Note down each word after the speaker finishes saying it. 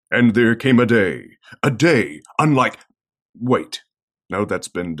And there came a day unlike... Wait, no, that's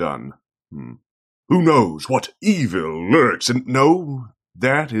been done. Who knows what evil lurks in... No,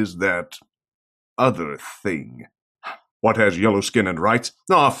 that is that other thing. What has yellow skin and rights?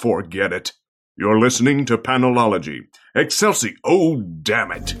 Forget it. You're listening to Panelology. Excelsi, oh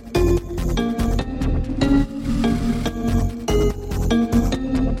damn it.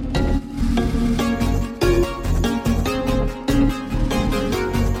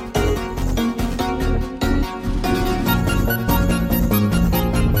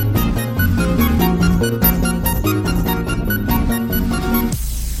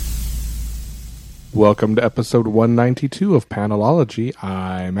 Welcome to episode 192 of Panelology.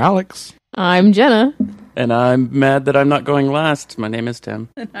 I'm Alex. I'm Jenna. And I'm mad that I'm not going last. My name is Tim.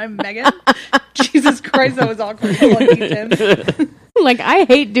 And I'm Megan. Jesus Christ, that was awkward. Lucky Tim. Like, I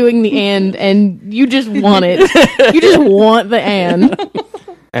hate doing the and you just want it. You just want the and.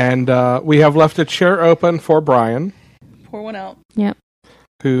 And we have left a chair open for Brian. Pour one out. Yep.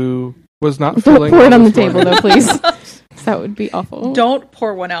 Who was not Don't feeling pour it on the this morning. table, though, please. That would be awful. Don't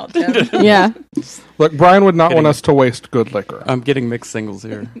pour one out, Tim. Yeah. Look, Brian would not want us to waste good liquor. I'm getting mixed singles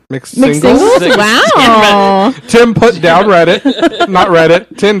here. Mixed Mixed singles? singles? Wow. Tim put down Reddit. Not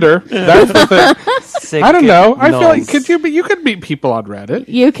Reddit. Tinder. That's the thing. Sick I don't know. I feel like nulls. you could meet people on Reddit.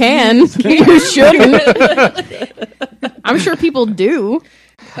 You can. You shouldn't. I'm sure people do.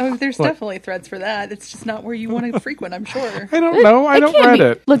 Oh, there's definitely threads for that. It's just not where you want to frequent, I'm sure. I don't know. I don't can't be-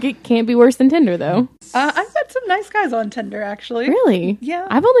 Reddit. Look, it can't be worse than Tinder, though. I've met some nice guys on Tinder, actually. Really? Yeah.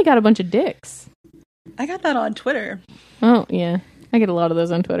 I've only got a bunch of dicks. I got that on Twitter. Oh, yeah. I get a lot of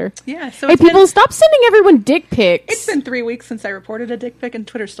those on Twitter. Yeah, so Hey, people, stop sending everyone dick pics. it's been 3 weeks since I reported a dick pic, and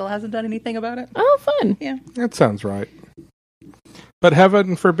Twitter still hasn't done anything about it. Oh, fun. Yeah. That sounds right. But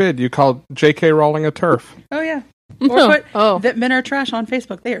heaven forbid you call J.K. Rowling a turf. Oh, yeah. Or put that men are trash on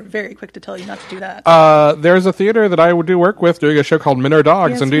Facebook. They are very quick to tell you not to do that. There's a theater that I do work with doing a show called Men Are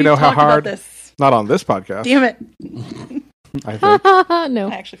Dogs, Yes, and do you we've know how talked about hard... this. Not on this podcast, Damn it. I think. no.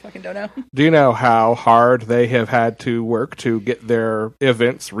 I actually fucking don't know. Do you know how hard they have had to work to get their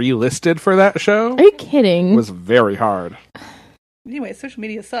events relisted for that show? Are you kidding? It was very hard. Anyway, social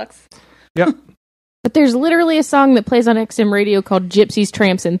media sucks. Yep. But there's literally a song that plays on XM radio called Gypsies,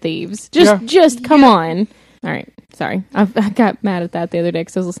 Tramps, and Thieves. Just come on. All right. Sorry. I got mad at that the other day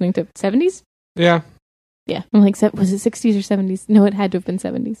because I was listening to 70s. Yeah. Yeah. I'm like, was it 60s or 70s? No, it had to have been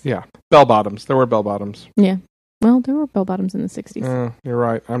 70s. Yeah. Bell bottoms. There were bell bottoms. Yeah. Well, there were bell bottoms in the 60s. You're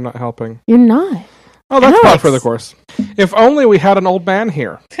right. I'm not helping. You're not. Oh, that's Alex. par for the course. If only we had an old man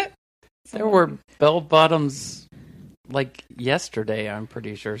here. There were bell bottoms like yesterday, I'm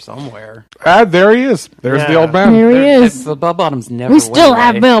pretty sure, somewhere. There he is. There's the old man. There he is. The bell bottoms never We went still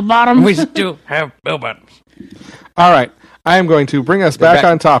have away. bell bottoms. We still have bell bottoms. All right. I am going to bring us back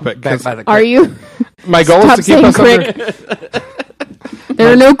on topic. Back 'cause by the Are you? my goal Stop is to keep us saying under...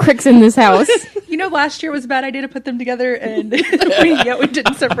 There are no cricks in this house. You know, last year was a bad idea to put them together, and yet we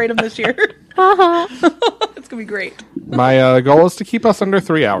didn't separate them this year. It's going to be great. My goal is to keep us under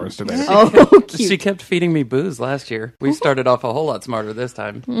 3 hours today. Oh, cute. She kept feeding me booze last year. We started off a whole lot smarter this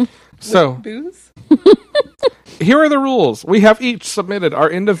time. So, Booze? here are the rules. We have each submitted our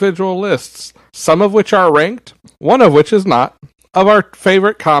individual lists, some of which are ranked, one of which is not, of our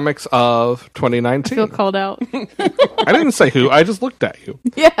favorite comics of I feel 2019. called out. I didn't say who, I just looked at you.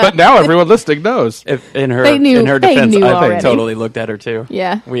 Yeah. But now everyone listening knows. If in her They knew- in her they defense, knew I already. totally looked at her too.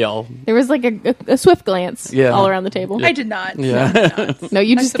 Yeah. We all. There was like a swift glance Yeah. all around the table. I did not. Yeah. No, I did not. No,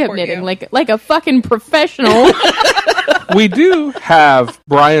 you I just kept support knitting you. like a fucking professional. We do have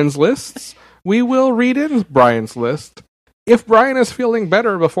Brian's lists. We will read in Brian's list. If Brian is feeling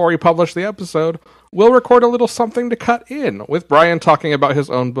better before we publish the episode, we'll record a little something to cut in with Brian talking about his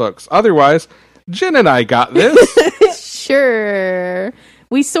own books. Otherwise, Jen and I got this. Sure.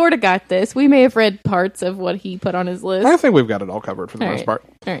 We sort of got this. We may have read parts of what he put on his list. I think we've got it all covered for the All most right. part.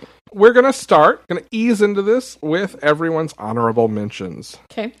 All right. We're going to ease into this with everyone's honorable mentions.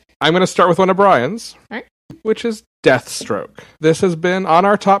 Okay. I'm going to start with one of Brian's, All right. which is Deathstroke. This has been on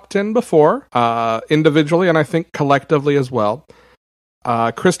our top 10 before, individually and I think collectively as well.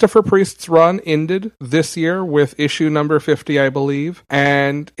 Christopher Priest's run ended this year with issue number 50, I believe,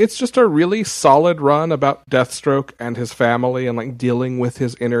 and it's just a really solid run about Deathstroke and his family and like dealing with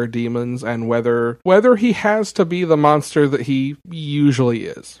his inner demons and whether he has to be the monster that he usually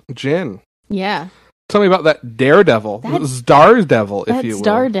is. Jen, Yeah. tell me about that Daredevil, Daredevil, if you will.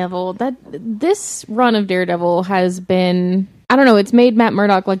 Daredevil. This run of Daredevil has been, I don't know, it's made Matt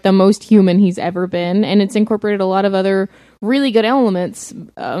Murdock like the most human he's ever been, and it's incorporated a lot of other really good elements.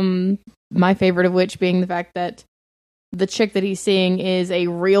 My favorite of which being the fact that the chick that he's seeing is a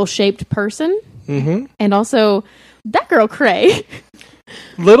real shaped person. Mm-hmm. And also, that girl cray.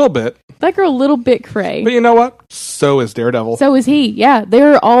 Little bit. That girl, little bit cray. But you know what? So is Daredevil. So is he. Yeah,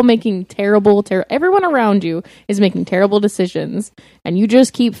 they're all making everyone around you is making terrible decisions, and you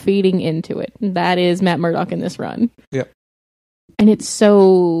just keep feeding into it. That is Matt Murdock in this run. Yep. And it's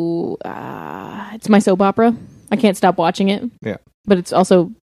so... it's my soap opera. I can't stop watching it. Yeah. But it's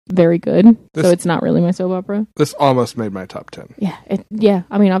also very good, so it's not really my soap opera. This almost made my top 10. Yeah.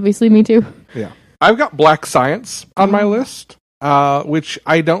 I mean, obviously, me too. Yeah. I've got Black Science on my list. Which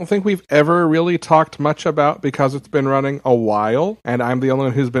I don't think we've ever really talked much about because it's been running a while, and I'm the only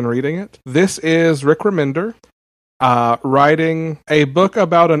one who's been reading it. This is Rick Remender writing a book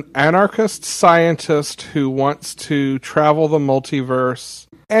about an anarchist scientist who wants to travel the multiverse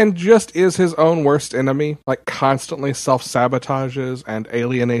and just is his own worst enemy, like constantly self-sabotages and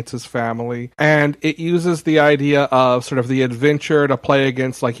alienates his family. And it uses the idea of sort of the adventure to play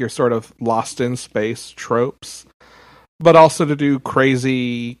against like your sort of lost in space tropes, but also to do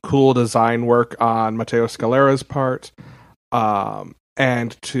crazy, cool design work on Matteo Scalera's part,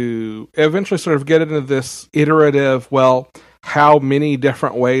 and to eventually sort of get into this iterative, well, how many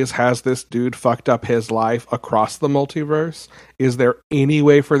different ways has this dude fucked up his life across the multiverse? Is there any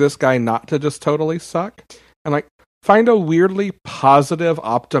way for this guy not to just totally suck? And like, find a weirdly positive,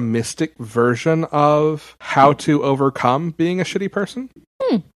 optimistic version of how to overcome being a shitty person.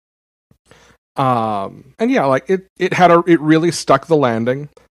 And yeah, like it really stuck the landing,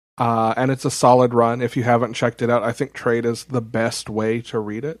 and it's a solid run. If you haven't checked it out, I think trade is the best way to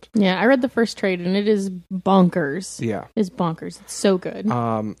read it. Yeah, I read the first trade and it is bonkers. Yeah, it's bonkers. It's so good.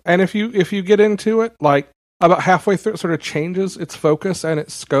 And if you get into it, like about halfway through, it sort of changes its focus and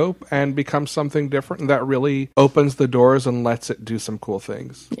its scope and becomes something different, and that really opens the doors and lets it do some cool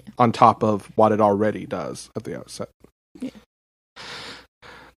things on top of what it already does at the outset. Yeah.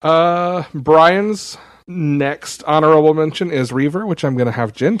 Brian's next honorable mention is Reaver, which I'm going to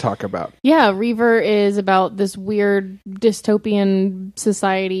have Jen talk about. Yeah, Reaver is about this weird dystopian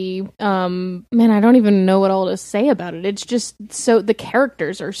society. Man, I don't even know what all to say about it. It's just so, the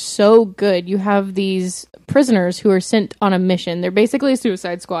characters are so good. You have these prisoners who are sent on a mission. They're basically a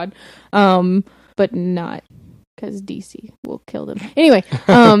Suicide Squad, but not, because DC will kill them. Anyway,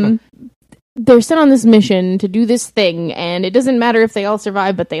 they're sent on this mission to do this thing, and it doesn't matter if they all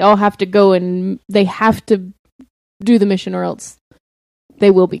survive, but they all have to go and they have to do the mission or else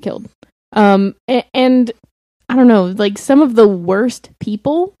they will be killed. And I don't know, like some of the worst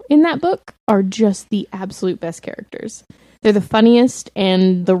people in that book are just the absolute best characters. They're the funniest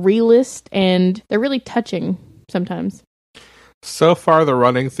and the realest, and they're really touching sometimes. So far, the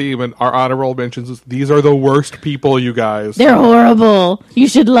running theme in our honorable mentions is these are the worst people, you guys. They're horrible. You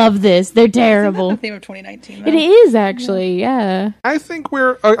should love this. They're terrible. Isn't that the theme of 2019, though? It is, actually, yeah. I think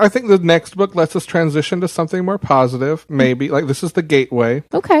I think the next book lets us transition to something more positive, maybe. Like, this is the gateway.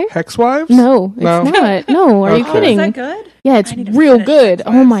 Okay. Hexwives? No, it's not. No, are you Okay. kidding? Is that good? Yeah, it's I need to real finish good.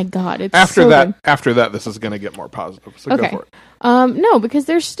 Hexwives. Oh my god, it's After so that, good. this is going to get more positive. So Okay. go for it. No, because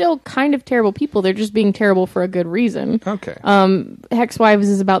they're still kind of terrible people. They're just being terrible for a good reason. Okay. Hexwives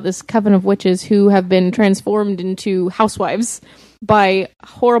is about this coven of witches who have been transformed into housewives by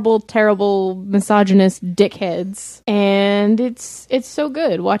horrible, terrible, misogynist dickheads. And it's so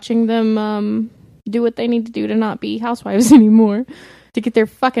good watching them do what they need to do to not be housewives anymore, to get their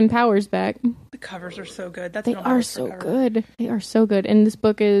fucking powers back. The covers are so good. They are so good. They are so good. And this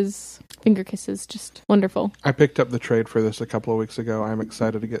book is finger kisses, just wonderful. I picked up the trade for this a couple of weeks ago. I'm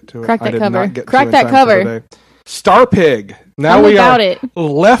excited to get to it. Crack that I did cover. not get Crack to it that in time cover. for today. Star Pig. Now Tell me we are about it.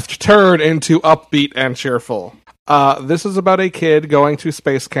 left turn into upbeat and cheerful. This is about a kid going to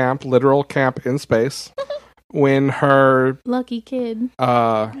space camp, literal camp in space, when her Lucky kid.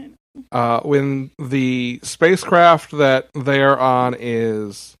 when the spacecraft that they're on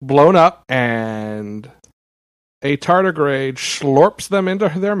is blown up and a tardigrade slurps them into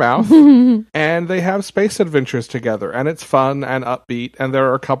their mouth, and they have space adventures together, and it's fun and upbeat, and there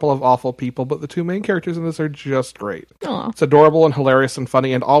are a couple of awful people, but the two main characters in this are just great. Aw. It's adorable and hilarious and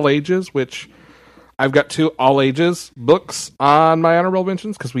funny and all ages, which I've got 2 all ages books on my honorable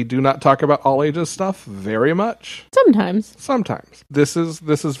mentions because we do not talk about all ages stuff very much. Sometimes. This is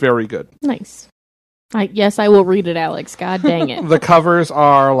very good. Nice. Yes, I will read it, Alex. God dang it. The covers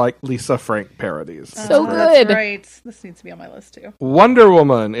are like Lisa Frank parodies. So good. That's right. This needs to be on my list, too. Wonder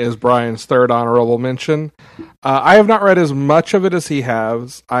Woman is Brian's third honorable mention. I have not read as much of it as he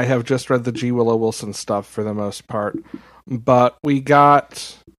has. I have just read the G. Willow Wilson stuff for the most part. But we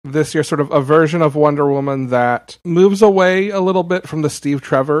got this year, sort of a version of Wonder Woman that moves away a little bit from the Steve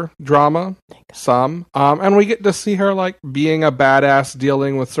Trevor drama, and we get to see her like being a badass,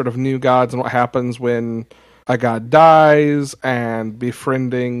 dealing with sort of new gods and what happens when a god dies, and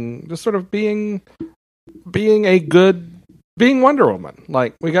befriending, just sort of being Wonder Woman.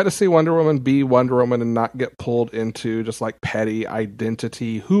 Like, we got to see Wonder Woman be Wonder Woman and not get pulled into just like petty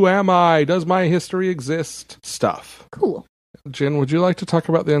identity. Who am I? Does my history exist? Stuff. Cool. Jen, would you like to talk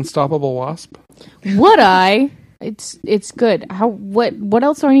about the Unstoppable Wasp? Would I? It's good. What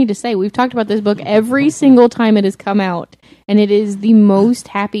else do I need to say? We've talked about this book every single time it has come out, and it is the most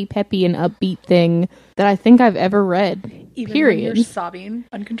happy, peppy, and upbeat thing that I think I've ever read. Even period. when you're sobbing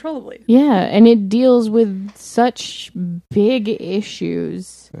uncontrollably. Yeah, and it deals with such big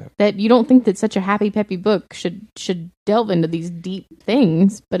issues that you don't think that such a happy, peppy book should delve into these deep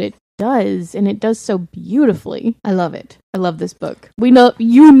things, but it does, and it does so beautifully. I love it. I love this book. We love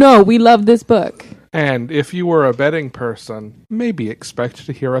this book. And if you were a betting person, maybe expect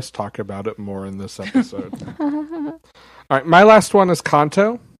to hear us talk about it more in this episode. All right, my last one is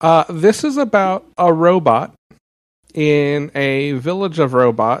Kanto. This is about a robot in a village of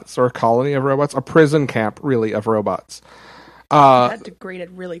robots, or a colony of robots, a prison camp, really, of robots. That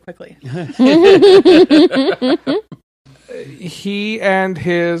degraded really quickly. He and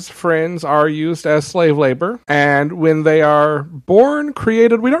his friends are used as slave labor, and when they are born,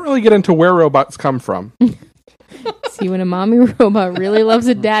 created, we don't really get into where robots come from. See, when a mommy robot really loves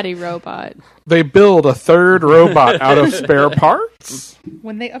a daddy robot. They build a third robot out of spare parts.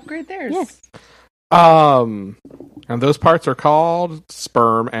 When they upgrade theirs. Yes. And those parts are called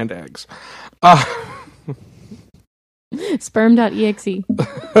sperm and eggs. Sperm.exe.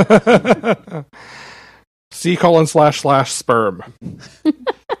 C://sperm.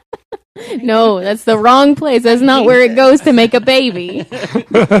 No, that's the wrong place. That's not where it goes to make a baby.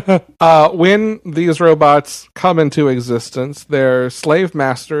 When these robots come into existence, their slave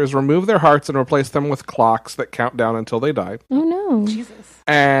masters remove their hearts and replace them with clocks that count down until they die. Oh no. Jesus.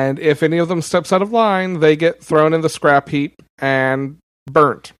 And if any of them steps out of line, they get thrown in the scrap heap and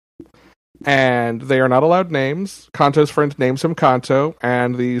burnt. And they are not allowed names. Kanto's friend names him Kanto,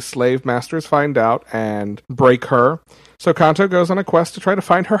 and the slave masters find out and break her. So Kanto goes on a quest to try to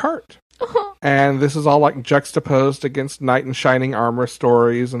find her heart. And this is all like juxtaposed against knight in shining armor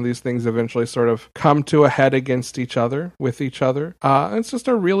stories, and these things eventually sort of come to a head against each other, with each other. It's just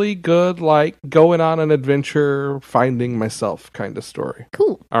a really good, like, going on an adventure, finding myself kind of story.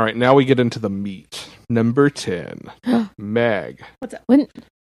 Cool. All right, now we get into the meat. Number 10. Meg. What's up?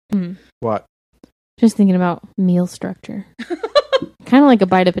 What? Just thinking about meal structure. Kind of like a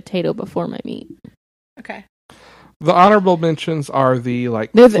bite of potato before my meat. Okay. The honorable mentions are the,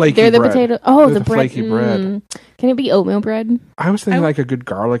 like, They're flaky the bread. potato. Oh, They're the bread. flaky bread. Can it be oatmeal bread? I was thinking I- like a good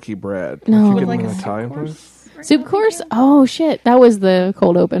garlicky bread. No. Like you With get like in a an soup Italian course? place. Right Soup now, course? yeah. Oh, shit. That was the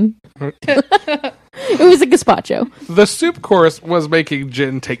cold open. It was a gazpacho. The soup course was making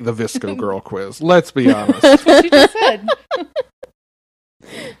Jen take the Visco Girl quiz. Let's be honest. That's what she just said.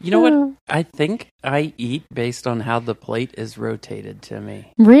 You know what? I think I eat based on how the plate is rotated to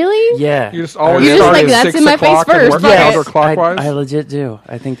me. Really? Yeah. You just always You're just start like, at that's 6 in my face o'clock and first, work yes. counterclockwise. I legit do.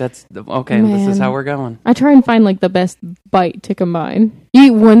 I think that's okay. This is Man. how we're going. I try and find like the best bite to combine. You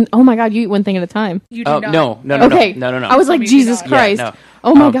eat one. Oh my god, you eat one thing at a time. You do Oh not. no! Okay. No! I was like, Maybe Jesus not. Christ. Yeah, no.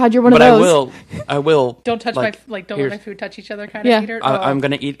 Oh my god, you're one of but those. I will. Don't touch like, don't here's- let my food touch each other kind Yeah. of eater. I'm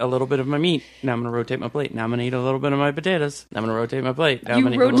gonna eat a little bit of my meat. Now I'm gonna rotate my plate. Now I'm gonna eat a little bit of my potatoes. Now I'm gonna rotate my plate. Now I'm You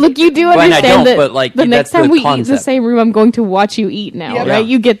gonna eat a rotate- little- Look, you do Well, and I understand don't, that but, like, the next that's time the we eat in the concept. same room, I'm going to watch you eat now, Yep. right? Yeah.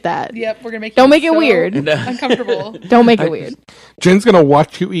 You get that. Yep, we're gonna make. Don't you make it so weird. Uncomfortable. Don't make it weird. Jen's gonna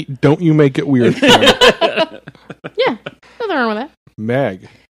watch you eat. Don't you make it weird. Yeah, nothing wrong with that. Meg,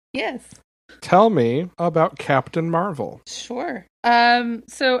 Yes. tell me about Captain Marvel. Sure.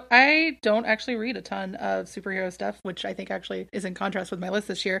 So I don't actually read a ton of superhero stuff, which I think actually is in contrast with my list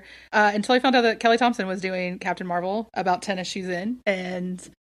this year. Until I found out that Kelly Thompson was doing Captain Marvel about 10 issues in, and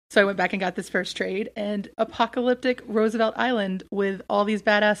so I went back and got this first trade, and apocalyptic Roosevelt Island with all these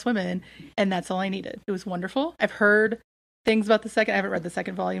badass women, and that's all I needed. It was wonderful. I've heard things about the second. I haven't read the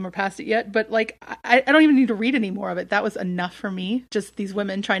second volume or past it yet, but like I don't even need to read any more of it. That was enough for me. Just these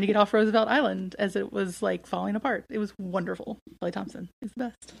women trying to get off Roosevelt Island as it was like falling apart. It was wonderful. Kelly Thompson is the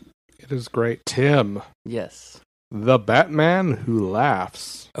best. It is great. Tim, Yes. the Batman who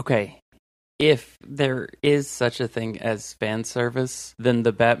laughs. Okay. If there is such a thing as fan service, then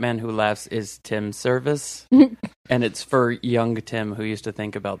the Batman who laughs is Tim service. And it's for young Tim who used to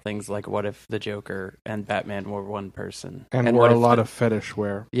think about things like, what if the Joker and Batman were one person? And what wore a if lot the- of fetish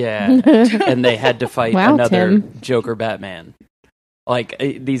wear. Yeah. And they had to fight Wow, another Tim. Joker Batman. Like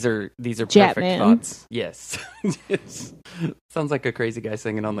these are perfect Jatman. thoughts. Yes. Yes. Sounds like a crazy guy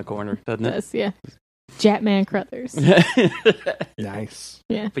singing on the corner, doesn't it? Yes, yeah. Jatman Crothers. Nice.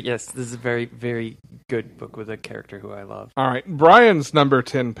 Yeah. But yes, this is a very, very good book with a character who I love. All right, Brian's number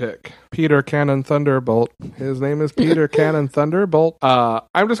 10 pick, Peter Cannon Thunderbolt. His name is Peter Cannon Thunderbolt.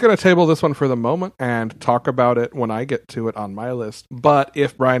 I'm just going to table this one for the moment and talk about it when I get to it on my list. But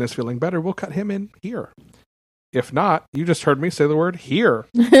if Brian is feeling better, we'll cut him in here. If not, you just heard me say the word here.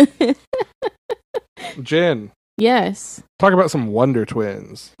 Jen, Yes. talk about some Wonder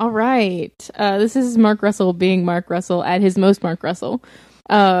Twins. All right. This is Mark Russell being Mark Russell at his most Mark Russell.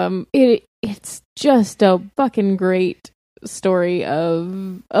 It's just a fucking great story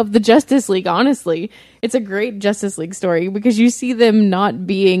of the Justice League, honestly. It's a great Justice League story because you see them not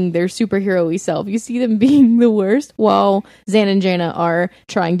being their superhero-y self. You see them being the worst while Zan and Jaina are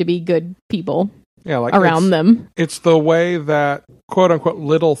trying to be good people Yeah, like around them. It's the way that quote unquote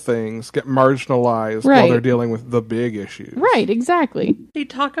little things get marginalized while Right. they're dealing with the big issues. Right, exactly. They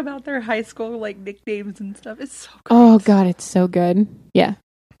talk about their high school like nicknames and stuff. It's so good. Oh god, it's so good. Yeah.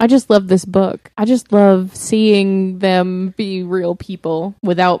 I just love this book. I just love seeing them be real people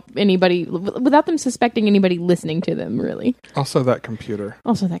without them suspecting anybody listening to them, really. Also, that computer.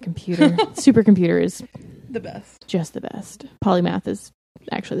 Also, that computer. Supercomputer is The best. just the best. Polymath is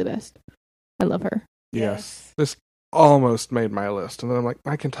actually the best. I love her. Yes. This almost made my list. And then I'm like,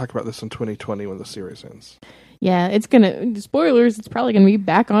 I can talk about this in 2020 when the series ends. Yeah, spoilers, it's probably gonna be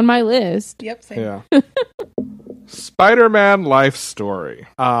back on my list. Yep, same. Yeah. Spider-Man Life Story.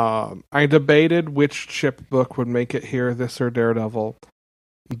 I debated which Chip book would make it here, this or Daredevil.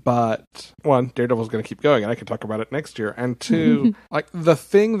 But one, Daredevil's going to keep going, and I can talk about it next year. And two, like the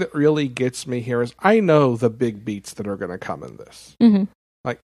thing that really gets me here is I know the big beats that are going to come in this. Mhm.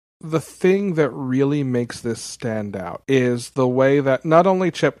 Like the thing that really makes this stand out is the way that not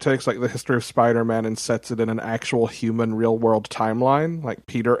only Chip takes like the history of Spider-Man and sets it in an actual human real-world timeline, like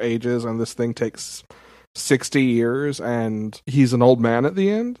Peter ages and this thing takes 60 years and he's an old man at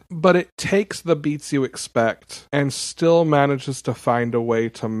the end, but it takes the beats you expect and still manages to find a way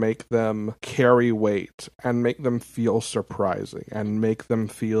to make them carry weight and make them feel surprising and make them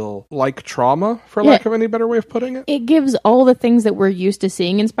feel like trauma, for lack of any better way of putting it. It gives all the things that we're used to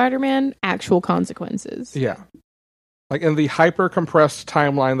seeing in Spider-Man actual consequences. Yeah. Like in the hyper-compressed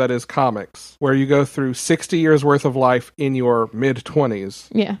timeline that is comics, where you go through 60 years worth of life in your mid-20s,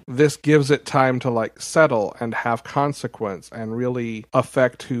 Yeah. this gives it time to like settle and have consequence and really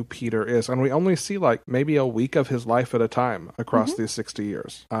affect who Peter is. And we only see like maybe a week of his life at a time across these 60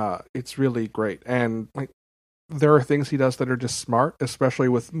 years. It's really great. And like there are things he does that are just smart, especially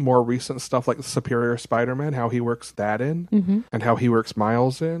with more recent stuff like Superior Spider-Man, how he works that in and how he works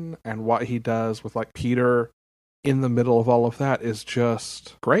Miles in and what he does with like Peter in the middle of all of that is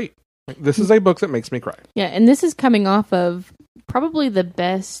just great. This is a book that makes me cry. Yeah, and this is coming off of probably the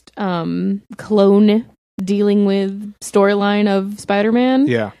best clone dealing with storyline of Spider-Man.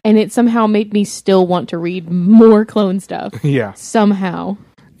 Yeah. And it somehow made me still want to read more clone stuff. Yeah. Somehow.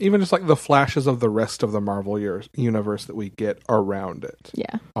 Even just like the flashes of the rest of the Marvel universe that we get around it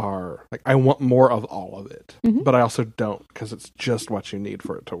Yeah. are like, I want more of all of it. Mhm. But I also don't because it's just what you need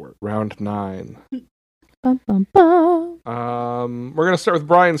for it to work. Round 9. Bum, bum, bum. We're going to start with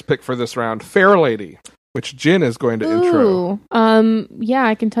Brian's pick for this round, Fair Lady, which Jin is going to intro. Ooh. Yeah,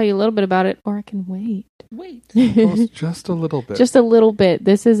 I can tell you a little bit about it, or I can wait. Wait. Well, it's just a little bit. Just a little bit.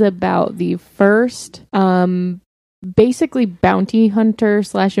 This is about the first, basically bounty hunter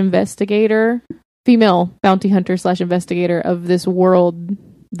 / investigator, female bounty hunter / investigator of this world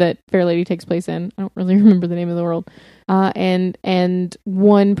that Fair Lady takes place in. I don't really remember the name of the world. And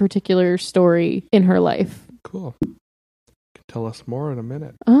one particular story in her life. Cool. You can tell us more in a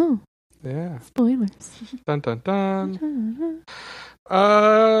minute. Oh, Yeah. spoilers. Dun dun dun.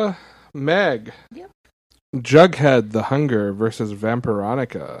 Meg. Yep. Jughead the Hunger versus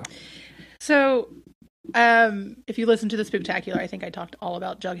Vampironica. So, if you listen to the Spooktacular, I think I talked all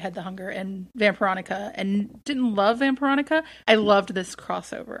about Jughead the Hunger and Vampironica, and didn't love Vampironica. I loved this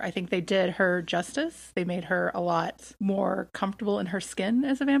crossover. I think they did her justice. They made her a lot more comfortable in her skin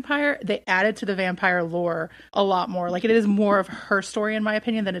as a vampire. They added to the vampire lore a lot more. Like, it is more of her story, in my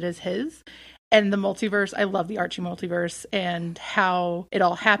opinion, than it is his. And the multiverse, I love the Archie multiverse and how it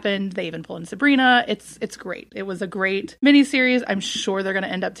all happened. They even pull in Sabrina. It's great. It was a great miniseries. I'm sure they're going to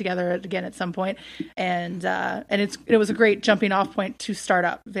end up together again at some point. And it was a great jumping off point to start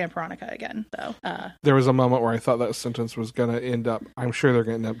up Vampironica again. So there was a moment where I thought that sentence was going to end up, I'm sure they're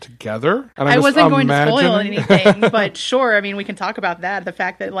going to end up together. And I wasn't going to spoil anything, but sure. I mean, we can talk about that. The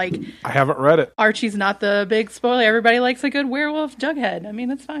fact that like I haven't read it. Archie's not the big spoiler. Everybody likes a good werewolf Jughead. I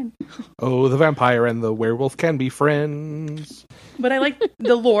mean, it's fine. Oh, the vampire and the werewolf can be friends. But I like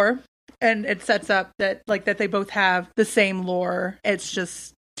the lore, and it sets up that they both have the same lore. It's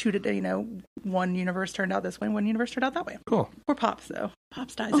just one universe turned out this way, one universe turned out that way. Cool. Poor Pops though.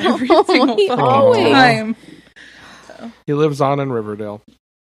 Pops dies every single fucking time. So. He lives on in Riverdale.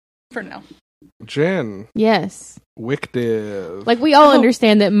 For now. Jen. Yes. Wictive. Like, we all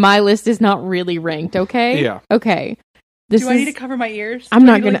understand that my list is not really ranked, okay? Yeah. Okay. Do I need to cover my ears? I'm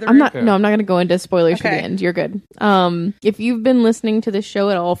not gonna go into spoilers for the end. You're good. If you've been listening to this show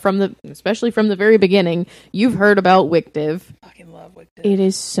at all especially from the very beginning, you've heard about Wictive. Fucking love Wictive. It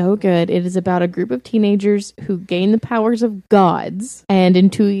is so good. It is about a group of teenagers who gain the powers of gods and in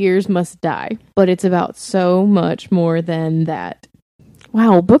 2 years must die. But it's about so much more than that.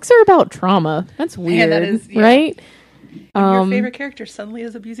 Wow, books are about trauma. That's weird, that is, right? Your favorite character suddenly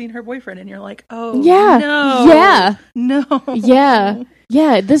is abusing her boyfriend, and you're like, "Oh, yeah, no, yeah, no,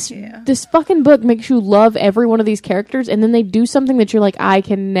 yeah." This fucking book makes you love every one of these characters, and then they do something that you're like, "I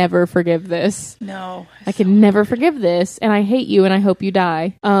can never forgive this. No, I can never forgive this, and I hate you, and I hope you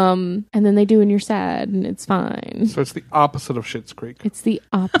die." And then they do, and you're sad, and it's fine. So it's the opposite of Schitt's Creek. It's the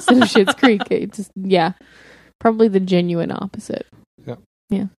opposite of Schitt's Creek. It's just, probably the genuine opposite.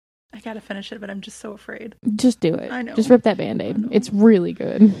 Yeah. I gotta finish it, but I'm just so afraid. Just do it. I know. Just rip that Band-Aid. It's really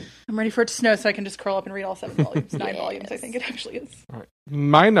good. I'm ready for it to snow so I can just curl up and read all 7 volumes. 9 volumes, I think it actually is. All right.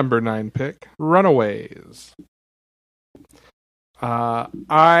 My number 9 pick, Runaways.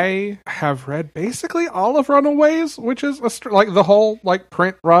 I have read basically all of Runaways, which is like the whole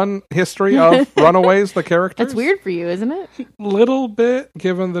print run history of Runaways, the characters. That's weird for you, isn't it? Little bit,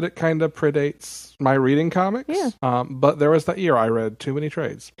 given that it kind of predates my reading comics. Yeah. But there was that year I read Too Many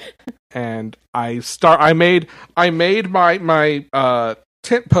Trades, and I made my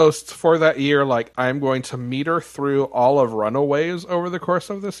tent posts for that year. Like, I'm going to meter through all of Runaways over the course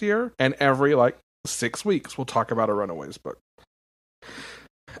of this year, and every 6 weeks we'll talk about a Runaways book.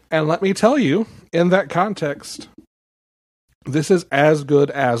 And let me tell you, in that context, this is as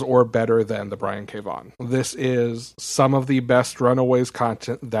good as or better than the Brian K. Vaughan. This is some of the best Runaways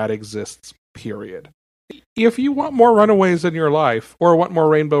content that exists, period. If you want more Runaways in your life, or want more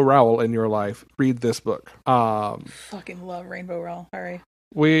Rainbow Rowell in your life, read this book. Fucking love Rainbow Rowell. Sorry.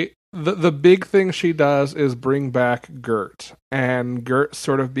 The big thing she does is bring back Gert, and Gert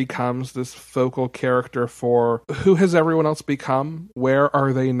sort of becomes this focal character for who has everyone else become? Where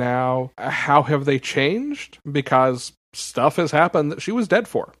are they now? How have they changed? Because stuff has happened that she was dead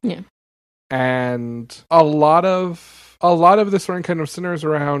for. Yeah. And a lot of this one kind of centers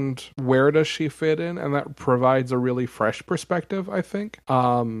around where does she fit in, and that provides a really fresh perspective, I think.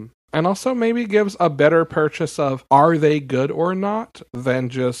 And also maybe gives a better purchase of, are they good or not, than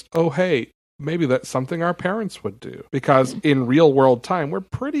just, oh, hey, maybe that's something our parents would do. Because in real world time, we're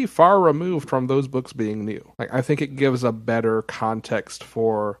pretty far removed from those books being new. I think it gives a better context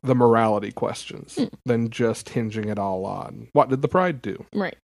for the morality questions than just hinging it all on, what did the Pride do?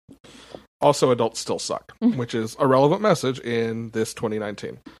 Right. Also, adults still suck, which is a relevant message in this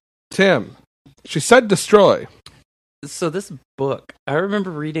 2019. Tim, she said destroy. So this book, I remember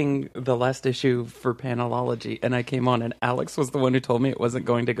reading the last issue for Panelology, and I came on, and Alex was the one who told me it wasn't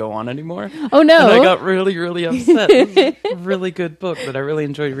going to go on anymore. Oh, no. And I got really, really upset. It was a really good book that I really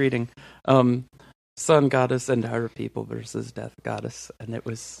enjoyed reading. Sun Goddess and Her People versus Death Goddess, and it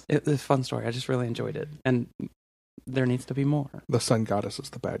was a fun story. I just really enjoyed it, and there needs to be more. The Sun Goddess is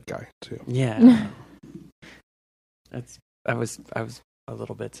the bad guy, too. Yeah. I was a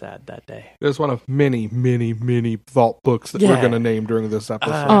little bit sad that day. It was one of many, many, many Vault books that we're going to name during this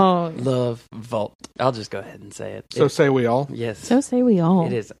episode. Love Vault. I'll just go ahead and say it. So say we all. Yes. So say we all.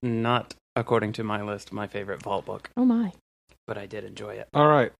 It is not, according to my list, my favorite Vault book. Oh my. But I did enjoy it. All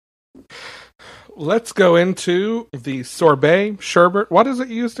right. Let's go into the sorbet, sherbet. What does it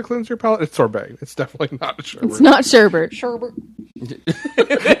use to cleanse your palate? It's sorbet. It's definitely not a sherbet. It's not sherbet. Sherbet.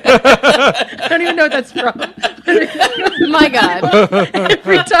 I don't even know what that's from. My God.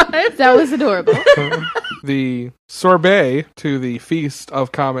 Every time. That was adorable. The sorbet to the feast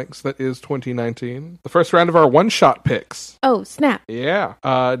of comics that is 2019. The first round of our one-shot picks. Oh, snap. Yeah.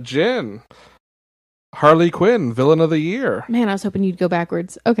 Jen. Harley Quinn, Villain of the Year. Man, I was hoping you'd go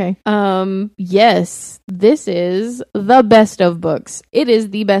backwards. Okay. Yes, this is the best of books. It is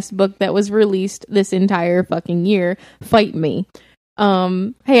the best book that was released this entire fucking year. Fight me. Hey,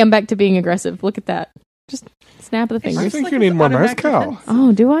 I'm back to being aggressive. Look at that. Just snap of the I fingers. think like you it's need more automatic mezcal. defense.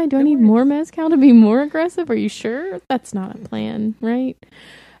 Oh, do I? Do I need more mezcal to be more aggressive? Are you sure? That's not a plan, right?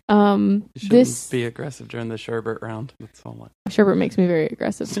 You shouldn't This be aggressive during the sherbet round. That's all. sherbet makes me very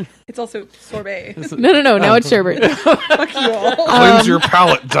aggressive. It's also sorbet. No. Now it's sherbet. Fuck you all. Cleanse your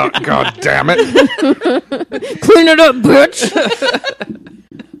palate, God damn it. Clean it up, bitch.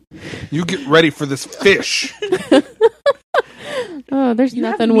 You get ready for this fish. Oh, there's You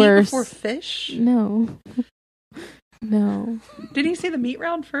have nothing meat worse. before fish? No. Didn't you say the meat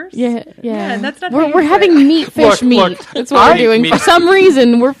round first? Yeah. and that's not how We're you we're say having it. meat, fish, meat. Look, That's what we're doing. For some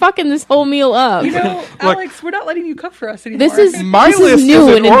reason, we're fucking this whole meal up. You know, Alex, we're not letting you cook for us anymore. This is My this list is new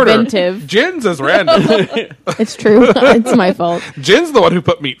is and in order. inventive. Jin's is random. It's true. It's my fault. Jin's the one who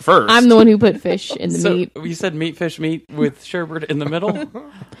put meat first. I'm the one who put fish in the So meat. you said meat, fish, meat with sherbet in the middle.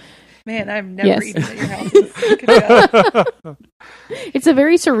 Man, I've never Yes. eaten at your house. Good job. It's a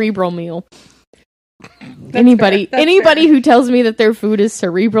very cerebral meal. That's Anybody fair. That's anybody fair. who tells me that their food is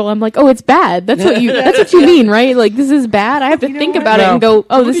cerebral, I'm like, oh, it's bad. That's what you mean, right? Like, this is bad. I have to You know think what? about it and go,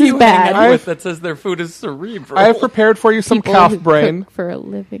 oh, Who this do is you hang bad. out with that says their food is cerebral. I have prepared for you some People calf who brain. cook for a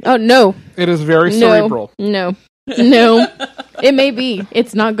living. Oh no, It is very no, cerebral. no. It may be.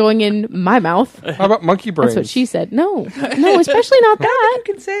 It's not going in my mouth. How about monkey brains? That's what she said. No, especially not that. You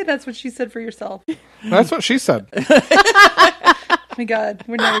can say that's what she said for yourself. Oh That's what she said. my God,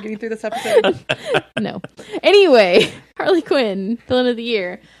 we're never getting through this episode. No. Anyway, Harley Quinn, Villain of the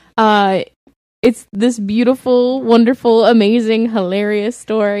Year. It's this beautiful, wonderful, amazing, hilarious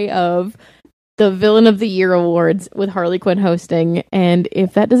story of the Villain of the Year awards with Harley Quinn hosting. And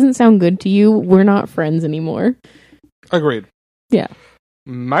if that doesn't sound good to you, we're not friends anymore. Agreed. Yeah.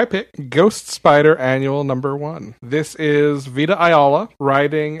 My pick, Ghost Spider Annual #1. This is Vita Ayala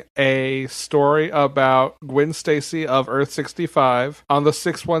writing a story about Gwen Stacy of Earth-65 on the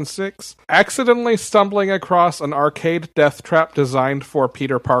 616, accidentally stumbling across an arcade death trap designed for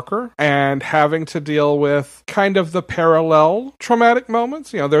Peter Parker, and having to deal with kind of the parallel traumatic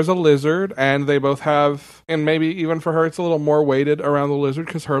moments. You know, there's a lizard, and they both have, and maybe even for her, it's a little more weighted around the lizard,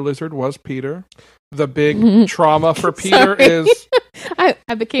 because her lizard was Peter. The big trauma for Peter Sorry. is...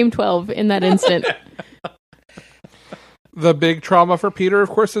 I became 12 in that instant. The big trauma for Peter, of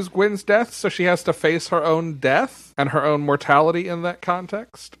course, is Gwen's death, so she has to face her own death and her own mortality in that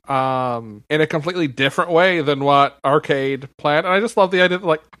context, in a completely different way than what Arcade planned. And I just love the idea that,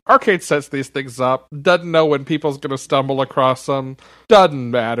 like, Arcade sets these things up, doesn't know when people's going to stumble across them,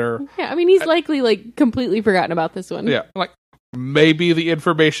 doesn't matter. Yeah, I mean, he's likely, like, completely forgotten about this one. Yeah, like, maybe the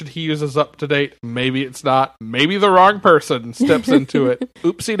information he uses up to date, maybe it's not, maybe the wrong person steps into it.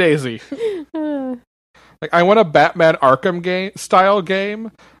 Oopsie daisy. Like, I want a Batman Arkham style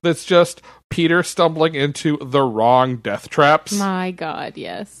game that's just Peter stumbling into the wrong death traps. My God,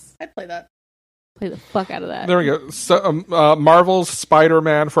 yes. I'd play that. Play the fuck out of that. There we go. So, Marvel's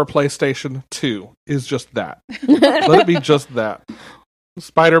Spider-Man for PlayStation 2 is just that. Let it be just that.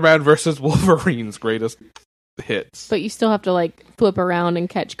 Spider-Man versus Wolverine's greatest hits. But you still have to, like, flip around and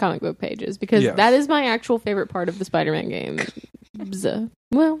catch comic book pages, because Yes. that is my actual favorite part of the Spider-Man game.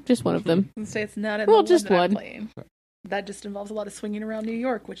 Well, just one of them. And say it's not in Well, the just one that I'm one. playing. That just involves a lot of swinging around New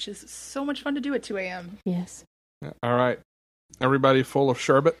York, which is so much fun to do at 2 a.m. Yes. All right. Everybody full of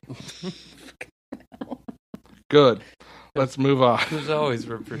sherbet? Good. Let's move on. There's always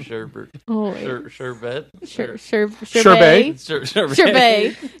room for sherbet. Oh, Sherbet. Sherbet. Sherbet.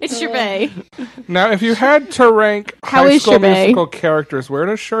 Sherbet. It's sherbet. Now, if you had to rank How High is School sherbet? Musical characters, where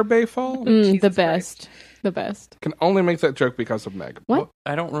does sherbet fall? The Jesus best. The best. Can only make that joke because of Meg. What?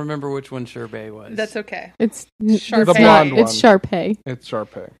 I don't remember which one sherbet was. That's okay. It's Sharpay. The it's blonde not, It's Sharpay. It's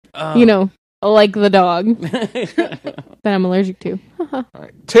Sharpay. You know, like the dog that I'm allergic to. All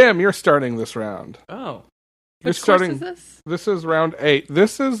right. Tim, you're starting this round. Oh. You're Which starting. course is this? This is round 8.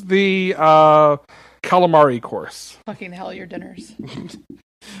 This is the calamari course. Fucking hell, your dinners.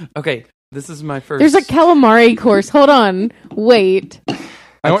 Okay. This is my first. There's a calamari course. Hold on. Wait.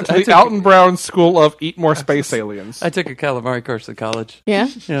 I went to I the took- Alton Brown School of Eat More Space Aliens. I took a calamari course at college. Yeah?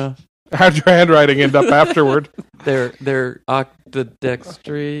 Yeah. How'd your handwriting end up afterward? Their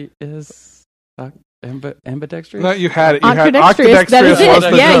octodextry is ambidextrous. No, you had it. You had Octodextrous. That is was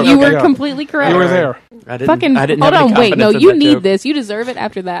it. the Yeah, joke. you were Yeah. completely correct. You were there. I didn't. Fucking I didn't hold have any on, wait, no, confidence in you that need joke. this. You deserve it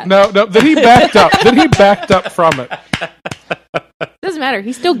after that. No. Then he backed up. From it. Doesn't matter.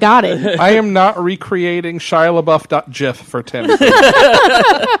 He still got it. I am not recreating Shia LaBeouf.gif for Tim.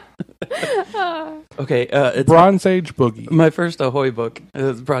 Okay, it's Bronze Age Boogie. my first Ahoy book,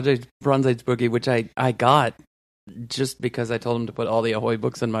 Bronze Age Boogie, which I got just because I told him to put all the Ahoy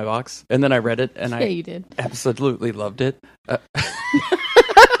books in my box, and then I read it, and Yeah, I you did. absolutely loved it.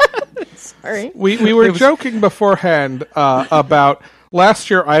 Sorry. We were joking beforehand about last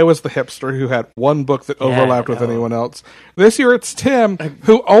year I was the hipster who had one book that overlapped with anyone else. This year it's Tim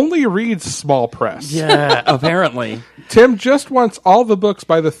who only reads small press. Yeah, apparently. Tim just wants all the books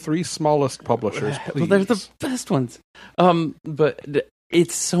by the 3 smallest publishers, please. Well, they're the best ones. But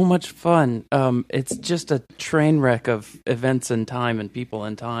it's so much fun. It's just a train wreck of events and time and people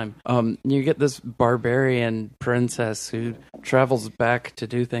and time. You get this barbarian princess who travels back to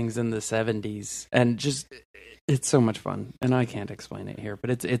do things in the 70s, and just it's so much fun. And I can't explain it here, but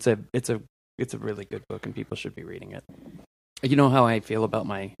it's a really good book, and people should be reading it. You know how I feel about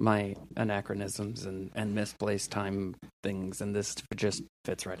my anachronisms and misplaced time things, and this just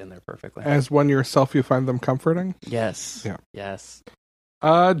fits right in there perfectly. As one yourself, you find them comforting? Yes. Yeah. Yes.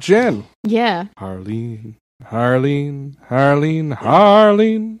 Jen. Yeah. Harleen.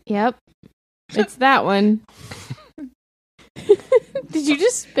 Yep. It's that one. Did you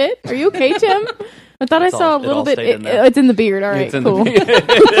just spit? Are you okay, Tim? I thought It's I saw all- a it little all bit. stayed in there. It's in the beard. All right, It's in cool.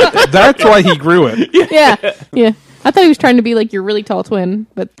 the That's why he grew it. Yeah. I thought he was trying to be like your really tall twin,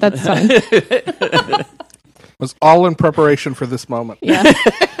 but that's fine. It was all in preparation for this moment. Yeah.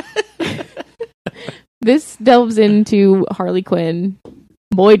 This delves into Harley Quinn.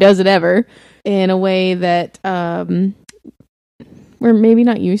 Boy, does it ever, in a way that we're maybe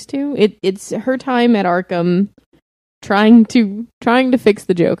not used to. It's her time at Arkham trying to fix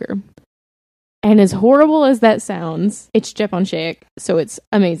the Joker. And as horrible as that sounds, it's Stepan Shaik, so it's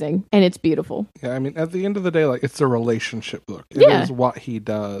amazing and it's beautiful. Yeah, I mean, at the end of the day, like, it's a relationship book. It Yeah. is what he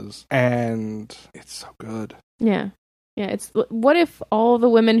does, and it's so good. Yeah. Yeah, it's what if all the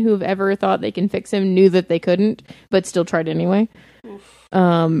women who've ever thought they can fix him knew that they couldn't, but still tried anyway?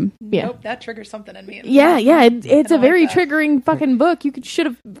 Yeah. Nope, that triggers something in me. Yeah, it's I a don't very like that. triggering fucking book. You should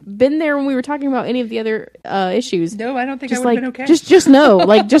have been there when we were talking about any of the other issues. No, I don't think Just I would like, have been okay. just know,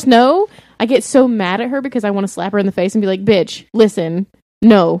 like, just know. I get so mad at her because I want to slap her in the face and be like, "Bitch, listen,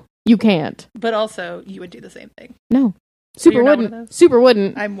 no, you can't." But also, you would do the same thing. No, So super you're not one of wouldn't. those? Super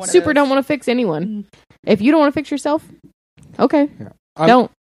wouldn't. I'm one of Super those. don't want to fix anyone. If you don't want to fix yourself, okay, On,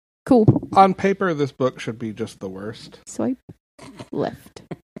 don't. Cool. On paper, this book should be just the worst. Swipe left.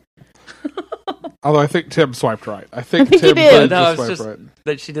 Although I think Tim swiped right. I think think he Tim did. did No, just it's swipe just right.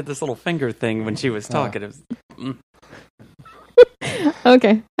 that she did this little finger thing when she was talking. It was,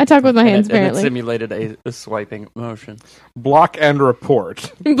 Okay, I talk with my hands and it apparently. simulated a swiping motion. Block and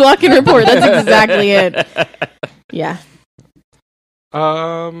report. Block and report. That's exactly it. Yeah.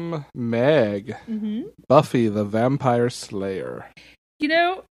 Meg. Mm-hmm. Buffy the Vampire Slayer. You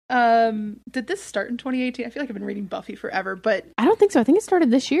know, did this start in 2018? I feel like I've been reading Buffy forever, but I don't think so. I think it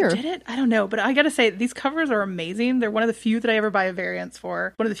started this year. did it? I don't know. But I gotta say, these covers are amazing. They're one of the few that I ever buy a variants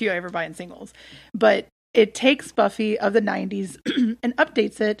for. One of the few I ever buy in singles. But it takes Buffy of the 90s and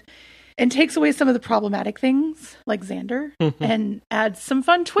updates it and takes away some of the problematic things, like Xander, and adds some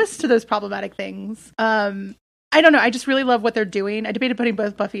fun twists to those problematic things. I don't know. I just really love what they're doing. I debated putting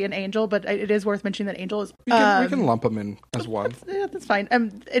both Buffy and Angel, but it is worth mentioning that Angel is... We can lump them in as one. Yeah, that's fine.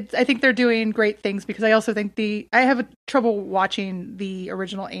 I think they're doing great things because I also think I have trouble watching the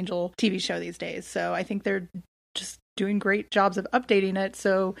original Angel TV show these days. So I think they're just doing great jobs of updating it.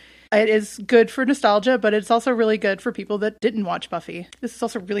 So it is good for nostalgia, but it's also really good for people that didn't watch Buffy. This is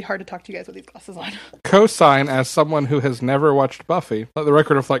also really hard to talk to you guys with these glasses on. Cosign as someone who has never watched Buffy. Let the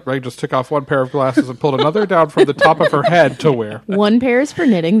record reflect Greg just took off one pair of glasses and pulled another down from the top of her head to wear. One pair is for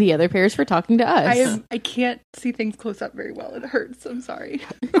knitting, the other pair is for talking to us. I can't see things close up very well. It hurts. I'm sorry.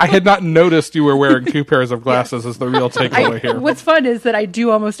 I had not noticed you were wearing 2 pairs of glasses is the real takeaway here. What's fun is that I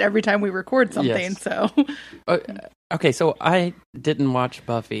do almost every time we record something. Yes. So Okay, so I didn't watch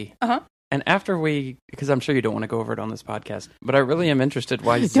Buffy. Uh-huh. And after because I'm sure you don't want to go over it on this podcast, but I really am interested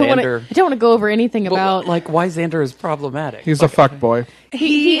why I don't want to go over anything about... like why Xander is problematic. He's a fuckboy.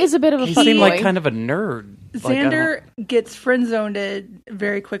 He is a bit of a He fuckboy. seemed like kind of a nerd. Like, I don't- Xander gets friend zoned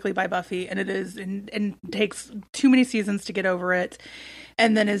very quickly by Buffy, and and takes too many seasons to get over it,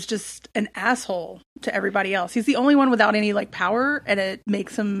 and then is just an asshole to everybody else. He's the only one without any like power, and it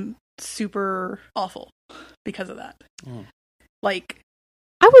makes him super awful because of that. Mm. Like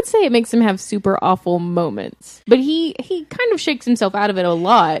I would say it makes him have super awful moments, but he kind of shakes himself out of it a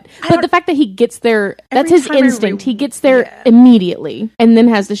lot. But the fact that he gets there, that's his instinct. He gets there immediately and then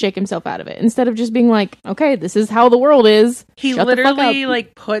has to shake himself out of it instead of just being like, okay, this is how the world is. He Shut the fuck literally up.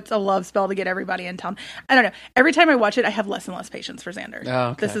 like puts a love spell to get everybody in town. I don't know. Every time I watch it, I have less and less patience for Xander. Oh,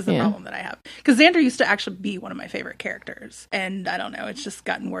 okay. This is the problem that I have. Because Xander used to actually be one of my favorite characters. And I don't know, it's just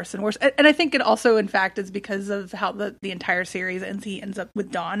gotten worse and worse. And I think it also, in fact, is because of how the entire series ends. He ends up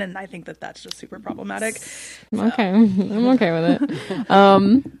with Dawn, and I think that that's just super problematic. So. Okay, I'm okay with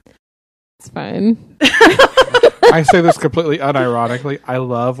it. It's fine. I say this completely unironically. I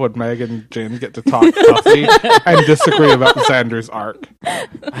love when Meg and Jen get to talk Buffy and disagree about Xander's arc. I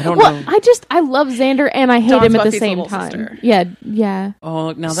don't know. I love Xander and I hate Dawn's him at the Buffy's same little time. sister. Yeah.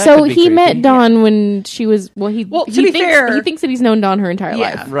 Oh, now that So could be he creepy. met Dawn when she was to be thinks, fair- he thinks that he's known Dawn her entire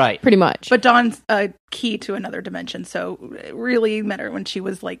Yeah. life, Right. pretty much. But Dawn's a key to another dimension, so it really met her when she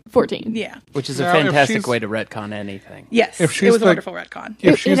was like 14. Yeah. Which is a Now, if fantastic she's- way to retcon anything. Yes. If she's it was the- a wonderful retcon.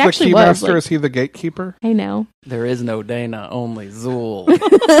 If It she's the actually keymaster, was, is he the gatekeeper? Hey now. There is no Dana, only Zool.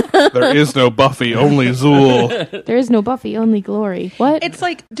 There is no Buffy, only Zool. There is no Buffy, only glory. What? It's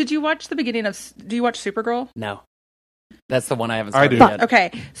like, did you watch the beginning of? Do you watch Supergirl? No. That's the one I haven't I started do. yet.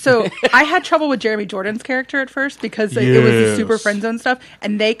 Okay, so I had trouble with Jeremy Jordan's character at first because it was the super Yes. friend zone stuff,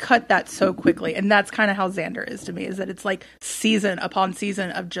 and they cut that so quickly. And that's kind of how Xander is to me, is that it's like season upon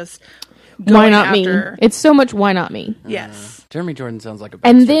season of just going why not after. me? It's so much why not me? Yes. Jeremy Jordan sounds like a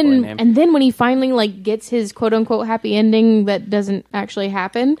And Backstreet Boy name. then when he finally like gets his quote unquote happy ending that doesn't actually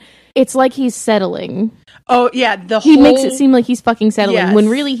happen, it's like he's settling. Oh yeah, He makes it seem like he's fucking settling Yes. when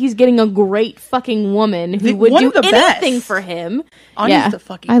really he's getting a great fucking woman who would one do of the anything best. for him. Anya's the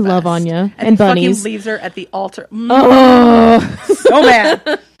fucking I love best. Anya and and he bunnies. fucking leaves her at the altar. Oh. So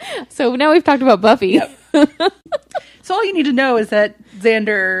mad. So now we've talked about Buffy. So all you need to know is that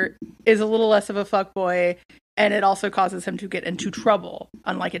Xander is a little less of a fuckboy, and it also causes him to get into trouble,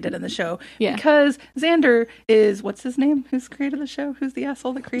 unlike it did in the show. Yeah. Because Xander is, what's his name? Who's created the show? Who's the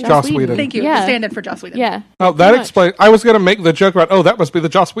asshole that created Joss it? Whedon. Thank you. Yeah. The stand-in for Joss Whedon. Yeah. Oh, that Pretty much. explains. I was going to make the joke about, that must be the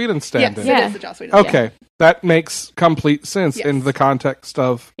Joss Whedon Yes, stand-in. Yeah. it is the Joss Whedon. Okay, that makes complete sense Yes. in the context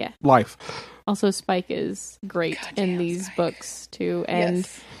of Yeah. life. Also, Spike is great in Goddamn these Spike. books too, and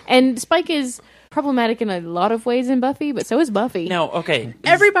Yes. and Spike is problematic in a lot of ways in Buffy, but so is Buffy. Now, okay.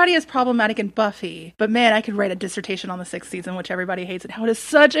 Everybody is problematic in Buffy, but man, I could write a dissertation on the 6th season, which everybody hates, and how it is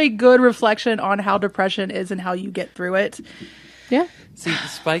such a good reflection on how depression is and how you get through it. Yeah, See,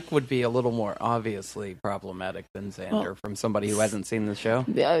 Spike would be a little more obviously problematic than Xander from somebody who hasn't seen the show.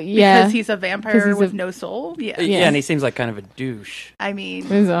 yeah. Because he's a 'Cause vampire he's with a- no soul. Yeah. Yeah, and he seems like kind of a douche. I mean,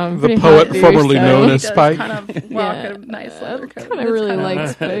 He's, The pretty poet hot douche, formerly though. known he as does Spike. kind of rock Yeah. a nice leather coat. I It's really kind of- like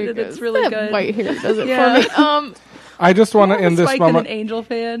Spike. It's really That good. white hair does it Yeah. for me. I just want to I'm end this Spike moment and an Angel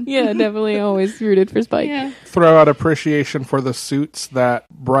fan. Yeah, definitely always rooted for Spike. Yeah. throw out appreciation for the suits that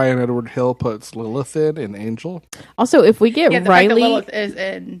Brian Edward Hill puts Lilith in Angel. Also, if we get Yeah, the fact that Riley, Lilith is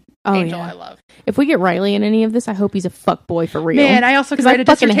in Oh, Angel, yeah. I love. if we get Riley in any of this, I hope he's a fuck boy for real. Man, I also could 'Cause write a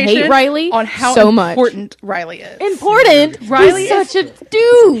fucking dissertation hate Riley on how so much. important Riley is. Important. Riley He's is- such a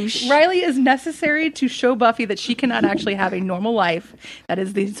douche. Riley is necessary to show Buffy that she cannot actually have a normal life. That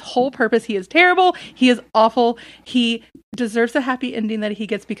is the whole purpose. He is terrible. He is awful. He deserves the happy ending that he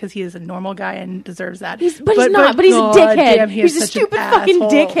gets because he is a normal guy and deserves that. But he's not. But he's a God dickhead. damn, he is He's a such an stupid fucking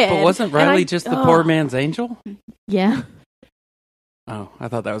asshole. dickhead. But wasn't And Riley I- just the ugh. poor man's angel? Yeah. Oh, I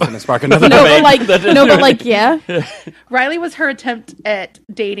thought that was going to spark another No, debate. but like, yeah. Riley was her attempt at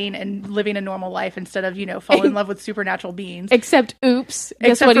dating and living a normal life instead of, falling in love with supernatural beings. Except, oops.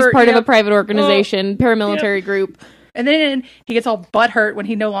 Guess Except what? He's for, part of a yep. private organization, paramilitary group. And then he gets all butthurt when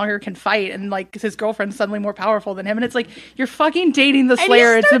he no longer can fight, and like his girlfriend's suddenly more powerful than him. And it's like, you're fucking dating the Slayer.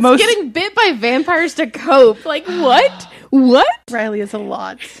 And he It's starts the most. getting bit by vampires to cope. Like, what? What? Riley is a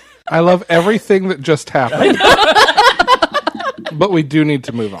lot. I love everything that just happened. But we do need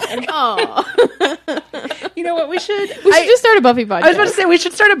to move on. Oh. You know what? We should. We should just start a Buffy podcast. I was about to say we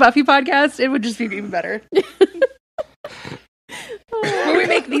should start a Buffy podcast. It would just be even better. Will we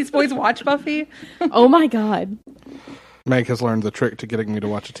make these boys watch Buffy? Oh my god. Meg has learned the trick to getting me to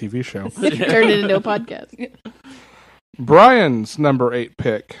watch a TV show. Turn it into a podcast. Brian's number 8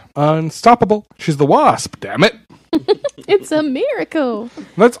 pick, Unstoppable. She's the Wasp, damn it. It's a miracle.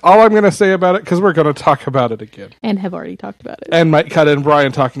 That's all I'm going to say about it because we're going to talk about it again. And have already talked about it. And might cut in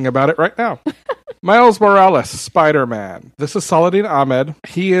Brian talking about it right now. Miles Morales, Spider-Man. This is Saladin Ahmed.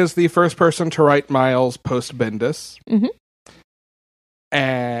 He is the first person to write Miles post-Bendis. Mhm.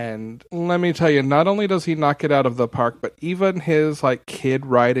 And let me tell you, not only does he knock it out of the park, but even his kid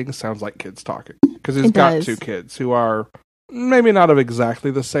writing sounds like kids talking. Because he's It got does. 2 kids who are maybe not of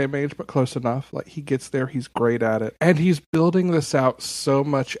exactly the same age, but close enough. Like, he gets there, he's great at it. And he's building this out so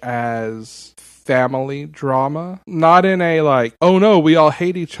much as family drama. Not in a, like, oh no, we all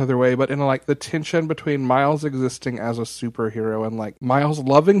hate each other way, but in a, like, the tension between Miles existing as a superhero and, like, Miles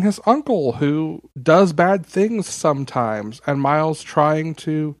loving his uncle who does bad things sometimes, and Miles trying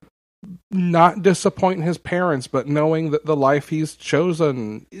to not disappoint his parents, but knowing that the life he's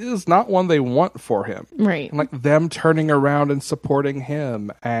chosen is not one they want for him. Right. And, like, them turning around and supporting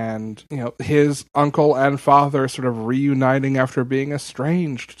him, and, you know, his uncle and father sort of reuniting after being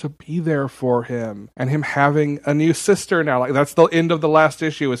estranged to be there for him, and him having a new sister now. Like, that's the end of the last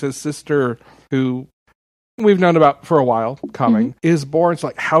issue, is his sister, who we've known about for a while coming, is born. It's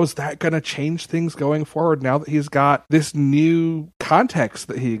like, how's that going to change things going forward now that he's got this new context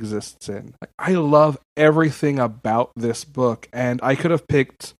that he exists in? Like, I love everything about this book, and I could have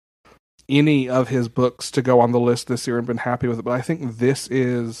picked any of his books to go on the list this year and been happy with it, but I think this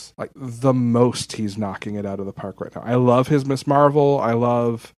is, like, the most he's knocking it out of the park right now. I love his Miss Marvel. I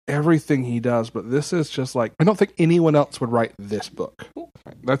love everything he does, but this is just like, I don't think anyone else would write this book.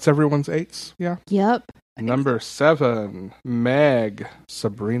 That's everyone's 8s. Yeah. Yep. Number 7, Meg,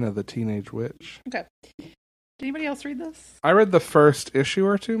 Sabrina the Teenage Witch. Okay. Did anybody else read this? I read the first issue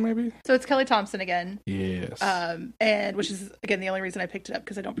or two, maybe. So it's Kelly Thompson again. Yes. And which is, again, the only reason I picked it up,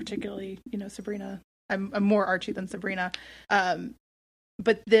 because I don't particularly, Sabrina. I'm more Archie than Sabrina.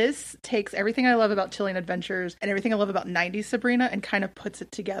 But this takes everything I love about Chilling Adventures and everything I love about 90s Sabrina and kind of puts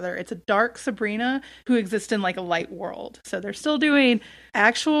it together. It's a dark Sabrina who exists in, like, a light world. So they're still doing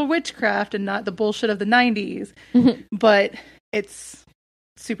actual witchcraft and not the bullshit of the 90s. But it's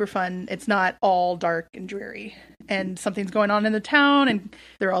super fun. It's not all dark and dreary. And something's going on in the town, and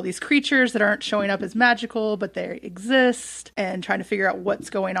there are all these creatures that aren't showing up as magical, but they exist, and trying to figure out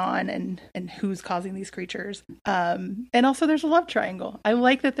what's going on and who's causing these creatures. And also there's a love triangle. I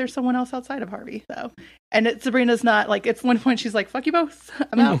like that there's someone else outside of Harvey, though. And Sabrina's not, like, it's one point she's like, fuck you both.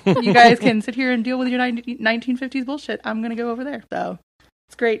 I'm out. You guys can sit here and deal with your 1950s bullshit. I'm going to go over there. So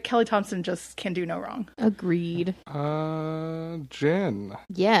it's great. Kelly Thompson just can do no wrong. Agreed. Jen.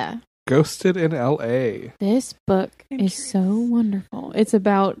 Yeah. Ghosted in L.A. This book is so wonderful. It's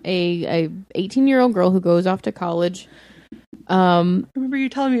about a 18-year-old girl who goes off to college. I remember you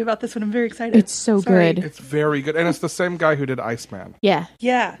telling me about this one. I'm very excited. It's so good. It's very good. And it's the same guy who did Iceman. Yeah.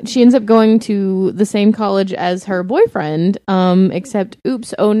 Yeah. She ends up going to the same college as her boyfriend, except,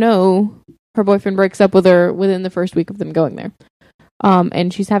 oops, oh no, her boyfriend breaks up with her within the first week of them going there.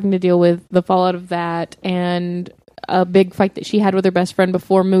 And she's having to deal with the fallout of that, and a big fight that she had with her best friend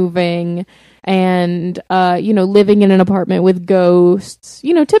before moving, and living in an apartment with ghosts,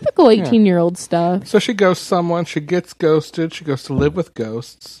 typical 18-year-old stuff. So she ghosts someone, she gets ghosted, she goes to live with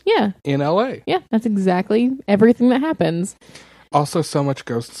ghosts. Yeah. In LA. Yeah, that's exactly everything that happens. Also, so much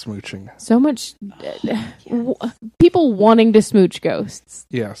ghost smooching. So much people wanting to smooch ghosts.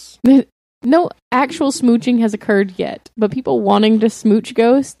 Yes. No actual smooching has occurred yet, but people wanting to smooch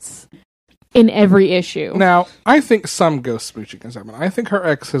ghosts in every issue. Now, I think some ghost smooching has happened. I think her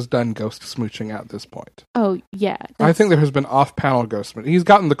ex has done ghost smooching at this point. Oh, yeah. I think there has been off-panel ghost smooching. He's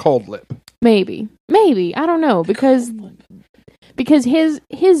gotten the cold lip. Maybe. I don't know, because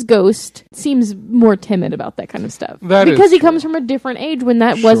his ghost seems more timid about that kind of stuff. Because he comes from a different age when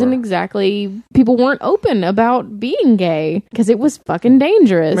that wasn't exactly, people weren't open about being gay, because it was fucking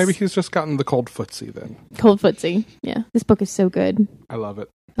dangerous. Maybe he's just gotten the cold footsie then. Cold footsie. Yeah. This book is so good. I love it.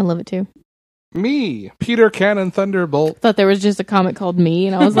 I love it too. Me, Peter Cannon Thunderbolt. Thought there was just a comic called Me,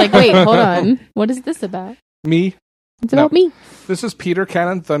 and I was like, wait, hold on. What is this about? Me. It's about me. This is Peter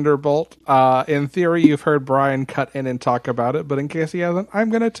Cannon Thunderbolt. In theory, you've heard Brian cut in and talk about it, but in case he hasn't,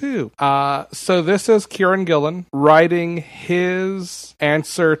 I'm going to too. So this is Kieran Gillen writing his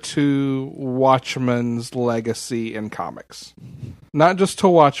answer to Watchmen's legacy in comics. Not just to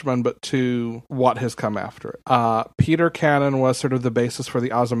Watchmen, but to what has come after it. Peter Cannon was sort of the basis for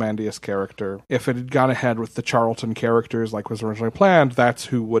the Ozymandias character. If it had gone ahead with the Charlton characters like was originally planned, that's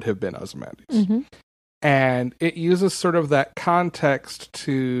who would have been Ozymandias. Mm-hmm. And it uses sort of that context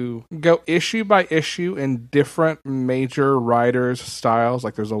to go issue by issue in different major writers' styles.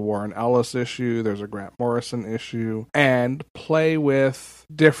 Like there's a Warren Ellis issue, there's a Grant Morrison issue, and play with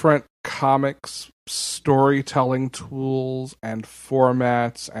different comics, storytelling tools, and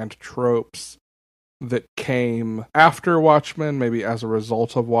formats and tropes that came after Watchmen, maybe as a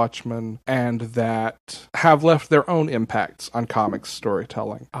result of Watchmen, and that have left their own impacts on comics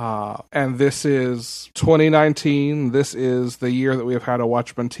storytelling. And this is 2019. This is the year that we have had a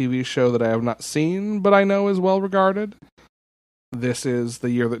Watchmen TV show that I have not seen, but I know is well regarded. This is the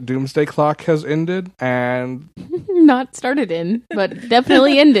year that Doomsday Clock has ended, and Not started in, but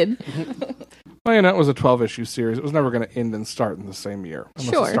definitely ended. well, it was a 12-issue series. It was never going to end and start in the same year,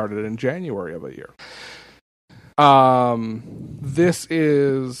 unless Sure. it started in January of a year. This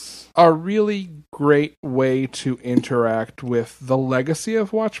is a really great way to interact with the legacy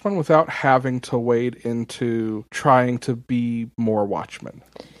of Watchmen without having to wade into trying to be more Watchmen.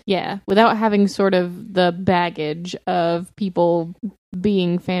 Yeah, without having sort of the baggage of people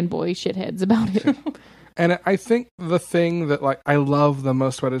being fanboy shitheads about it. And I think the thing that I love the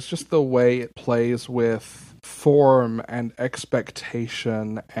most about it is just the way it plays with form and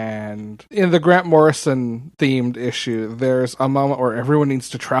expectation. And in the Grant Morrison themed issue, there's a moment where everyone needs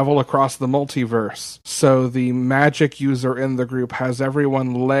to travel across the multiverse. So the magic user in the group has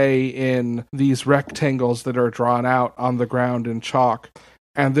everyone lay in these rectangles that are drawn out on the ground in chalk.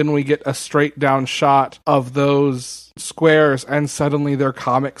 And then we get a straight down shot of those squares, and suddenly they're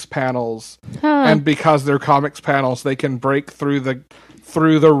comics panels. And because they're comics panels, they can break through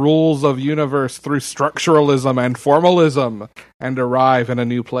the rules of universe through structuralism and formalism and arrive in a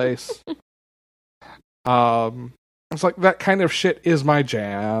new place. It's like that kind of shit is my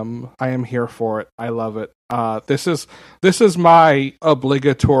jam. I am here for it. I love it. This is my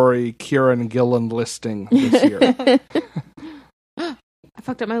obligatory Kieran Gillen listing this year. I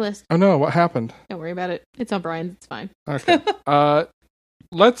fucked up my list. Oh no, what happened? Don't worry about it. It's on Brian's. It's fine. Okay.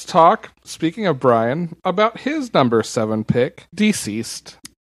 Let's talk, speaking of Brian, about his number 7 pick, Deceased.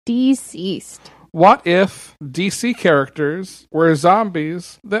 Deceased. What if DC characters were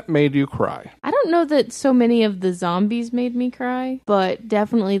zombies that made you cry? I don't know that so many of the zombies made me cry, but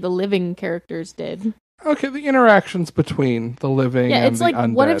definitely the living characters did. Okay, the interactions between the living and Yeah, it's the like,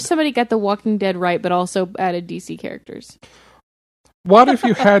 undead. what if somebody got The Walking Dead right, but also added DC characters? What if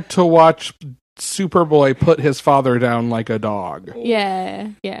you had to watch Superboy put his father down like a dog? Yeah.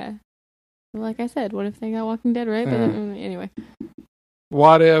 Well, like I said, what if they got Walking Dead right? But anyway.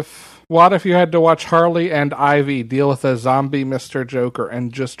 What if you had to watch Harley and Ivy deal with a zombie Mr. Joker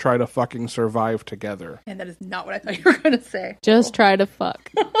and just try to fucking survive together? And that is not what I thought you were going to say. Just try to fuck.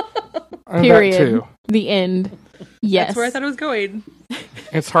 And Period. That too. The end. Yes. That's where I thought it was going.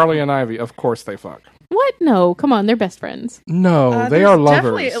 It's Harley and Ivy. Of course they fuck. What? No, come on, they're best friends. No, they there's are lovers.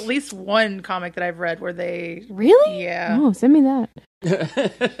 definitely at least one comic that I've read where they... Really? Yeah. Oh, send me that.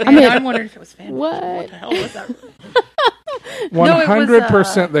 I mean, I'm wondering if it was fan. What? What the hell was that?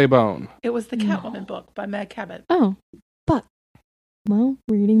 100% they bone. It was the Catwoman book by Meg Cabot. Oh, fuck. Well,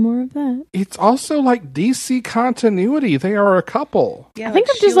 reading more of that. It's also like DC continuity. They are a couple. Yeah, I think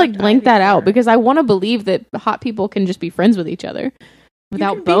I've she just like liked blanked Ivy that out more. because I want to believe that hot people can just be friends with each other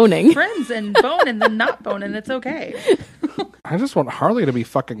without You can be boning. friends and bone and then not bone, and it's okay. I just want Harley to be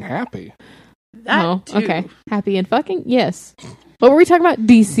fucking happy. That too. Okay. Happy and fucking? Yes. What were we talking about?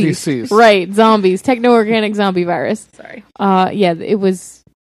 DC. DCs. Right. Zombies. Techno-organic zombie virus. Sorry. Yeah, it was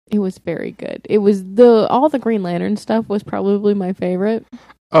very good. It was all the Green Lantern stuff was probably my favorite.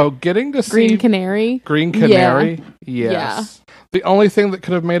 Oh, getting to see Green Canary. Green Canary? Yeah. Yes. The only thing that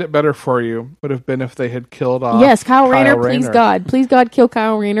could have made it better for you would have been if they had killed off Yes, Kyle Rayner, please Rayner. God. Please God, kill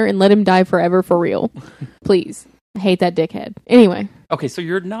Kyle Rayner and let him die forever for real. Please. I hate that dickhead. Anyway. Okay, so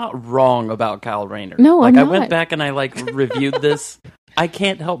you're not wrong about Kyle Rayner. No, like I'm I not. went back and I reviewed this. I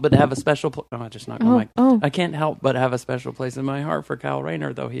can't help but have a special. I just knocked my mic. Oh. I can't help but have a special place in my heart for Kyle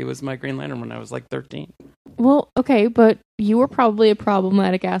Rayner, though he was my Green Lantern when I was like 13. Well, okay, but you were probably a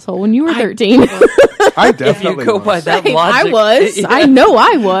problematic asshole when you were 13. I If definitely you go was. by that I logic, was. I know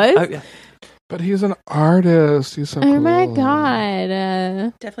I was. I- But he's an artist. He's so Oh my cool.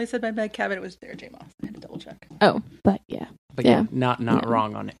 Definitely said by Meg Cabot. It was Sarah J. Maas. I had to double check. But yeah. but yeah, Yeah. not No.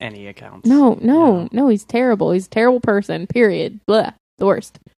 wrong on any accounts. No, he's terrible. He's a terrible person, period. Blah. The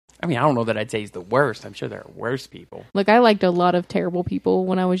worst. I mean, I don't know that I'd say he's the worst. I'm sure there are worse people. Look, I liked a lot of terrible people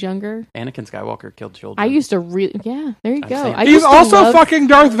when I was younger. Anakin Skywalker killed children. I used to really... Yeah, there you I'm go. saying- I He's used to also love- fucking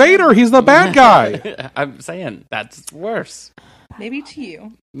Darth Vader. He's the bad guy. I'm saying that's worse. Maybe to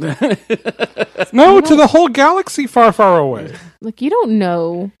you. No, to the whole galaxy far, far away. Look, you don't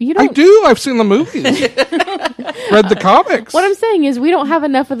know. You I don't... do. I've seen the movies. Read the comics. What I'm saying is we don't have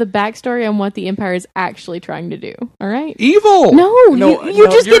enough of the backstory on what the Empire is actually trying to do. All right? Evil. No, you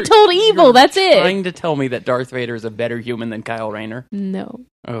just you're- get told evil. you're That's it. Trying to tell me that Darth Vader is a better human than Kyle Rayner? No,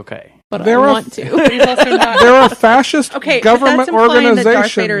 Okay. but There I are- want to. He's also not. They're a fascist Okay, but government that's implying that Darth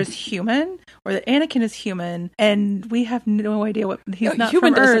organization. Vader is human, or that Anakin is human, and we have no idea what he's not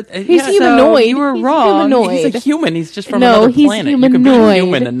human from Earth. doesn't- He's yeah, humanoid. So you were He's wrong. humanoid. He's a human. He's just from No, another he's planet. You can be humanoid.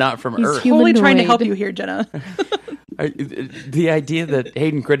 human and not from He's Earth. human. Totally trying to humanoid. help you here, Jenna. The idea that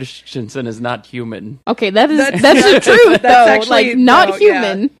Hayden Christensen is not human. Okay, that's the that's- truth, that's though. actually- Like, not no, yeah.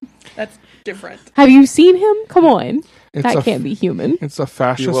 human. That's different. Have you seen him? Come on. It's That a can't be human. It's a You're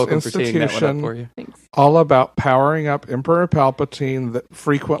fascist welcome for teeing that one up for institution you. Thanks. all about powering up Emperor Palpatine that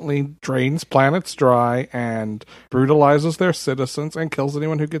frequently drains planets dry and brutalizes their citizens and kills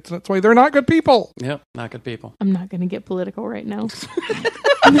anyone who gets in its way. They're not good people. Yep, not good people. I'm not going to get political right now.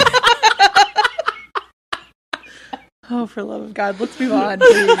 Oh, for the love of God, let's move on,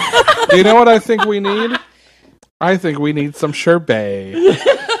 please. You know what I think we need? I think we need some sherbet.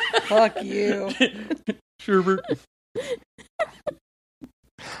 Fuck you. Sherbert.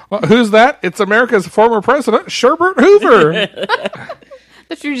 Well, who's that? It's America's former president, Sherbert Hoover.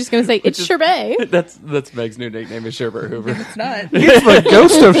 Thought you were just going to say, it's Sherbet. That's Meg's new nickname is Sherbert Hoover. It's not. He's the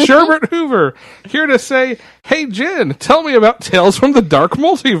ghost of Sherbert Hoover, here to say, hey, Jen, tell me about Tales from the Dark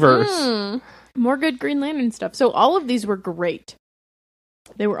Multiverse. More good Green Lantern stuff. So all of these were great.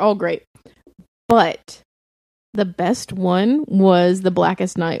 They were all great. But the best one was the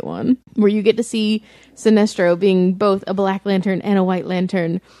Blackest Night one, where you get to see Sinestro being both a Black Lantern and a White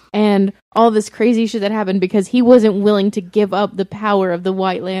Lantern, and all this crazy shit that happened because he wasn't willing to give up the power of the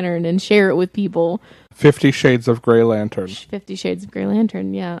White Lantern and share it with people. 50 Shades of Grey Lantern. 50 Shades of Grey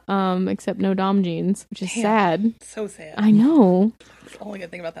Lantern, yeah. Except no Dom jeans, which is Damn. sad. So sad. I know. That's the only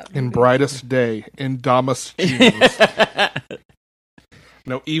good thing about that In movie. brightest day, in Damas jeans.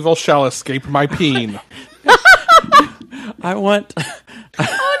 No evil shall escape my peen. I want.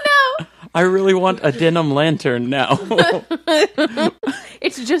 Oh no! I really want a denim lantern now.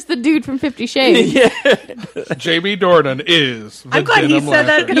 It's just the dude from 50 Shades. Jamie Dornan is the I'm glad he Denim said that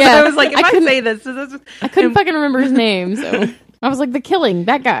Lantern. because Yeah, I was like, if I I, couldn't- say this I couldn't fucking remember his name, so I was like, The Killing,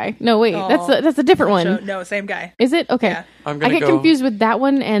 that guy. No, wait, that's a different one. no, same guy. Is it? Okay. Yeah. I'm I gonna get go. confused with that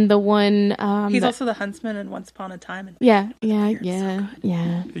one and the one. He's that- also the huntsman in Once Upon a Time. And Yeah.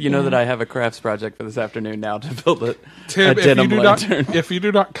 You know that I have a crafts project for this afternoon now to build a Tim, denim lantern. if you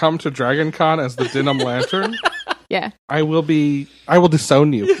do not come to Dragon Con as the Denim Lantern, Yeah. I will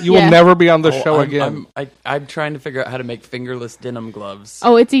disown you. You Yeah. will never be on the show again. I'm trying to figure out how to make fingerless denim gloves.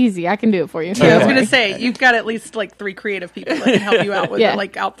 Oh, it's easy. I can do it for you. I was Okay. going to say, you've got at least like 3 creative people that can help you out with Yeah.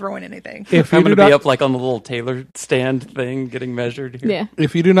 like out throwing anything. If you I'm do going to be not, up like on the little tailor stand thing getting measured here. Yeah.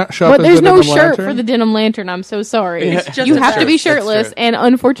 if you do not show up But as there's the no Denim shirt Lantern, for the Denim Lantern. I'm so sorry. It's just You a have to shirt. be That's shirtless true. and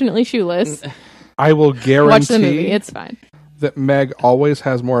unfortunately shoeless. I will Watch the movie. guarantee It's fine. that Meg always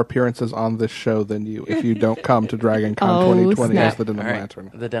has more appearances on this show than you if you don't come to Dragon Con Oh, 2020 snap. as the Denim All right.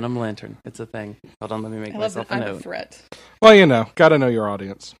 Lantern. The denim lantern. It's a thing. Hold on, let me make I love that myself a I'm a note. threat. Well, you know, gotta know your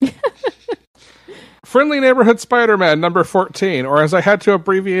audience. Friendly Neighborhood Spider-Man number 14, or as I had to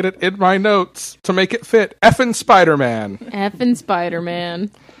abbreviate it in my notes to make it fit, Effin' Spider-Man. Effing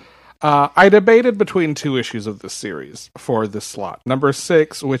Spider-Man. I debated between 2 issues of this series for this slot. Number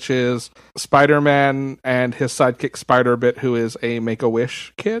 6, which is Spider-Man and his sidekick Spider-Bit, who is a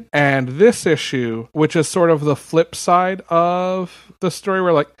Make-A-Wish kid. And this issue, which is sort of the flip side of the story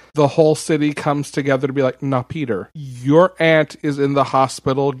where, like, the whole city comes together to be like, nah, Peter, your aunt is in the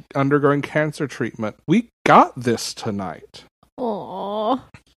hospital undergoing cancer treatment. We got this tonight. Aww.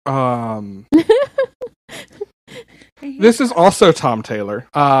 This is also Tom Taylor.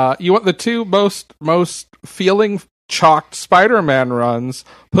 You want the 2 most feeling chalked Spider-Man runs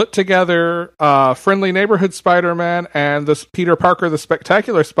put together, Friendly Neighborhood Spider-Man and this Peter Parker the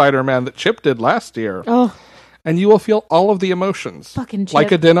Spectacular Spider-Man that Chip did last year. Oh, And you will feel all of the emotions. fucking Chip.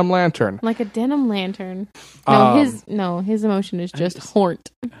 Like a Denim Lantern. Like a Denim Lantern. No, his emotion is just hornt.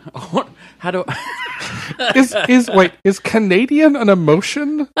 How do Is Canadian an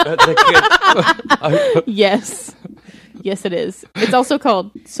emotion? Yes. Yes, it is. It's also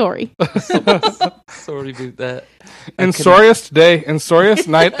called Sorry. sorry about that. In sorriest day, in sorriest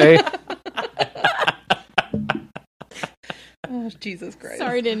night, Oh, Jesus Christ.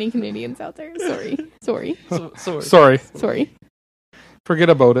 Sorry to any Canadians out there. Sorry. Sorry. Sorry. Sorry. Sorry. Forget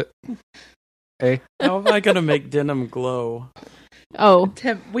about it. How am I gonna make denim glow? Oh,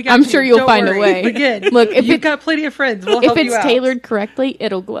 Tim, we got I'm you. sure you'll Don't find a worry. way. Again, Look, if you've it- got plenty of friends. We'll if help you it's out. tailored correctly,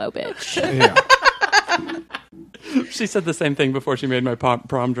 it'll glow, bitch. Yeah. She said the same thing before she made my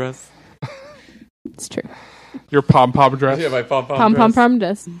prom dress. It's true. Your pom-pom dress. Yeah, my pom Pom pom prom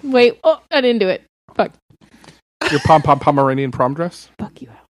dress. Wait, I didn't do it. Fuck. Your pom-pom Pomeranian prom dress. Fuck you.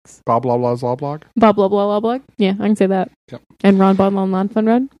 Blah, blah, blah, blah, blog. Blah blah blah blah blah. Yeah, I can say that. Yep. And Ron Bon Lon Lon Fun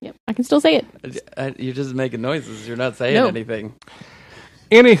Run. Yep, I can still say it. You're just making noises. You're not saying No. anything.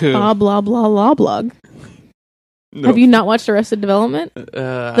 Anywho, Blah blah blah blah blog. No. Have you not watched Arrested Development?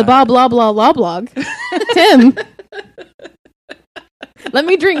 The The blah blah blah blah blog. Tim. Let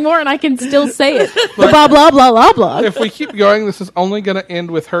me drink more and I can still say it. Blah, blah, blah, blah, blah. If we keep going, this is only going to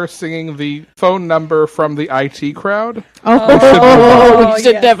end with her singing the phone number from the IT crowd. We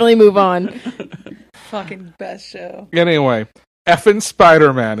should definitely move on. Fucking best show. Anyway, effing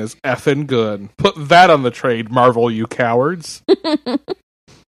Spider-Man is effing good. Put that on the trade, Marvel, you cowards.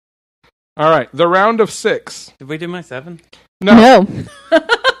 All right, the round of 6. Did we do my 7? No.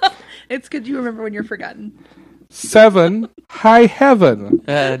 It's good you remember when you're forgotten. 7, High Heaven.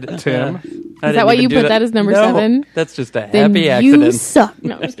 Tim. Is that why you put that as number 7? That's just a Then happy you accident. suck.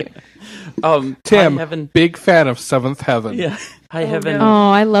 No, I'm just kidding. Tim, High Heaven. big fan of Seventh Heaven. Yeah. High Heaven. no.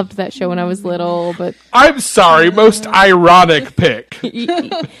 Oh, I loved that show when I was little, but I'm sorry, most ironic pick.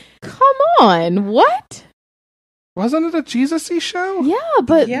 come on, what? Wasn't it a Jesus-y show? Yeah,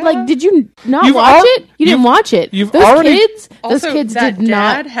 but Yeah. like, did you not You've watch al- it? You didn't you've- watch it. you've Those already- kids Also, did that not.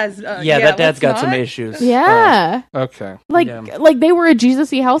 dad has. Yeah, that dad's let's got some not. issues. Yeah, Okay. like Yeah. like they were a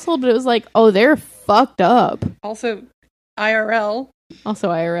Jesus-y household, but it was like, oh, they're fucked up. Also, IRL. Also,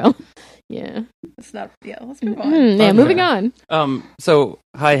 IRL. Yeah. Let's not. Yeah, let's move on. Yeah. Okay. Moving on. So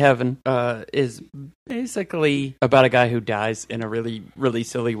High Heaven is basically about a guy who dies in a really, really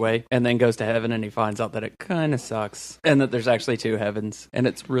silly way and then goes to heaven and he finds out that it kind of sucks and that there's actually 2 heavens and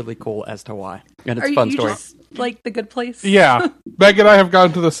it's really cool as to why. And it's Are a fun you story. just like The Good Place? Yeah, Meg and I have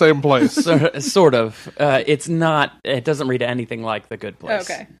gone to the same place. Sort of. It's not, it doesn't read anything like The Good Place.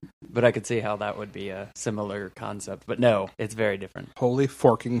 Okay. But I could see how that would be a similar concept. But no, it's very different. Holy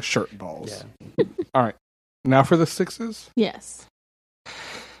forking shirt balls. Yeah. All right. Now for the 6s. Yes.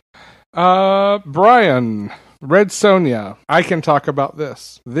 Brian, Red Sonja. I can talk about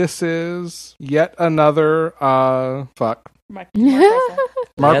this. This is yet another, fuck. Mark Russell.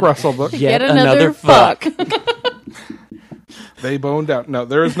 Mark Yet- Russell book. Yet another fuck. They boned out. No,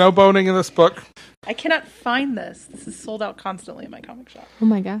 there is no boning in this book. I cannot find this. This is sold out constantly in my comic shop. Oh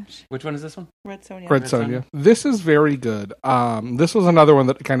my gosh. Which one is this one? Red Sonja. Red Sonja. This is very good. This was another one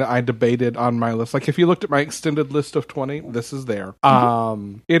that kind of I debated on my list. Like if you looked at my extended list of 20, this is there.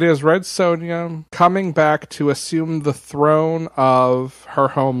 It is Red Sonja coming back to assume the throne of her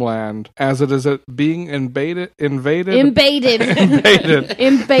homeland as it is being invaded. Invaded.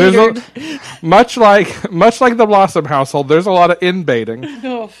 There's much like the Blossom household, there's a lot of invading.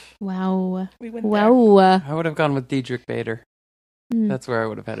 Oh, Wow. we went there. Wow. I would have gone with Diedrich Bader. Hmm. That's where I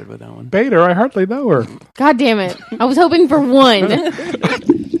would have headed with that one. Bader, I hardly know her. God damn it. I was hoping for one.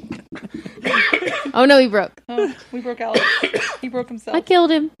 Oh no, he broke. Oh, we broke Alex. He broke himself. I killed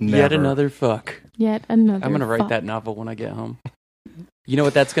him. Yet another fuck. Yet another. I'm going to write fuck. that novel when I get home. You know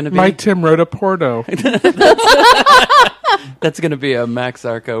what that's going to be? My Tim wrote a porno. That's going to be a Max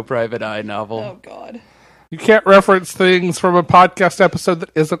Arco Private Eye novel. Oh God. You can't reference things from a podcast episode that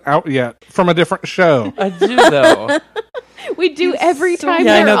isn't out yet from a different show. I do, though. We do every time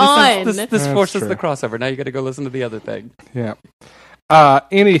Yeah, I they're know. on. This That's forces true. the crossover. Now you got to go listen to the other thing. Yeah.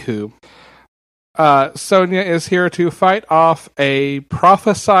 Anywho, Sonja is here to fight off a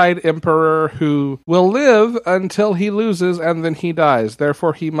prophesied emperor who will live until he loses and then he dies.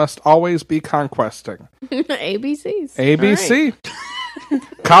 Therefore, he must always be conquesting. ABCs. ABC.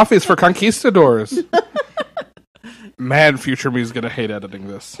 Coffees for conquistadors. Man, future me's gonna hate editing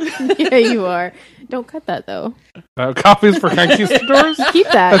this. Yeah, you are. Don't cut that though. Coffees for conquistadors? Keep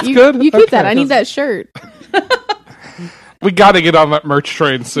that. That's you, good? You keep that. Okay. I need that shirt. We gotta get on that merch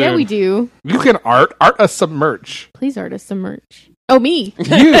train soon. Yeah, we do. You can art us some merch. Please art us some merch. Oh, me.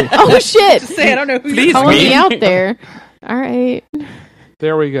 You. Oh shit. Say I don't know who Please, Calling me. me out there. All right.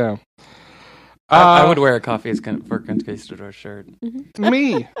 There we go. I would wear a Coffee for Conquistador shirt.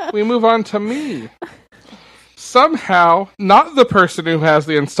 Me. We move on to me. Somehow, not the person who has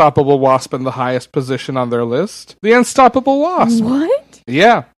the Unstoppable Wasp in the highest position on their list. The Unstoppable Wasp. What?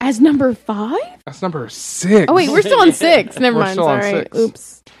 Yeah. As number 5? That's number 6. Oh wait, we're still on 6. Never We're mind. still on Sorry. 6.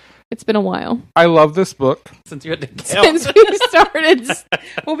 Oops. It's been a while I love this book. Since you had to count. since we started.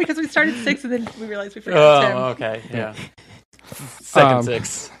 Well, because we started 6 and then we realized we forgot 10. Oh, okay. Yeah. Second Um,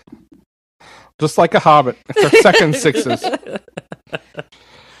 6. Just like a Hobbit. It's our second 6s.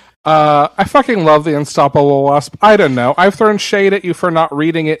 I fucking love the Unstoppable Wasp. I don't know. I've thrown shade at you for not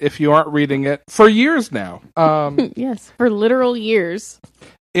reading it if you aren't reading it for years now. Yes, for literal years.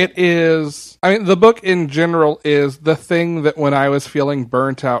 It is, I mean, the book in general is the thing that when I was feeling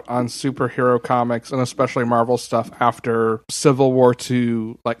burnt out on superhero comics and especially Marvel stuff after Civil War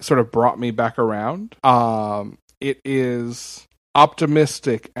II, like, sort of brought me back around. It is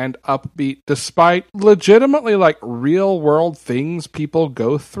optimistic and upbeat despite legitimately, like, real world things people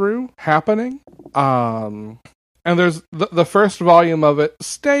go through happening. And there's the first volume of it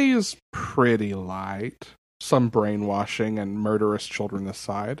stays pretty light. some brainwashing and murderous children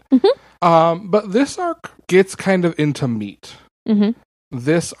aside. Mhm. But this arc gets kind of into meat. Mm-hmm.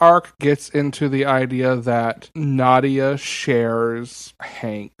 This arc gets into the idea that Nadia shares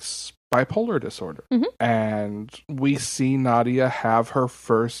Hank's bipolar disorder. Mhm. And we see Nadia have her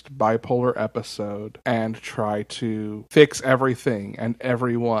first bipolar episode and try to fix everything and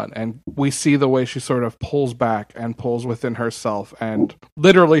everyone. And we see the way she sort of pulls back and pulls within herself and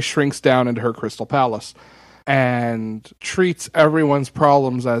literally shrinks down into her crystal palace and treats everyone's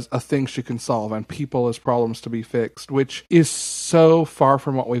problems as a thing she can solve and people as problems to be fixed, which is so far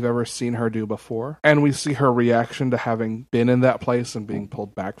from what we've ever seen her do before. And we see her reaction to having been in that place and being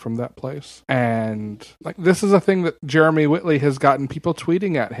pulled back from that place. And like, this is a thing that Jeremy Whitley has gotten people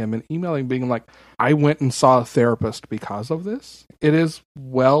tweeting at him and emailing being like, I went and saw a therapist because of this. It is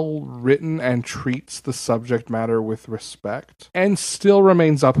well written and treats the subject matter with respect and still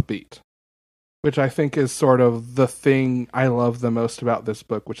remains upbeat, which I think is sort of the thing I love the most about this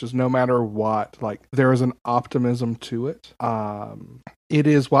book, which is no matter what, like, there is an optimism to it. It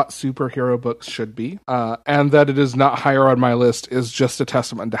is what superhero books should be. And that it is not higher on my list is just a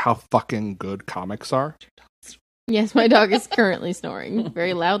testament to how fucking good comics are. Yes, my dog is currently snoring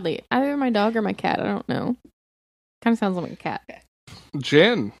very loudly. Either my dog or my cat. I don't know. Kind of sounds like a cat.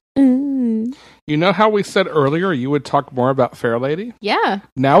 Jen, Mm. you know how we said earlier you would talk more about Fair Lady? Yeah.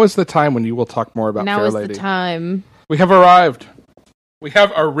 Now is the time when you will talk more about Now Fair is Lady. the time. We have arrived. We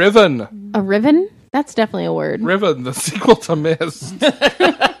have a Riven. A riven? That's definitely a word. Riven, the sequel to Mist.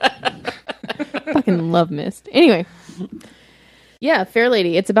 Fucking love Mist. Anyway. Yeah, Fair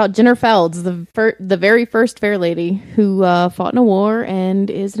Lady. It's about Jenner Felds, the very first Fair Lady who fought in a war and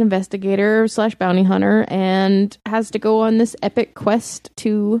is an investigator / bounty hunter and has to go on this epic quest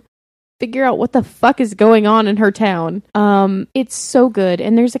to figure out what the fuck is going on in her town. It's so good.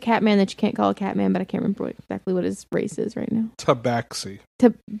 And there's a Catman that you can't call a Catman, but I can't remember exactly what his race is right now. Tabaxi.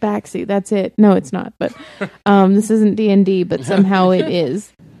 Tabaxi, that's it. No, it's not. But this isn't D&D, but somehow it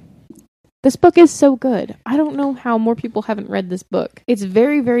is. This book is so good. I don't know how more people haven't read this book. It's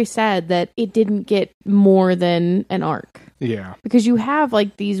very, very sad that it didn't get more than an arc. Yeah. Because you have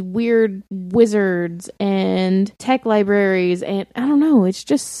like these weird wizards and tech libraries and I don't know, it's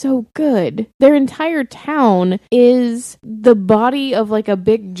just so good. Their entire town is the body of like a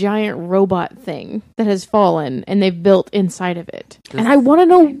big giant robot thing that has fallen and they've built inside of it. And I want to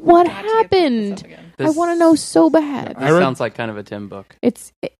know what Got to get this happened. up again. I want to know so bad. This sounds like kind of a Tim book. Yeah.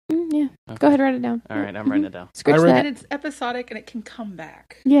 Okay. Go ahead, write it down. All right, I'm writing it down. Scratch I read- that. And it's episodic and it can come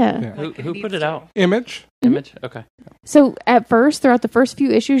back. Yeah. Yeah. Like, Who needs put it to. out? Image. Image? Okay. So at first, throughout the first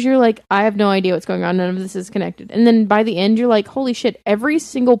few issues, you're like, I have no idea what's going on. None of this is connected. And then by the end, you're like, holy shit, every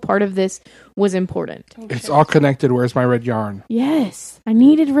single part of this was important. Oh, It's shit. all connected. Where's my red yarn? Yes. I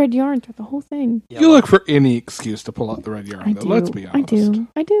needed red yarn through the whole thing. You look for any excuse to pull out the red yarn, I though. do. Let's be honest.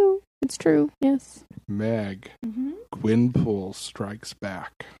 I do. It's true. Yes. Meg. Mhm. Gwynpool strikes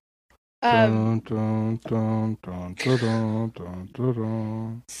back. Um, Dun, dun, dun, dun, dun, dun, dun, dun,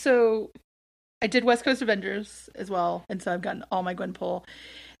 dun. So I did West Coast Avengers as well, and so I've gotten all my Gwenpool.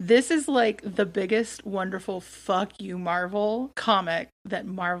 This is like the biggest, wonderful fuck you Marvel comic that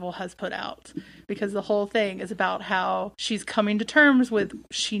Marvel has put out, because the whole thing is about how she's coming to terms with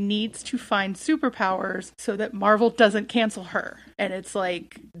she needs to find superpowers so that Marvel doesn't cancel her. And it's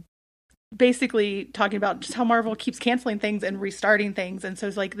like basically talking about just how Marvel keeps canceling things and restarting things. And so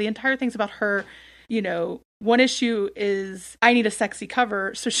it's like the entire thing's about her, you know, one issue is I need a sexy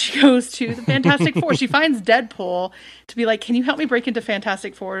cover. So she goes to the Fantastic Four. She finds Deadpool to be like, can you help me break into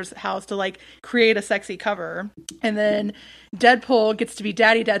Fantastic Four's house to like create a sexy cover? And then Deadpool gets to be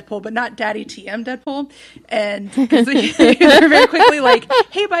Daddy Deadpool, but not Daddy TM Deadpool. And they're very quickly like,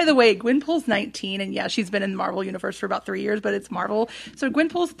 hey, by the way, Gwenpool's 19. And yeah, she's been in the Marvel universe for about 3 years, but it's Marvel. So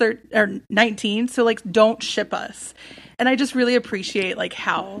Gwenpool's 19. So like, don't ship us. And I just really appreciate like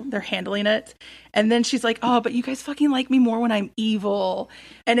how they're handling it. And then she's like, oh, but you guys fucking like me more when I'm evil.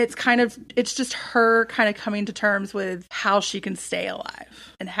 And it's just her kind of coming to terms with how she can stay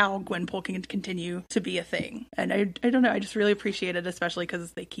alive and how Gwenpool can continue to be a thing. And I don't know. I just really appreciate it, especially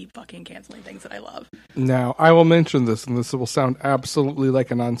because they keep fucking canceling things that I love. Now, I will mention this, and this will sound absolutely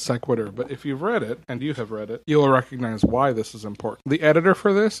like a non sequitur, but if you've read it, and you have read it, you will recognize why this is important. The editor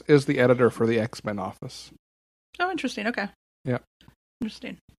for this is the editor for the X-Men office. Oh, interesting. Okay. Yeah.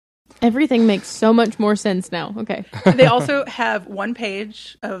 Interesting. Everything makes so much more sense now. Okay. They also have one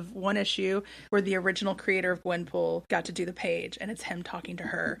page of one issue where the original creator of Gwenpool got to do the page, and it's him talking to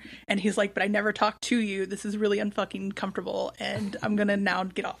her. And he's like, but I never talked to you. This is really unfucking comfortable, and I'm going to now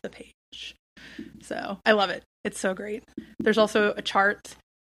get off the page. So I love it. It's so great. There's also a chart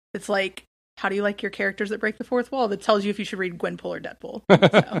that's like how do you like your characters that break the fourth wall? That tells you if you should read Gwenpool or Deadpool.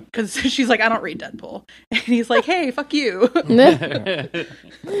 Because she's like, I don't read Deadpool. And he's like, hey, fuck you.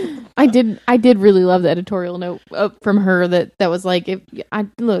 I did really love the editorial note from her that was like,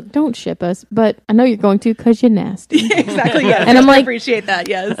 look, don't ship us, but I know you're going to because you're nasty. Yeah, exactly, yes. And I'm like, I appreciate that,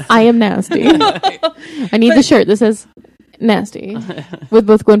 yes. I am nasty. I need the shirt that says nasty with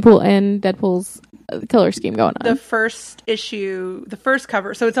both Gwenpool and Deadpool's color scheme going on. The first issue, the first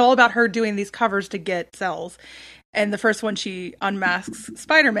cover, so it's all about her doing these covers to get sales. And the first one, she unmasks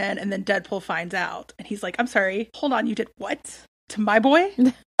Spider-Man, and then Deadpool finds out. And he's like, I'm sorry, hold on, you did what? To my boy?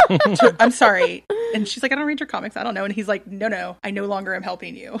 I'm sorry. And she's like, I don't read your comics, I don't know. And he's like, no, I no longer am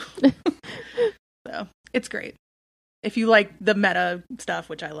helping you. So, it's great. If you like the meta stuff,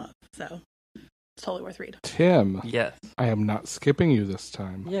 which I love. So, it's totally worth reading. Tim, Yes. I am not skipping you this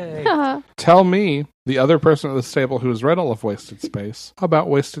time. Yay. Tell me, the other person at this table who has read all of Wasted Space, about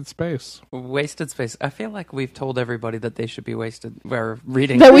Wasted Space. Wasted Space. I feel like we've told everybody that they should be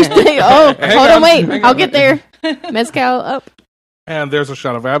reading. That we say, hold on, wait, hang I'll on. get there. Mezcal up. And there's a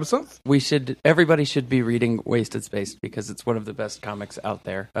shot of absinthe. Everybody should be reading Wasted Space because it's one of the best comics out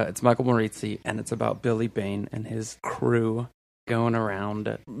there. It's Michael Morizzi, and it's about Billy Bane and his crew going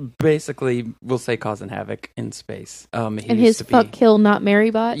around, basically, we'll say causing havoc in space. And his fuck, kill, not marry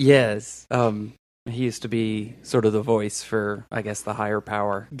bot? Yes. He used to be sort of the voice for, I guess, the higher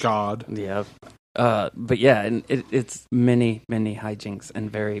power. God. Yeah. But yeah, and it's many, many hijinks and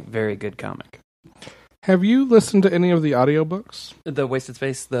very, very good comic. Have you listened to any of the audiobooks? The Wasted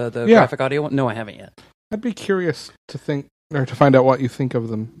Space, the Yeah. graphic audio one? No, I haven't yet. I'd be curious to find out what you think of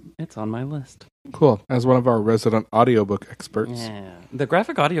them. It's on my list. Cool. As one of our resident audiobook experts. Yeah. The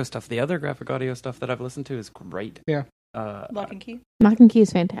graphic audio stuff, the other graphic audio stuff that I've listened to is great. Yeah. Lock and Key. Lock and Key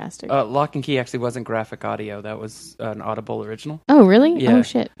is fantastic. Lock and Key actually wasn't graphic audio. That was an Audible original. Oh, really? Yeah. Oh,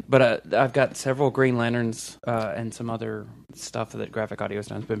 shit. But I've got several Green Lanterns and some other stuff that graphic audio has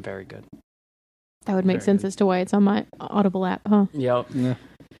done. It's been very good. That would make Very sense good. as to why it's on my Audible app, huh? Yep. Yeah.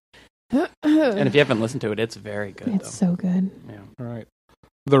 And if you haven't listened to it, it's very good. It's so good. Yeah. All right.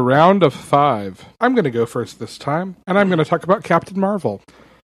 The round of 5. I'm going to go first this time, and I'm going to talk about Captain Marvel,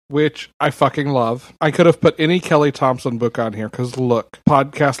 which I fucking love. I could have put any Kelly Thompson book on here, because look,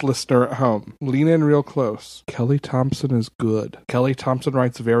 podcast listener at home, lean in real close. Kelly Thompson is good. Kelly Thompson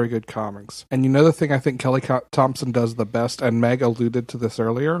writes very good comics. And you know the thing I think Kelly Thompson does the best, and Meg alluded to this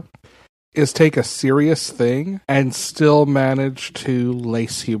earlier, is take a serious thing and still manage to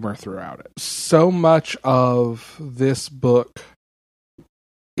lace humor throughout it. So much of this book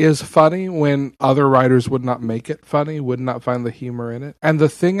is funny when other writers would not make it funny, would not find the humor in it. And the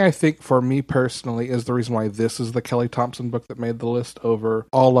thing I think for me personally is the reason why this is the Kelly Thompson book that made the list over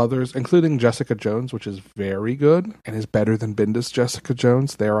all others, including Jessica Jones, which is very good and is better than Bendis Jessica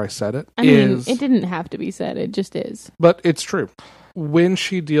Jones. There, I said it. I mean, it didn't have to be said. It just is. But it's true. When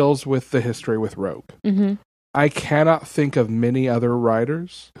she deals with the history with Rogue, Mm-hmm. I cannot think of many other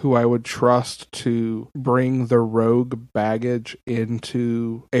writers who I would trust to bring the Rogue baggage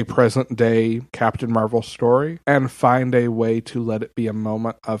into a present day Captain Marvel story and find a way to let it be a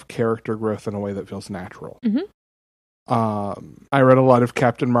moment of character growth in a way that feels natural. Mm-hmm. I read a lot of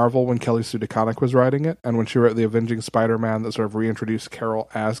Captain Marvel when Kelly Sue DeConnick was writing it, and when she wrote The Avenging Spider-Man that sort of reintroduced Carol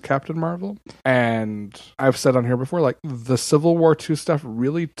as Captain Marvel. And I've said on here before, like, the Civil War II stuff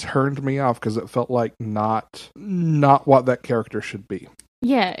really turned me off because it felt like not what that character should be.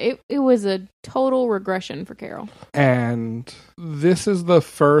 Yeah, it was a total regression for Carol. And this is the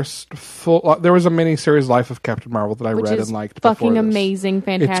first full... there was a mini-series Life of Captain Marvel that I Which read is and liked fucking before this. amazing,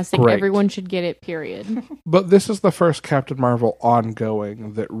 fantastic. great. Everyone should get it, period. But this is the first Captain Marvel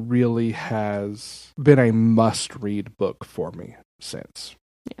ongoing that really has been a must-read book for me since.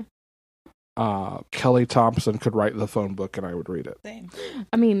 Yeah. Kelly Thompson could write the phone book and I would read it. Same.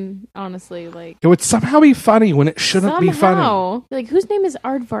 I mean, honestly, like... It would somehow be funny when it shouldn't be funny. Like, whose name is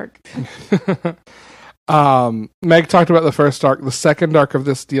Aardvark? Meg talked about the first arc. The second arc of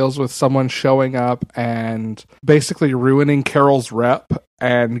this deals with someone showing up and basically ruining Carol's rep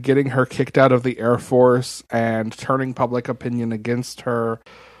and getting her kicked out of the Air Force and turning public opinion against her.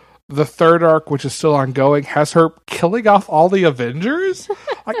 The third arc, which is still ongoing, has her killing off all the Avengers.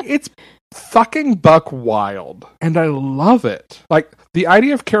 Like, it's fucking buck wild. And I love it. Like, the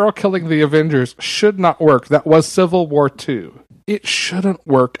idea of Carol killing the Avengers should not work. That was Civil War II. It shouldn't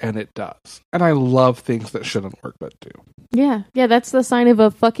work, and it does. And I love things that shouldn't work, but do. Yeah, that's the sign of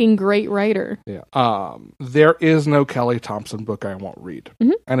a fucking great writer. Yeah. There is no Kelly Thompson book I won't read.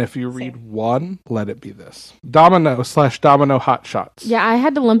 Mhm. And if you read one, let it be this. Domino/Domino Hot Shots. Yeah, I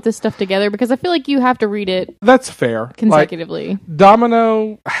had to lump this stuff together because I feel like you have to read it That's fair. consecutively. Like,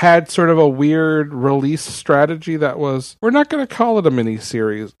 Domino had sort of a weird release strategy that was, we're not going to call it a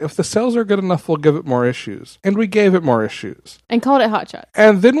mini-series. If the sales are good enough, we'll give it more issues. And we gave it more issues. And called it Hot Shots.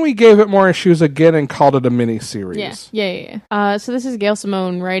 And then we gave it more issues again and called it a mini-series. Yeah. So this is Gail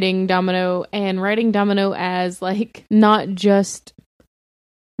Simone writing Domino as like not just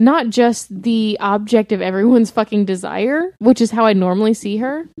the object of everyone's fucking desire, which is how I normally see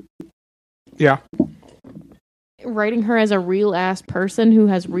her. Yeah. Writing her as a real ass person who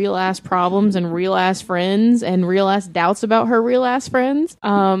has real ass problems and real ass friends and real ass doubts about her real ass friends.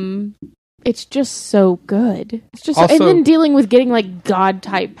 It's just so good. It's just Also, and then dealing with getting like god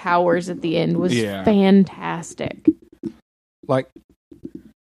type powers at the end was fantastic. Like,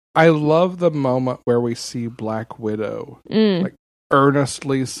 I love the moment where we see Black Widow like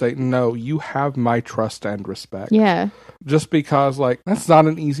earnestly say, no, you have my trust and respect. Yeah. Just because, like, that's not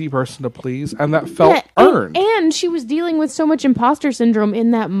an easy person to please, and that felt earned. And she was dealing with so much imposter syndrome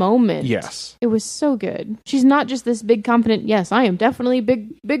in that moment. Yes. It was so good. She's not just this big, confident, yes, I am definitely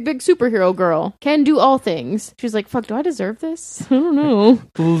big superhero girl. Can do all things. She's like, fuck, do I deserve this? I don't know.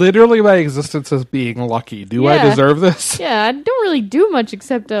 Literally, my existence is being lucky. Do I deserve this? Yeah, I don't really do much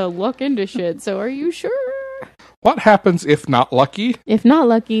except luck into shit, so are you sure? What happens if not lucky? If not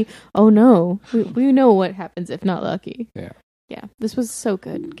lucky, oh no. We know what happens if not lucky. Yeah. Yeah, this was so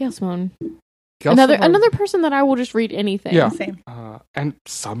good. Gail Simone. Gail Another Simone, person that I will just read anything. Yeah. Same. and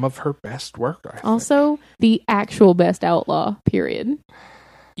some of her best work, I think. Also, the actual best outlaw, period.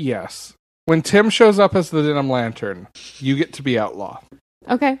 Yes. When Tim shows up as the Denim Lantern, you get to be outlaw.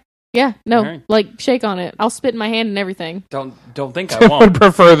 Okay. Yeah, no, All right. like, shake on it. I'll spit in my hand and everything. Don't think I Tim won't. would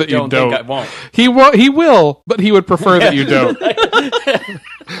prefer that you Don't don't. think I won't. He will, but he would prefer that you don't.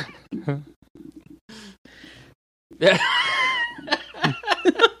 Yeah.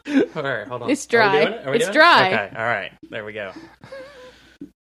 All right, hold on. It's dry. Are we doing it? Are we It's doing it? dry. Okay, all right. There we go.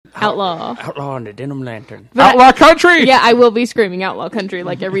 Outlaw. Outlaw and the Denim Lantern. Outlaw country! Yeah, I will be screaming outlaw country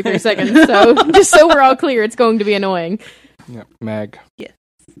like every 3 seconds. So just so we're all clear, it's going to be annoying. Yeah, Meg. Yes.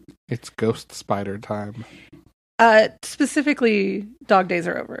 It's Ghost Spider time. Specifically, Dog Days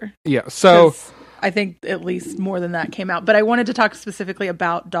Are Over. Yeah, so 'Cause I think at least more than that came out. But I wanted to talk specifically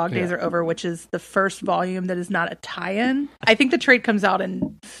about Dog Days Yeah. Are Over, which is the first volume that is not a tie-in. I think the trade comes out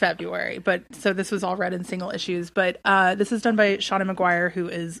in February, but so this was all read in single issues. But this is done by Shauna McGuire, who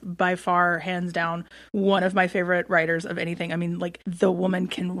is by far, hands down, one of my favorite writers of anything. I mean, like, the woman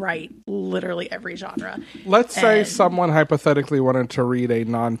can write literally every genre. let's say and- someone hypothetically wanted to read a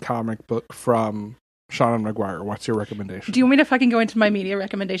non-comic book from Shauna McGuire. What's your recommendation? Do you want me to fucking go into my media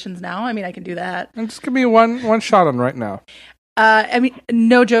recommendations now? I mean, I can do that. And just give me one shot on right now. I mean,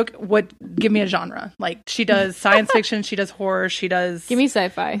 no joke. Give me a genre. Like, she does science fiction, she does horror, she does Give me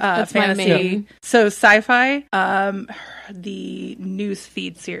sci-fi. That's fantasy. my main. So sci-fi, the news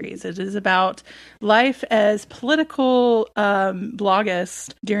feed series. It is about life as political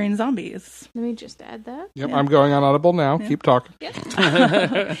bloggist during zombies. Let me just add that. Yep, I'm going on Audible now. Keep talking.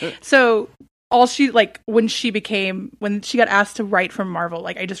 So all she, like, when she got asked to write for Marvel,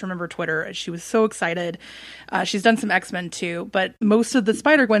 like, I just remember Twitter, she was so excited. She's done some X-Men too, but most of the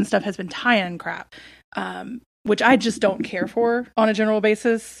Spider-Gwen stuff has been tie-in crap, which I just don't care for on a general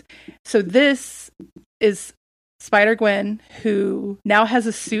basis. So this is Spider-Gwen, who now has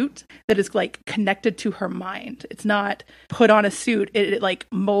a suit that is, like, connected to her mind. It's not put on a suit. It like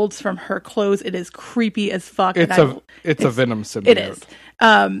molds from her clothes. It is creepy as fuck. It's a Venom symbiote. It is.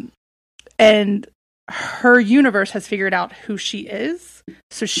 And her universe has figured out who she is.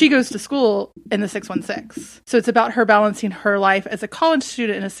 So she goes to school in the 616. So it's about her balancing her life as a college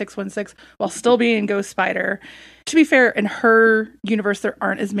student in a 616 while still being Ghost Spider. To be fair, in her universe, there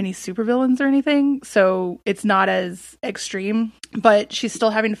aren't as many supervillains or anything. So it's not as extreme. But she's still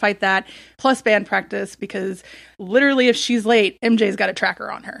having to fight that. Plus band practice, because literally if she's late, MJ's got a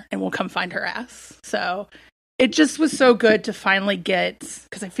tracker on her and will come find her ass. So it just was so good to finally get,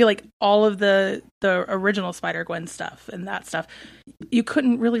 because I feel like all of the original Spider-Gwen stuff and that stuff, you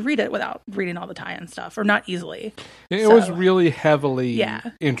couldn't really read it without reading all the tie-in stuff, or not easily. It was really heavily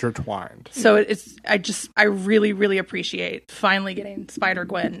intertwined. So I really, really appreciate finally getting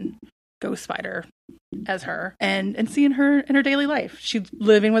Spider-Gwen, Ghost Spider, as her, and seeing her in her daily life. She's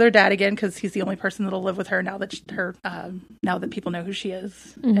living with her dad again because he's the only person that'll live with her now that now that people know who she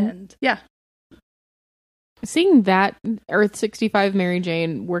is. Mhm. And yeah. Seeing that Earth 65 Mary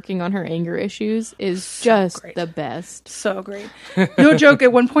Jane working on her anger issues is just great. the best. So great. No joke,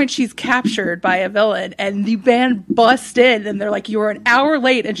 at one point she's captured by a villain and the band busts in and they're like, "You're an hour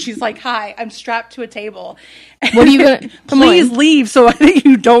late." And she's like, "Hi, I'm strapped to a table. What are you gonna Please leave so that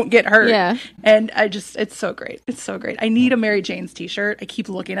you don't get hurt." Yeah. And it's so great. It's so great. I need a Mary Jane's t-shirt. I keep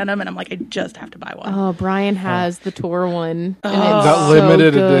looking at them and I'm like, I just have to buy one. Oh, Brian has the tour one. And Oh. it's That so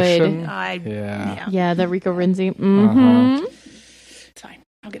limited good. edition. Yeah, Yeah. the Rico Renzi. Mm-hmm. It's fine.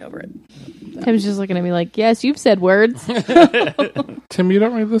 I'll get over it. Tim's just looking at me like, yes, you've said words. Tim, you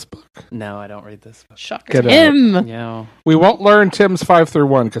don't read this book? No, I don't read this book. Shocker. Get out. Tim. Yeah, We won't learn Tim's 5 through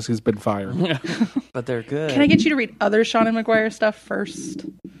 1 because he's been fired. but they're good. Can I get you to read other Seanan McGuire stuff first?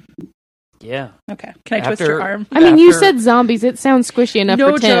 Yeah. Okay. Can I twist your arm? I mean, you After- said zombies. It sounds squishy enough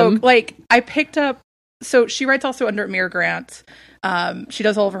No for Tim. joke. Like, I picked up. So she writes also under Mira Grant. She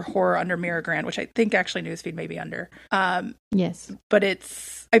does all of her horror under Mira Grant, which I think actually Newsfeed may be under. Yes. But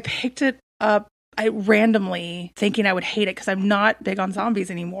I picked it up. I randomly thinking I would hate it because I'm not big on zombies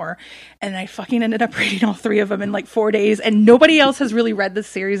anymore. And I fucking ended up reading all 3 of them in like 4 days. And nobody else has really read this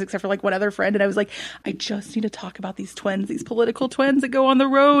series except for like one other friend. And I was like, I just need to talk about these twins, these political twins that go on the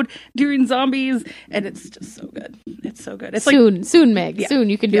road during zombies. And it's just so good. It's so good. It's like, Soon, Meg. Yeah. Soon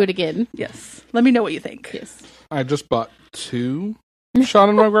you can do Yeah. it again. yes. Let me know what you think. Yes. I just bought 2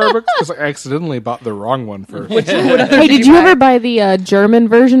 Seanan McGuire books because I accidentally bought the wrong one first. Hey, did you ever buy the German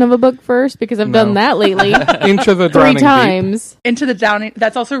version of a book first? Because I've done that lately. Into the 3 Drowning Deep. times. Into the Drowning.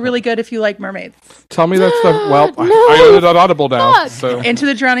 That's also really good if you like mermaids. Tell me that's the... Well, No. I own it on Audible now. Fuck. So Into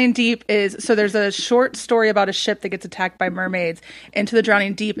the Drowning Deep is so there's a short story about a ship that gets attacked by mermaids. Into the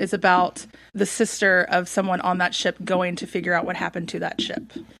Drowning Deep is about the sister of someone on that ship going to figure out what happened to that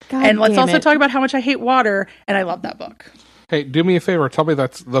ship. God And let's damn also it. talk about how much I hate water, and I love that book. Hey, do me a favor. Tell me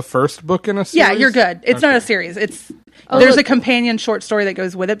that's the first book in a series? Yeah, you're good. It's not a series. It's Oh, there's look. a companion short story that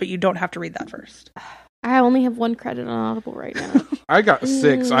goes with it, but you don't have to read that first. I only have 1 credit on Audible right now. I got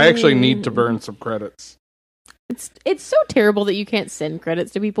 6. I actually need to burn some credits. It's so terrible that you can't send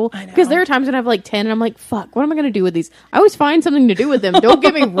credits to people. I know. Because there are times when I have like 10 and I'm like, fuck, what am I going to do with these? I always find something to do with them. Don't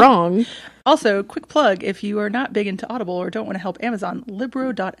get me wrong. Also, quick plug, if you are not big into Audible or don't want to help Amazon,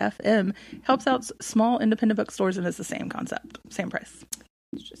 Libro.fm helps out small independent bookstores, and it's the same concept, same price.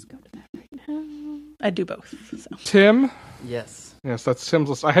 Let's just go to that right now. I do both. So. Tim? Yes. Yes, that's Tim's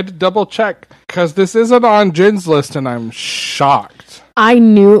list. I had to double check because this isn't on Jin's list and I'm shocked. I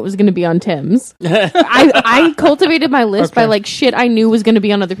knew it was going to be on Tim's. I cultivated my list by Okay. like shit I knew was going to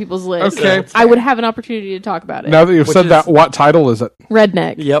be on other people's lists. Okay. I would have an opportunity to talk about it. Now that you've Which said is- that, what title is it?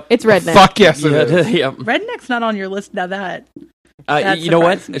 Redneck. Yep. It's Redneck. Fuck yes, it is. Yep. Redneck's not on your list now. That You know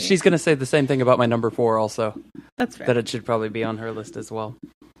what? surprised me. She's going to say the same thing about my number 4 also. that's fair. That it should probably be on her list as well.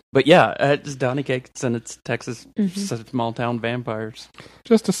 But yeah, it's Donny Cates and it's Texas small town vampires.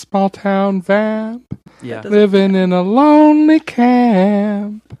 Just a small town vamp Yeah. doesn't- living in a lonely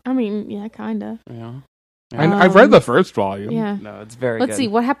camp. I mean, yeah, kind of. Yeah. I've read the first volume. Yeah. No, it's very Let's good. see,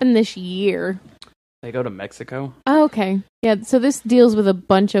 what happened this year? They go to Mexico. Oh, okay. Yeah, so this deals with a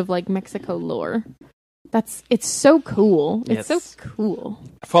bunch of like Mexico lore. It's so cool. It's so Yes. cool.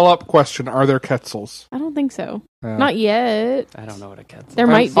 Follow-up question, are there Quetzals? I don't think so. Yeah. Not yet. I don't know what a cat's There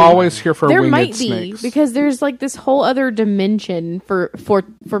I'm might be. always here for There winged might be snakes. because there's like this whole other dimension for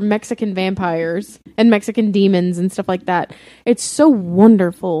Mexican vampires and Mexican demons and stuff like that. It's so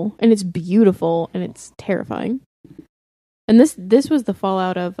wonderful and it's beautiful and it's terrifying. And this was the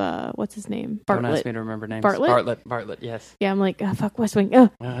fallout of what's his name? Don't ask Bartlett. me to remember names. Bartlett? Bartlett, yes. Yeah, I'm like, oh, fuck West Wing. Oh,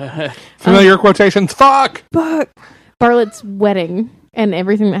 Familiar quotations, fuck! fuck. Bartlett's wedding and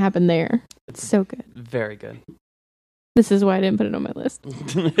everything that happened there. It's so good. Very good. This is why I didn't put it on my list.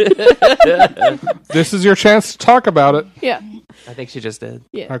 This is your chance to talk about it. Yeah. I think she just did.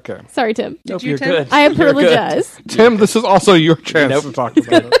 Yeah. Okay. Sorry, Tim. Nope, you, you're Tim? good. I You're good. apologize. Tim, this is also your chance Nope. to talk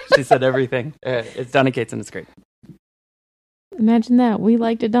about it. She said everything. It's Donny Cates and it's great. Imagine that. We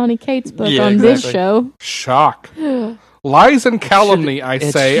liked a Donny Cates book Yeah, on this exactly. show. Shock. Lies and calumny, I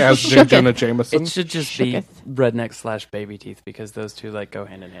It say, should- as shooketh. Jenna Jameson. It should just be Shooketh. redneck / baby teeth because those two like go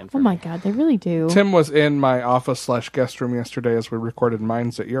hand in hand. For Oh my me. god, they really do. Tim was in my office / guest room yesterday as we recorded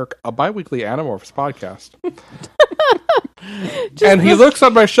Minds at Yerk, a bi-weekly Animorphs podcast. And he looks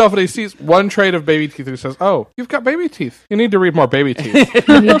on my shelf and he sees one trait of baby teeth and he says, "Oh, you've got baby teeth. You need to read more baby teeth."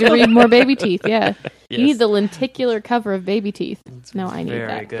 You need to read more Baby Teeth, yeah. Yes. You need the lenticular cover of Baby Teeth. No, I need Very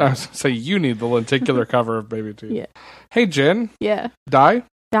that. good. I was gonna say, you need the lenticular cover of baby teeth. Yeah. Hey, Jen, Yeah. die?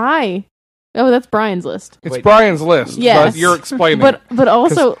 Die. Oh, that's Brian's list. It's Wait. Brian's list, Yes. but you're explaining. But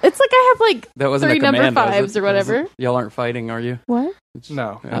also, it's like I have like That wasn't 3 a number command, was fives it? or whatever. Y'all aren't fighting, are you? What?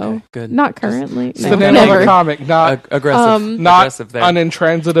 No. Okay, Oh. good. Not currently. It's No, the name of never. the comic, not Aggressive. not aggressive there. an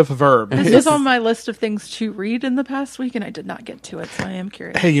intransitive verb. This is on my list of things to read in the past week, and I did not get to it, so I am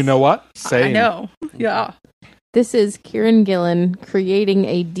curious. Hey, you know what? Same. I know. Yeah. This is Kieran Gillen creating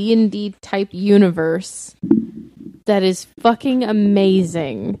a D&D type universe that is fucking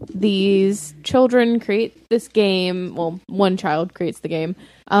amazing. These children create this game. Well, one child creates the game.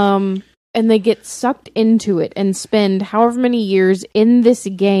 And they get sucked into it and spend however many years in this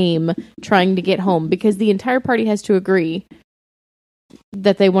game trying to get home because the entire party has to agree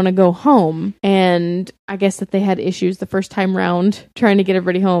that they want to go home. And I guess that they had issues the first time round trying to get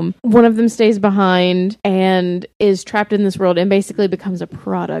everybody home. One of them stays behind and is trapped in this world and basically becomes a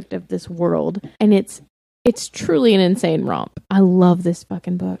product of this world. And it's truly an insane romp. I love this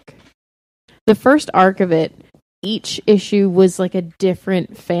fucking book. The first arc of it, each issue was like a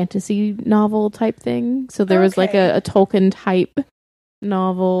different fantasy novel type thing. So there was like a Tolkien type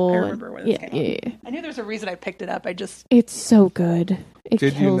novel. I remember when this Yeah, came out. yeah. I knew there's a reason I picked it up. I just It's so good. It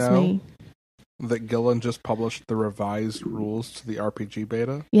Did you kills know? me. That Gillen just published the revised rules to the RPG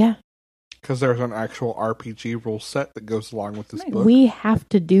beta? Yeah. Because there's an actual RPG rule set that goes along with this book. We have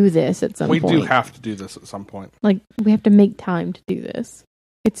to do this at some We point. do have to do this at some point. Like, we have to make time to do this.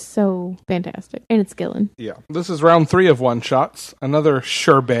 It's so fantastic. And it's Gillen. Yeah. This is round 3 of one-shots. Another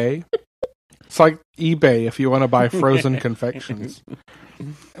sherbet. It's like eBay if you want to buy frozen confections.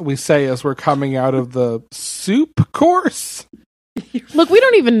 We say as we're coming out of the soup course. Look, we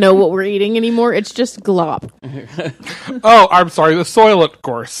don't even know what we're eating anymore. It's just glop. Oh, I'm sorry, the Soylent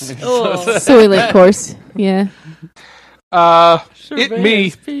course. Soylent course. Yeah.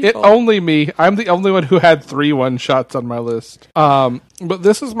 It only me. I'm the only one who had 3 one-shots on my list. But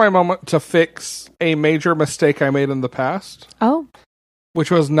this is my moment to fix a major mistake I made in the past, Oh, which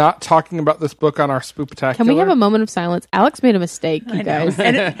was not talking about this book on our Spooptacular. can we have a moment of silence? Alex made a mistake, you I know. guys.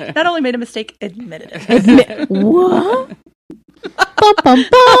 And it not only made a mistake, admitted it. What? Bum, bum,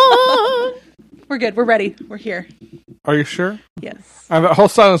 bum. We're good. We're ready. We're here. Are you sure? Yes. The whole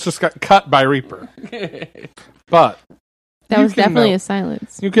silence just got cut by Reaper. But That you was can definitely know- a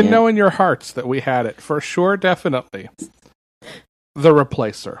silence. you can Yeah. know in your hearts that we had it. For sure, definitely. The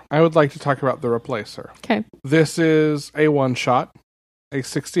Replacer. I would like to talk about The Replacer. Okay. This is a one-shot. A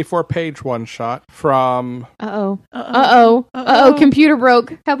 64-page one-shot from, Uh-oh. Uh-oh. Uh-oh. Computer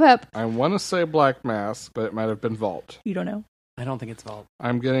broke. Help. I want to say Black Mask, but it might have been Vault. You don't know. I don't think it's Vault.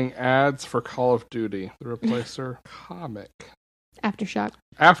 I'm getting ads for Call of Duty, The Replacer comic. Aftershock.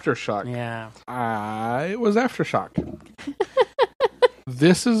 Aftershock. Yeah. It was Aftershock.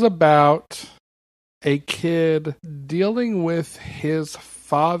 This is about a kid dealing with his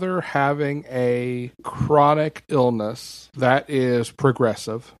father having a chronic illness that is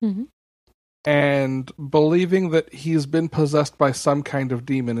progressive Mhm. and believing that he's been possessed by some kind of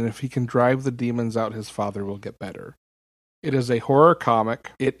demon, and if he can drive the demons out, his father will get better. It is a horror comic.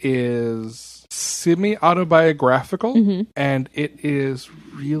 It is semi-autobiographical, Mhm. and it is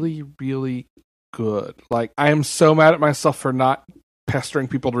really, really good. Like, I am so mad at myself for not pestering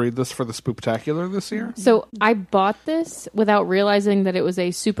people to read this for the Spooptacular this year. So I bought this without realizing that it was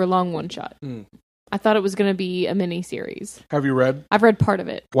a super long one-shot. Hmm. I thought it was going to be a mini-series. Have you read? I've read part of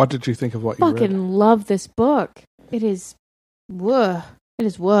it. What did you think of what you read? Fucking love this book. It is... Whoa. It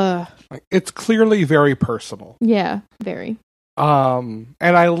is whoa. Like, it's clearly very personal. Yeah, very. And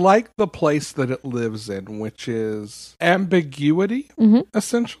I like the place that it lives in, which is ambiguity, Mhm.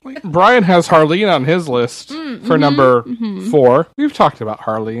 essentially. Brian has Harleen on his list for number 4. We've talked about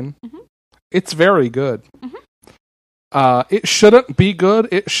Harleen. It's very good. It shouldn't be good.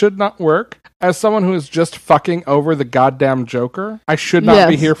 It should not work. As someone who is just fucking over the goddamn Joker, I should not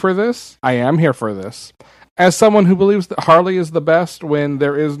be Yes. here for this. I am here for this. As someone who believes that Harley is the best when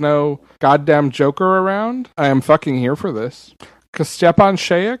there is no goddamn Joker around, I am fucking here for this. Because Stepan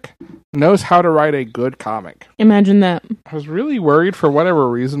Shaik knows how to write a good comic. Imagine that. I was really worried for whatever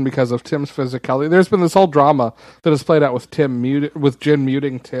reason because of Tim's physicality. There's been this whole drama that has played out with with Jen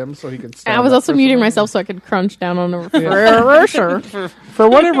muting Tim so he can stand I was up also for muting somebody. myself so I could crunch down on the refresher. For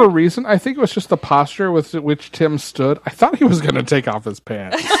whatever reason, I think it was just the posture with which Tim stood. I thought he was going to take off his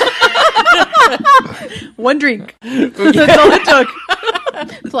pants. One drink. That's all it took.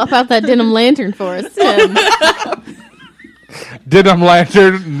 Flop out that denim lantern for us, Tim. Denim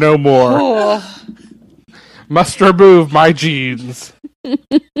lantern, no more. Oh. Must remove my jeans.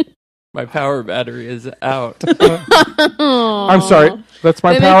 My power battery is out. I'm sorry. That's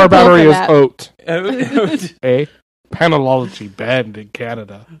my They make power a pill battery for is that. oat. Oat. Eh? Panelology banned in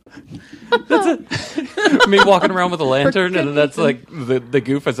Canada. Me walking around with a lantern, and then that's like the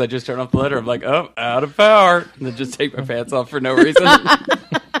goof as I just turn off the letter. I'm like, oh, out of power. And then just take my pants off for no reason.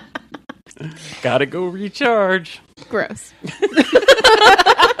 Gotta go recharge. Gross.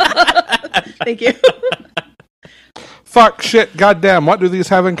 Thank you. Fuck, shit, goddamn. What do these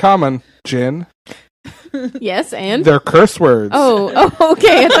have in common? Jin. Yes, and? They're curse words. Oh,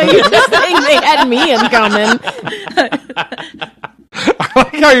 okay. I thought you were just saying they had me in common. I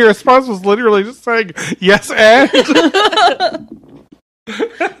like how your response was literally just saying, yes, and?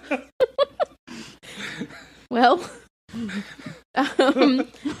 Well,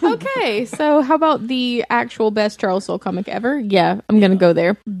 okay. So how about the actual best Charles Soule comic ever? Yeah, I'm going to go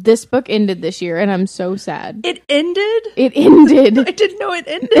there. This book ended this year, and I'm so sad. It ended? It ended. I didn't know it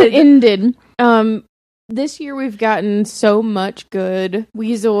ended. It ended. This year we've gotten so much good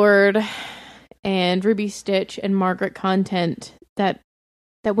Weezord and Ruby Stitch and Margaret content that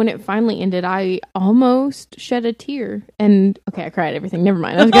when it finally ended, I almost shed a tear. And okay, I cried everything. Never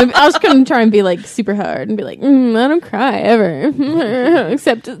mind. I was gonna try and be like super hard and be like, I don't cry ever,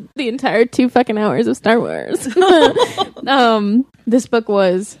 except the entire 2 fucking hours of Star Wars. This book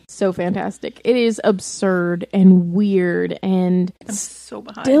was so fantastic. It is absurd and weird and I'm so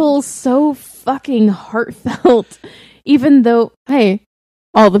behind. still so fucking heartfelt. Even though, hey,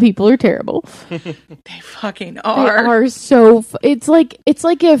 all the people are terrible. They fucking They are. are so. It's like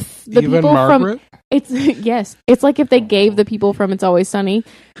if the Even people Margaret? from it's yes, it's like if they gave the people from It's Always Sunny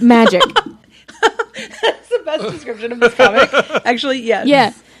magic. That's the best description of this comic. Actually, yes.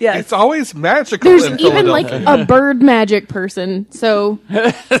 Yeah. Yes. It's always magical. There's in even like Philadelphia. a bird magic person. So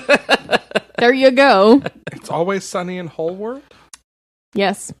there you go. It's always sunny in whole world.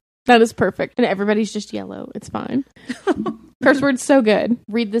 Yes, that is perfect. And everybody's just yellow. It's fine. Curse word's so good.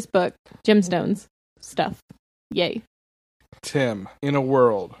 Read this book. Gemstones stuff. Yay. Tim, in a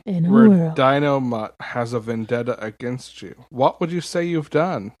world In a where world. Dino Mutt has a vendetta against you, what would you say you've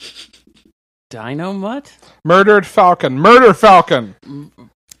done? Dino Mutt? Murdered Falcon. Murder Falcon.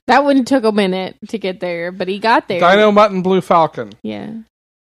 That one took a minute to get there, but he got there. Dino Mutt and Blue Falcon. Yeah.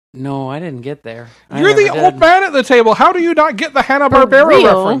 No, I didn't get there. I You're the never old did. man at the table. How do you not get the For Hanna-Barbera real?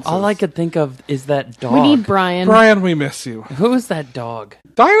 references? All I could think of is that dog. We need Brian. Brian, we miss you. Who is that dog?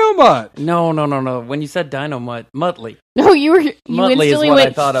 Dino Mutt. No. When you said Dino Mutt, Muttley. No, you Muttley is instantly what I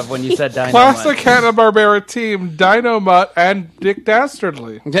went. thought of when you said Dino Classic Mutt. Hanna-Barbera team, Dino Mutt and Dick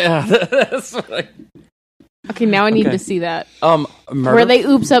Dastardly. Yeah, that's what I... Okay, now I need Okay. to see that. Murder, Where they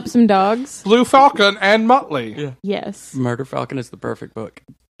oops up some dogs. Blue Falcon and Muttley. Yeah. Yes, Murder Falcon is the perfect book.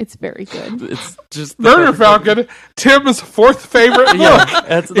 it's very good. It's just the Murder perfect book. Falcon, Tim's fourth favorite book, Yeah,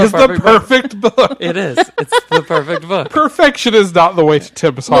 it's the is the perfect book. perfect book. It is. It's the perfect book. Perfection is not the way to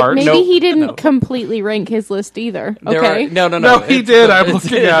Tim's But heart. maybe Nope. he didn't No. completely rank his list either. There Okay. are- no. No, he It's did. the- I'm it's-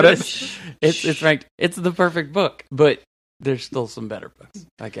 looking at it. It's ranked. It's the perfect book, but there's still some better books.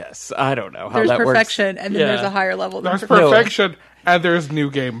 I guess I don't know how There's that perfection, and then Yeah. there's a higher level. Than There's perfection. perfection, and there's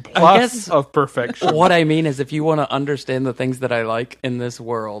New Game I Plus guess- of perfection. works. What I mean is, if you want to understand the things that I like in this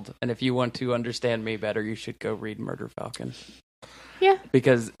world, and if you want to understand me better, you should go read Murder Falcon. Yeah.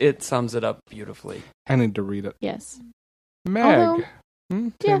 Because it sums it up beautifully. I need to read it. Yes. Meg. Although-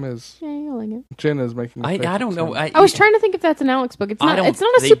 Tim is. Yeah, I like it. Jen is making. a face I don't at know. Tim. I was trying to think if that's an Alex book. It's I not. don't It's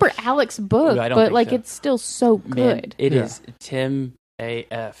not a think- super Alex book, I don't but think like so. it's still so Man, good. it Yeah. is Tim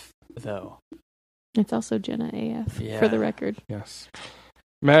AF though. It's also Jenna AF Yeah. for the record. Yes.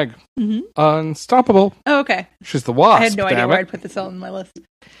 Meg. Mhm. Unstoppable. Oh, okay. She's the wasp. I had no idea damn where it. I'd put this on my list.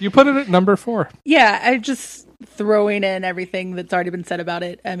 You put it at number 4. Yeah, I just throwing in everything that's already been said about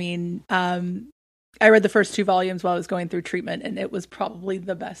it. I mean, I read the first 2 volumes while I was going through treatment, and it was probably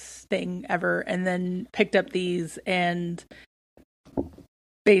the best thing ever. And then picked up these and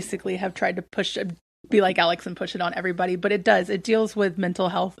basically have tried to be like Alex and push it on everybody. But it deals with mental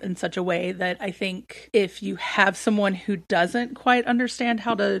health in such a way that I think if you have someone who doesn't quite understand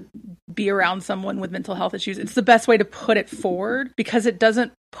how to be around someone with mental health issues, it's the best way to put it forward, because it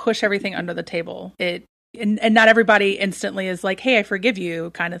doesn't push everything under the table. And not everybody instantly is like, hey, I forgive you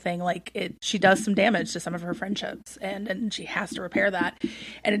kind of thing. Like she does some damage to some of her friendships and she has to repair that.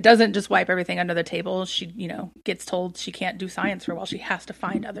 And it doesn't just wipe everything under the table. She, gets told she can't do science for a while. She has to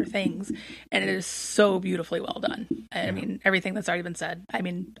find other things. And it is so beautifully well done. I mean, everything that's already been said. I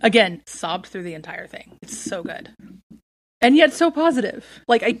mean, again, sobbed through the entire thing. It's so good. And yet so positive.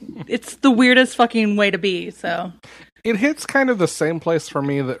 Like it's the weirdest fucking way to be. So It hits kind of the same place for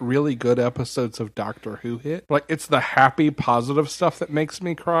me that really good episodes of Doctor Who hit. Like, it's the happy, positive stuff that makes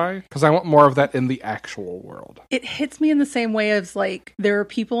me cry, because I want more of that in the actual world. It hits me in the same way as, like, there are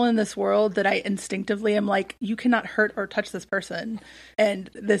people in this world that I instinctively am like, you cannot hurt or touch this person, and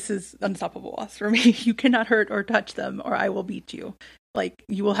this is unstoppable loss for me. You cannot hurt or touch them, or I will beat you. Like,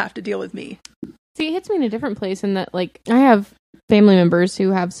 you will have to deal with me. See, it hits me in a different place in that, like, I have family members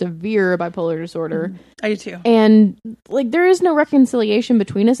who have severe bipolar disorder. I do too. And, like, there is no reconciliation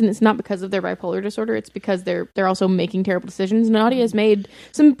between us, and it's not because of their bipolar disorder. It's because they're also making terrible decisions. Nadia has made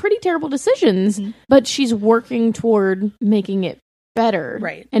some pretty terrible decisions, but she's working toward making it better,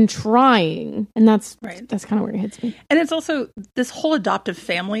 right, and trying, and that's right. That's kind of where it hits me. And it's also this whole adoptive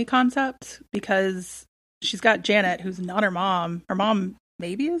family concept, because she's got Janet, who's not her mom. Her mom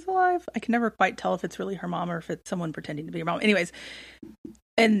maybe is alive. I can never quite tell if it's really her mom or if it's someone pretending to be her mom. Anyways,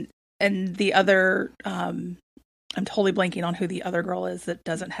 and the other, I'm totally blanking on who the other girl is that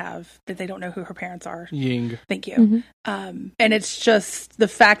they don't know who her parents are. Ying. Thank you. And it's just the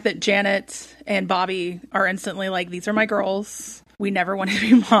fact that Janet and Bobby are instantly like, these are my girls. We never wanted to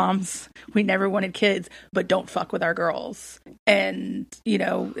be moms. We never wanted kids, but don't fuck with our girls. And, you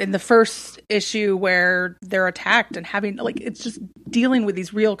know, in the first issue where they're attacked and having, like, it's just dealing with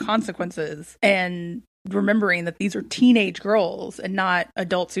these real consequences and remembering that these are teenage girls and not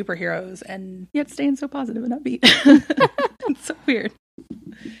adult superheroes, and yet staying so positive and upbeat. It's so weird.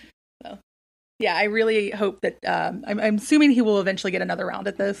 So, yeah, I really hope that, I'm assuming he will eventually get another round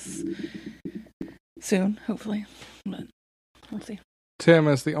at this soon, hopefully. But we'll see. Tim,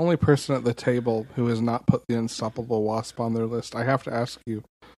 as the only person at the table who has not put the Unstoppable Wasp on their list, I have to ask you,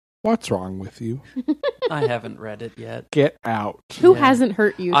 what's wrong with you? I haven't read it yet. Get out. Who hasn't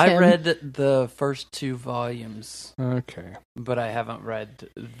hurt you, Tim? I read the first 2 volumes. Okay. But I haven't read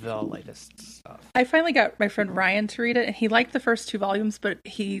the latest stuff. I finally got my friend Ryan to read it, and he liked the first 2 volumes, but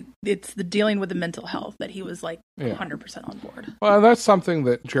it's the dealing with the mental health that he was, like, 100% on board. Well, that's something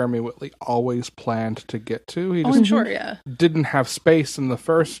that Jeremy Whitley always planned to get to. He just I'm sure, yeah. didn't have space in the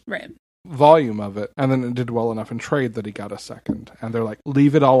first volume of it, and then it did well enough in trade that he got a second. And they're like,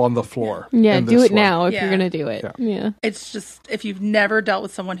 leave it all on the floor. Yeah, do it now if you're going to do it. Yeah. It's just, if you've never dealt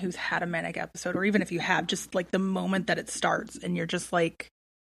with someone who's had a manic episode, or even if you have, just like the moment that it starts and you're just like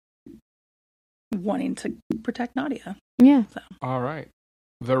wanting to protect Nadia. Yeah. So. All right.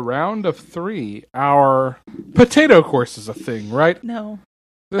 The round of 3, our potato course is a thing, right? No.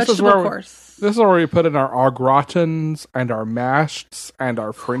 This Vegetable course. This is where we put in our au gratins and our mashed and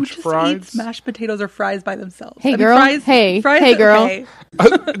our French Who just fries. eats mashed potatoes or fries by themselves? Hey, girl. Fries, hey, girl. Okay.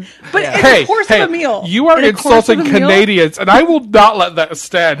 But in the course of a meal. You are insulting Canadians, and I will not let that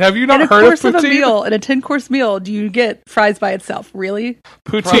stand. Have you not heard of poutine? In a 10-course meal, do you get fries by itself? Really?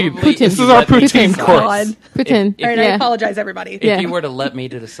 Poutine. This is our poutine course. Poutine. All right, I apologize, everybody. If you were to let me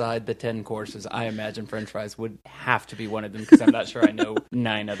to decide the 10 courses, I imagine French fries would have to be one of them, because I'm not sure I know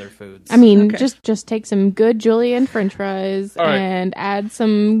 9 other foods. I mean, just take some good julienne French fries and add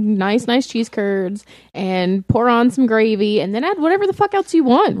some nice cheese curds and pour on some gravy, and then add whatever the fuck else you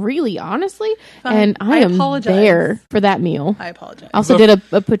want, really, honestly. Fine. And I am apologize. there for that meal. I apologize. I also did a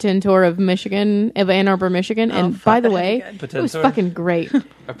poutine tour of Ann Arbor, Michigan, and by the way, it was fucking great.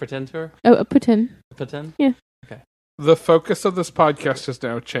 A pretend tour? Oh, a poutine. A poutine? Yeah. Okay. The focus of this podcast has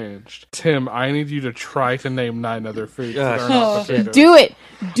now changed. Tim, I need you to try to name 9 other foods that are not potatoes. Do it.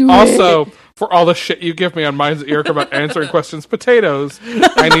 Also, for all the shit you give me on Minds at Ear about answering questions, potatoes,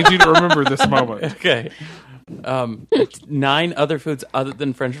 I need you to remember this moment. Okay. 9 other foods other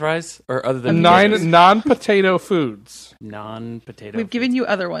than French fries, or other than 9 non-potato foods. Non-potato. We've given you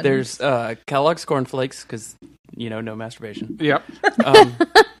other ones. There's Kellogg's cornflakes, because no masturbation. Yep.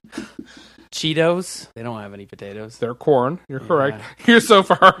 Cheetos. They don't have any potatoes. They're corn. You're correct. You're so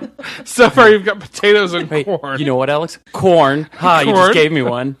far you've got potatoes and corn. You know what, Alex? Corn. Ha! You just gave me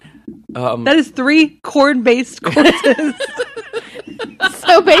one. That is 3 corn-based courses.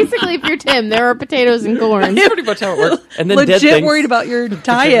 So basically, if you're Tim, there are potatoes and corn. That's pretty much how it works. And then legit dead things. worried about your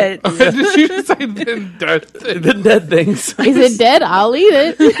diet. Did you say then dead things? The dead things. Is it dead? I'll eat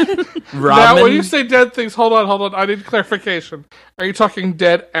it. Now, when you say dead things, hold on. I need clarification. Are you talking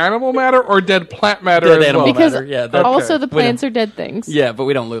dead animal matter or dead plant matter? Dead as animal well? Because matter. Yeah, also the plants are dead things. Yeah, but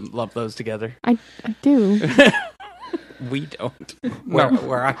we don't lump those together. I do. We don't. No.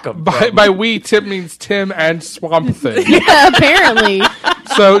 Where I come from. By we, Tim means Tim and Swamp Thing. Yeah, apparently.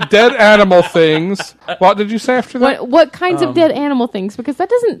 So, dead animal things. What did you say after that? What kinds of dead animal things? Because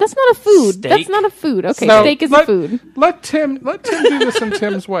that's not a food. Steak. That's not a food. Okay, No, steak is a food. Let Tim do this in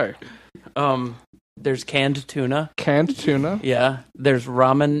Tim's way. There's canned tuna. Canned tuna. Yeah. There's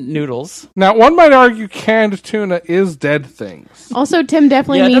ramen noodles. Now, one might argue canned tuna is dead things. Also, Tim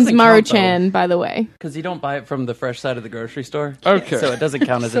definitely Yeah, it means doesn't count, Maruchan, by the way. Because you don't buy it from the fresh side of the grocery store. Okay. So it doesn't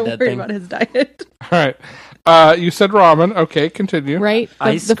count as So a dead worried thing. about his diet. All right. You said ramen. Okay, continue. Right?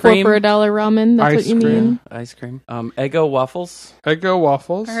 Ice The 4 cream. for $1 ramen. That's what Ice you cream. mean. Ice cream. Eggo waffles. Eggo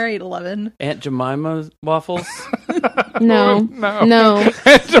waffles. All right, 11. Aunt Jemima waffles. No. No. No.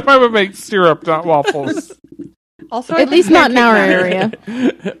 Aunt Jemima makes syrup, not waffles. Also, I At think least not in our pancake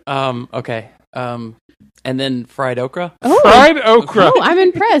area. Okay. And then fried okra. Oh. Fried okra. Oh, I'm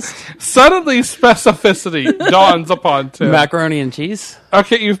impressed. Suddenly, specificity dawns upon Tim. Macaroni and cheese.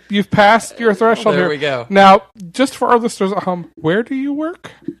 Okay, you've passed your threshold There here. we go. Now, just for our listeners at home, where do you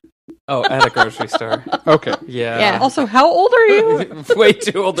work? Oh, at a grocery store. Okay. Yeah. Yeah. Also, how old are you? Way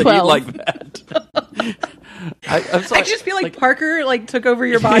too old to eat 12. like that. I'm sorry. I just feel like Parker took over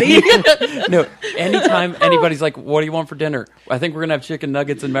your body. No, anytime anybody's like, what do you want for dinner? I think we're going to have chicken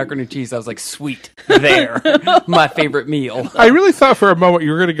nuggets and macaroni and cheese. I was like, sweet. There. My favorite meal. I really thought for a moment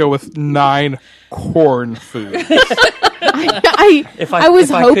you were going to go with 9 corn food. I was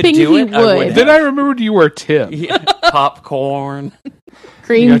if I could hoping do he it, I would. Then I remembered you were Tim. Yeah. Popcorn.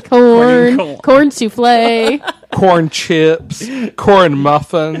 Cream corn, corn. corn souffle, Corn chips, corn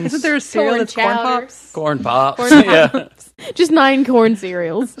muffins. Isn't there a cereal Corn that's corn chowder. pops? Corn pops. Corn Yeah. just 9 corn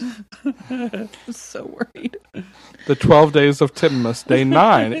cereals. I'm so worried. The 12 days of Timmas. Day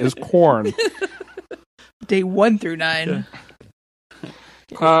 9 is corn. Day 1 through 9.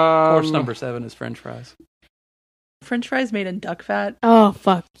 Course number 7 is French fries. French fries made in duck fat. Oh,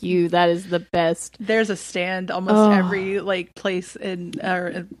 fuck you. That is the best. There's a stand almost Oh. every place in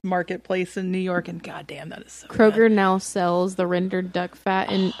or marketplace in New York, and goddamn, that is so Kroger good. now sells the rendered duck fat,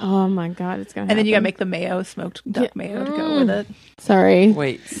 and oh my god, it's gonna. And then you gotta happen. make the mayo, smoked duck Yeah. mayo to go with it. Sorry,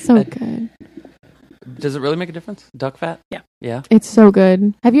 Wait. so good. Does it really make a difference? Duck fat? Yeah. Yeah. It's so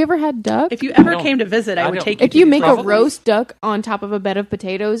good. Have you ever had duck? If you ever don't- came to visit, I I would don't- take you. If you to make a Probably. roast duck on top of a bed of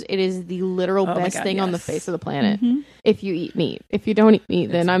potatoes, it is the literal Oh my best God, thing on the yes. face of the planet. Mhm. If you eat meat, if you don't eat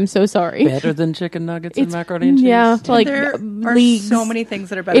meat, then I'm so sorry. Better than chicken nuggets and It's- macaroni and cheese? yeah. Like there are leagues. so many things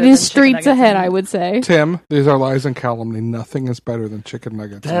that are better. It is than chicken streets nuggets ahead, and- I would say. Tim, these are lies and calumny. Nothing is better than chicken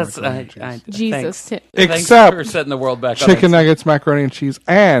nuggets. and That's macaroni and cheese. Jesus, Thanks. Tim. Thanks Except for setting the world back on chicken its- nuggets, macaroni and cheese,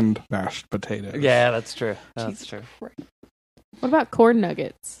 and mashed potatoes. Yeah, that's true. That's Jesus true. Christ. What about corn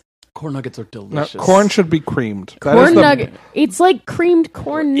nuggets? Corn nuggets are No, delicious. corn should be creamed. That is Corn the- nugget. It's like creamed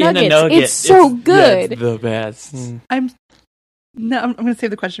corn In a nuggets. nugget. It's so Yeah, good. it's the best. Mm. I'm going to save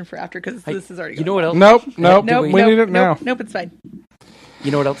the question for after because Hey, this is already. You know what else? Nope, nope. Nope, we nope, need it now. nope, Nope, it's fine.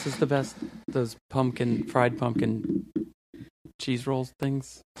 You know what else is the best? Those fried pumpkin cheese rolls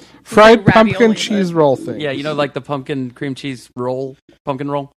things. Fried Like pumpkin ravioli, cheese but- roll thing. Yeah, you know, like the pumpkin cream cheese roll, pumpkin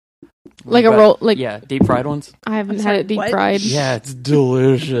roll. Like a But- roll. Like yeah, deep fried ones. I haven't I'm had sorry, it deep what? fried. Yeah, it's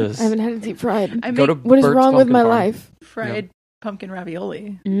delicious. I haven't had it deep fried. I Go make to What is Bert's wrong with Pumpkin my Farm. life? fried pumpkin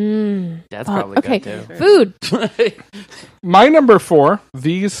ravioli. Fuck. That's probably Okay. good Food. too. My number 4,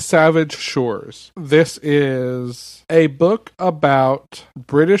 These Savage Shores. This is a book about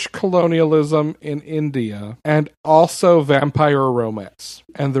British colonialism in India and also vampire romance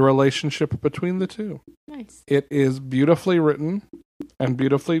and the relationship between the two. Nice. It is beautifully written and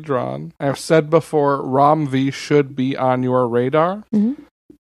beautifully drawn. I've said before, Ram V should be on your radar, Mhm.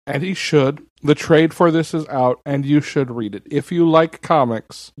 and he should. The trade for this is out, and you should read it. If you like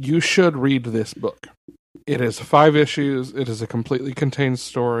comics, you should read this book. It is 5 issues. It is a completely contained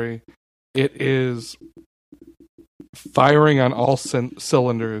story. It is firing on all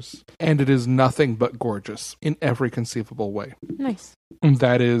cylinders, and it is nothing but gorgeous in every conceivable way. Nice. And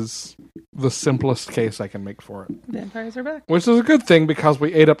that is the simplest case I can make for it. Vampires are back. Which is a good thing because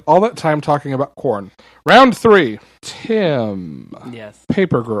we ate up all that time talking about corn. Round 3. Tim. Yes.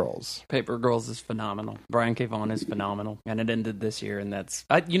 Paper Girls. Paper Girls is phenomenal. Brian K. Vaughan is phenomenal. And it ended this year, and that's...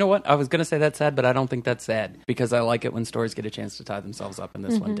 you know what? I was going to say that's sad, but I don't think that's sad. Because I like it when stories get a chance to tie themselves up, and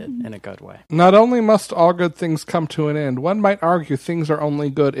this one did, in a good way. Not only must all good things come to an end, one might argue things are only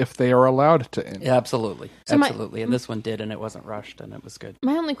good if they are allowed to end. Yeah, absolutely. So my- Absolutely. And this one did, and it wasn't rushed, and it was good.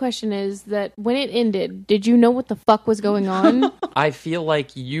 My only question is that when it ended, did you know what the fuck was going on? I feel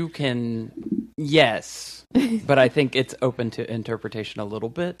like you can... Yes. But I think it's open to interpretation a little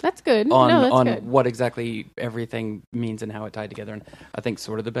bit. That's good. on No, that's on good. what exactly everything means and how it tied together, and I think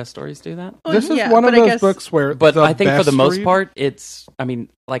sort of the best stories do that. Well, This is yeah, one of but I those guess- books where But the I think for the best most read- part, it's. I mean,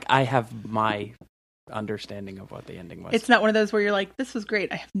 like I have my understanding of what the ending was. It's not one of those where you're like, "This was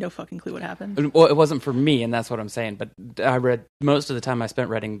great." I have no fucking clue what happened. Well, it wasn't for me, and that's what I'm saying. But I read most of the time I spent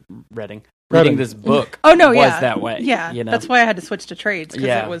reading reading Reading. this book Oh no, was yeah, that way. Yeah, you know? that's why I had to switch to trades because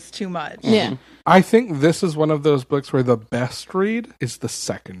Yeah. it was too much. Yeah. I think this is one of those books where the best read is the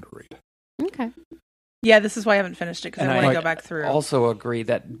second read. Okay. Yeah, this is why I haven't finished it because And I I want to like go back through. Also agree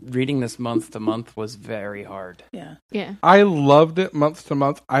that reading this month to month was very hard. Yeah, Yeah. I loved it month to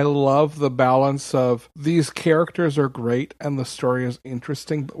month. I love the balance of these characters are great and the story is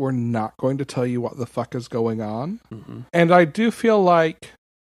interesting, but we're not going to tell you what the fuck is going on. Mhm. And I do feel like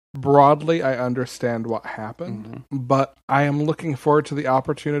broadly I understand what happened, but I am looking forward to the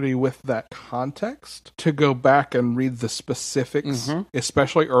opportunity with that context to go back and read the specifics,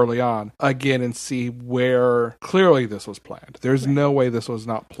 especially early on, again and see where clearly this was planned. There's no way this was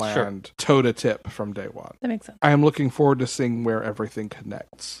not planned toe to tip from day one. that makes sense. I am looking forward to seeing where everything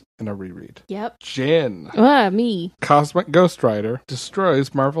connects in a reread. Yep. Jin, Me. Cosmic Ghost Rider,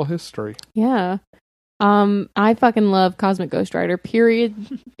 destroys Marvel history. Yeah. I fucking love Cosmic Ghost Rider, period.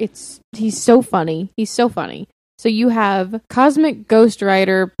 He's so funny. He's so funny. So you have Cosmic Ghost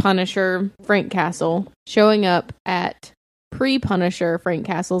Rider Punisher Frank Castle showing up at pre-Punisher Frank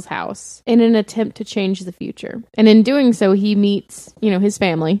Castle's house in an attempt to change the future. And in doing so, he meets, his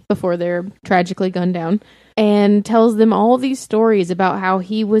family before they're tragically gunned down, and tells them all these stories about how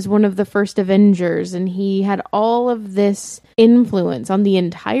he was one of the first Avengers and he had all of this influence on the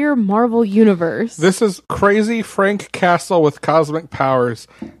entire Marvel universe. This is crazy Frank Castle with cosmic powers,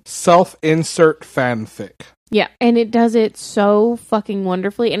 self-insert fanfic. Yeah, and it does it so fucking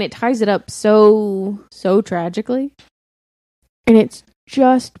wonderfully, and it ties it up so tragically. And it's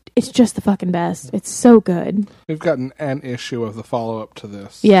just the fucking best. It's so good. We've gotten an issue of the follow-up to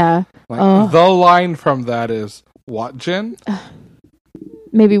this. Yeah. The line from that is, what, Jen?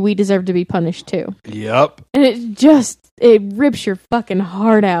 Maybe we deserve to be punished too. Yep. And it rips your fucking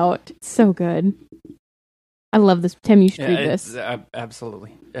heart out. It's so good. I love this. Tim, you should read this.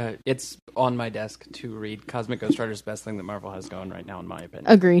 Absolutely. It's on my desk to read. Cosmic Ghost Rider is the best thing that Marvel has going right now, in my opinion.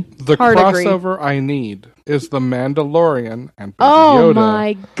 Agree. The Hard agree. crossover I need is The Mandalorian and Baby Oh Yoda.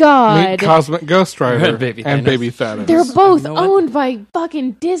 my god. Meet Cosmic Ghost Rider And Baby and Thanos. Baby Thanos. They're both You know what? owned by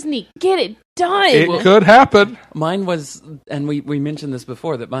fucking Disney. Get it done. It could happen. Mine was, and we mentioned this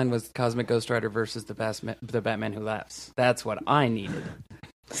before, that mine was Cosmic Ghost Rider versus the Batman Who Laughs. That's what I needed.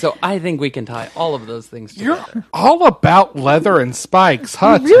 So I think we can tie all of those things together. You're all about leather and spikes,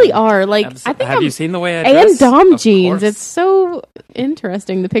 huh? You really are. Like, I think Have you seen the way I and dress? Dom Of jeans. course. It's so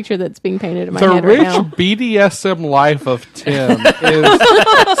interesting, the picture that's being painted in my The head rich right now. BDSM life of Tim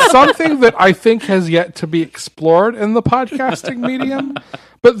is something that I think has yet to be explored in the podcasting medium.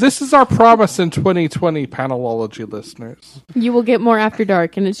 But this is our promise in 2020, Panelology listeners. You will get more After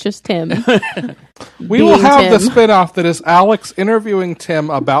Dark, and it's just Tim. We will Being have the Tim. spinoff that is Alex interviewing Tim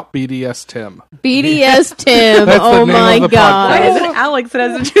about BDS Tim. BDS Tim. That's the Oh name my of the god. Why is it Alex that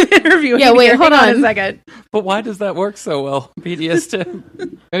has to do the interview? Yeah, wait, hold Hang on. a second. But why does that work so well? BDS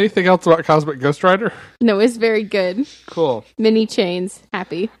Tim. Anything else about Cosmic Ghost Rider? No, it's very good. Cool. Mini chains.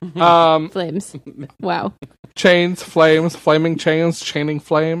 Happy. Flames. Wow. Chains, flames, flaming chains, chaining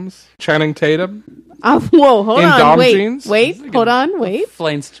flames, Channing Tatum. Whoa, hold In on. Dom Wait. jeans? Wait. Hold on. Wait.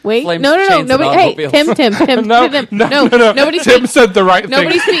 Flames. Wait. Flames, No. chains, and Nobody. Hey, automobiles. Tim. No, Tim. no. Nobody Tim speak. said the right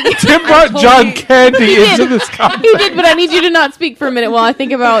Nobody thing. speak. Tim brought told John you. Candy He into did. this conversation. He did, but I need you to not speak for a minute while I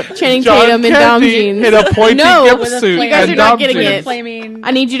think about Channing John Tatum and Dom Candy jeans. in a pointy No, gimp with a suit flame- You guys and are not Dom getting jeans. it. Flaming.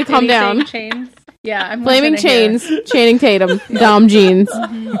 I need you to calm down. Chains. Yeah, I'm Flaming listening chains, here. Channing Tatum, Dom jeans.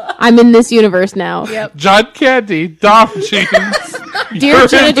 I'm in this universe now. Yep. John Candy, Dom jeans. Dear You're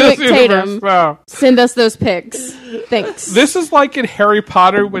Jenna in this Dewitt Tatum. universe now. Send us those pics. Thanks. This is like in Harry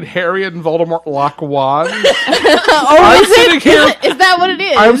Potter when Harry and Voldemort lock wands. Oh, I'm is it? sitting here- Is that what it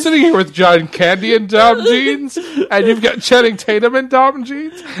is? I'm sitting here with John Candy and Dom jeans, and you've got Channing Tatum and Dom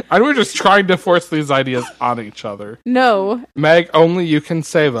jeans, and we're just trying to force these ideas on each other. No. Meg, only you can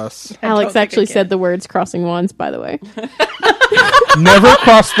save us. Alex think I actually can. said the words crossing wands, by the way. Never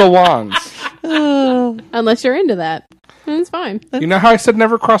cross the wands. Unless you're into that. It's fine. You know how I said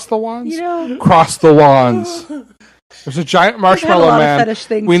never cross the wands? You know, Cross the wands. There's a giant marshmallow lot of man. fetish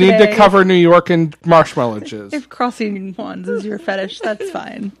things We need to today. cover New York in marshmallows. if crossing wands is your fetish, that's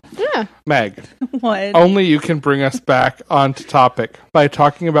fine. Yeah. Meg, What? only you can bring us back onto topic by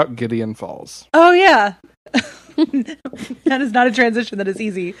talking about Gideon Falls. Oh yeah. That is not a transition that is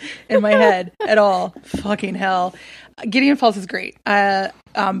easy in my head at all. Fucking hell. Gideon Falls is great.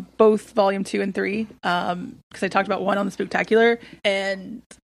 Both volume 2 and 3. Because I talked about 1 on the Spooktacular, and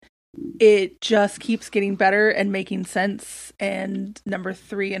it just keeps getting better and making sense. And number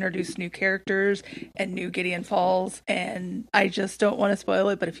 3 introduced new characters and new Gideon Falls. And I just don't want to spoil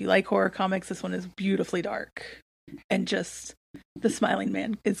it, but if you like horror comics, this one is beautifully dark and just the Smiling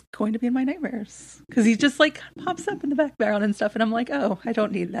Man is going to be in my nightmares because he just like pops up in the background and stuff, and I'm like, oh, I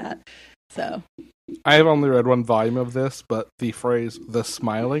don't need that. So I have only read one volume of this, but the phrase "the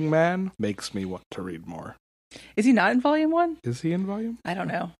Smiling Man" makes me want to read more. is he not in volume 1? Is he in volume? I don't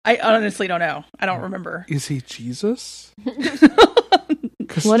know. I honestly don't know. I don't remember. Is he Jesus?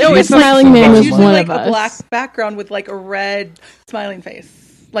 What No, if it's the like- Smiling Man It's was usually one like of us? a black background with like a red smiling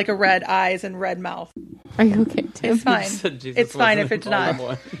face, like a red eyes and red mouth. Are you okay, Tim? It's fine. Jesus It's fine wasn't if in it's not.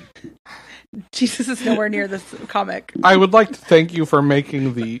 volume 1. Jesus is nowhere near this comic. I would like to thank you for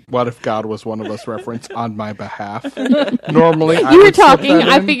making the "What if God was one of us" reference on my behalf. Normally, I You were would slip talking. that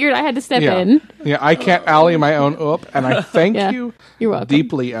I in. figured I had to step Yeah. in. Yeah, I can't alley my own up, and I thank Yeah. you You're welcome.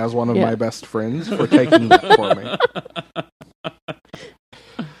 deeply as one of Yeah. my best friends for taking that for me.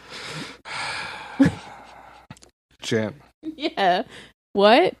 Jen, Yeah.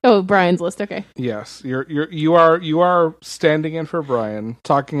 What? Oh, Brian's list. Okay. yes, you are standing in for Brian,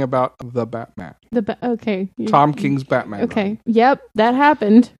 talking about the Batman, Okay. Tom King's Batman. Okay. Yep, that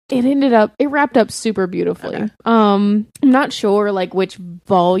happened. It wrapped up super beautifully. Okay. I'm not sure like which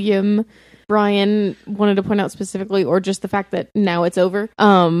volume Brian wanted to point out specifically, or just the fact that now it's over.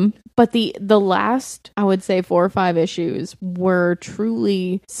 But the last, I would say 4 or 5 issues were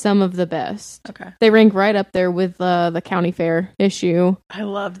truly some of the best. Okay. They rank right up there with the county fair issue. I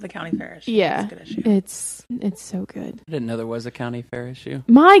loved the county fair issue. Yeah. It's a good issue. It's so good. I didn't know there was a county fair issue.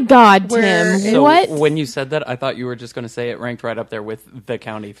 My God, Where Tim, it- So what? when you said that, I thought you were just going to say it ranked right up there with the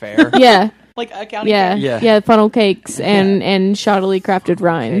county fair. Yeah, Like a county yeah, fair. yeah, Funnel cakes and shoddily crafted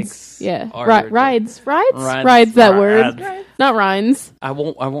rinds. Cakes Yeah, are rides, Rides. rides. That Rides. word, not rinds. I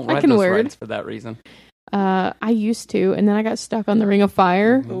won't I ride can those word. rides for that reason. I used to, and then I got stuck on the Ring of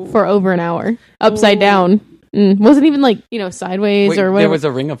Fire Ooh. for over an hour, upside Ooh. down. Wasn't even like sideways Wait, or there whatever. was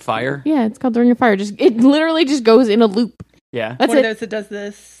a ring of fire? Yeah, it's called the Ring of Fire. It literally just goes in a loop. Yeah. That's One it. of those that does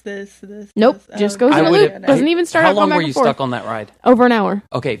this. Nope, this. just Oh, goes I in a would've- loop. Doesn't even start. How out long going were back you and forth. stuck on that ride? Over an hour.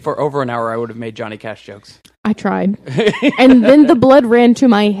 Okay, for over an hour, I would have made Johnny Cash jokes. I tried, and then the blood ran to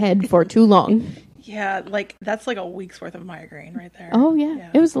my head for too long. Yeah, like that's like a week's worth of migraine right there. Oh yeah,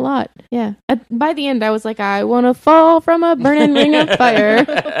 it was a lot. Yeah. By the end, I was like, I want to fall from a burning ring of fire.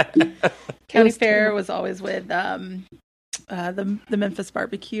 County was fair terrible. was always with the Memphis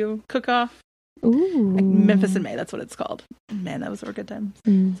barbecue cook-off. Ooh. Like Memphis in May, that's what it's called. Man, that was a good time.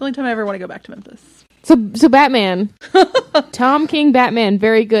 It's the only time I ever want to go back to Memphis. So Batman, Tom King Batman,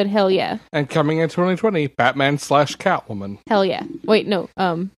 very good. Hell yeah, And coming in 2020, Batman / Catwoman. hell yeah. Wait, no,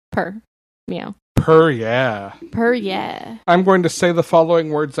 purr, meow, Per yeah. purr, yeah. I'm going to say the following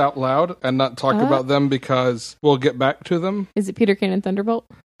words out loud and not talk about them because we'll get back to them. Is it Peter Cannon Thunderbolt?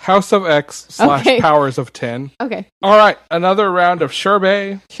 House of X / Okay. Powers of 10. Okay, All right, another round of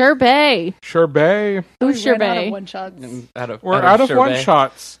Sherbet. Sherbet. Sherbet. Who's We ran out of Sherbet? one-shots. We're out of Sherbet.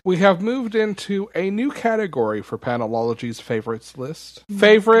 one-shots. We have moved into a new category for Panelology's favorites list.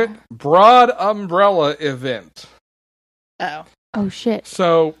 Favorite broad umbrella event. Oh. Oh shit.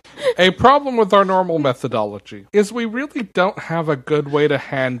 So, a problem with our normal methodology is we really don't have a good way to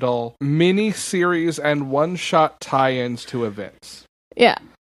handle mini-series and one-shot tie-ins to events. Yeah,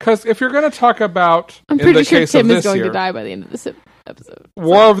 Because if you're going to talk about, I'm in pretty the sure case Tim of is this going year, to die by the end of this episode.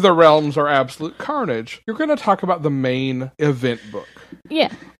 War of the Realms or Absolute Carnage, you're going to talk about the main event book.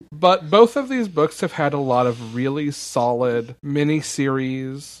 Yeah. But both of these books have had a lot of really solid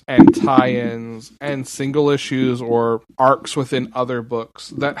miniseries and tie-ins and single issues or arcs within other books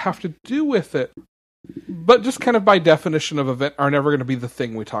that have to do with it, but just kind of by definition of event are never going to be the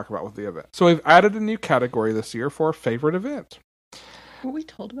thing we talk about with the event. So we've added a new category this year for favorite event. Were we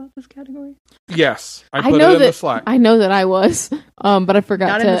told about this category? Yes, I I put know it in the that Slack. I know that I was, but I forgot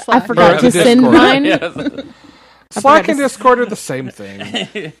Not in the to. Slack. I forgot Or to the send Discord. mine. Yes. Slack forgot and to- Discord are the same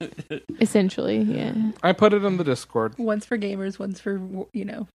thing. Essentially, yeah. I put it in the Discord. One's for gamers, one's for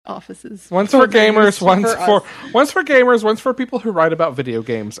offices. One's for gamers, us. one's for gamers, one's for people who write about video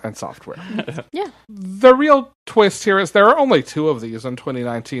games and software. Yeah. The real twist here is there are only 2 of these in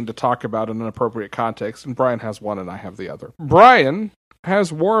 2019 to talk about in an appropriate context, and Brian has one and I have the other. Brian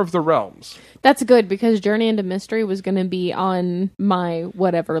has War of the Realms. That's good because Journey into Mystery was going to be on my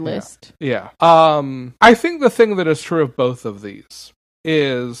whatever list. Yeah. I think the thing that is true of both of these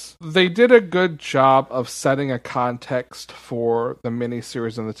is they did a good job of setting a context for the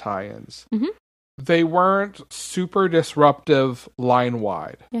miniseries and the tie-ins. Mhm. They weren't super disruptive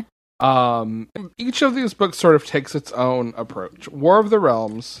line-wide. Yeah. Each of these books sort of takes its own approach. War of the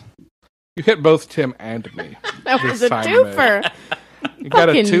Realms, you hit both Tim and me. That This was a time, twofer. You got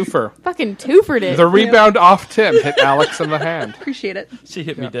a twofer. Fucking twofered it. The rebound off Tim hit Alex in the hand. Appreciate it. She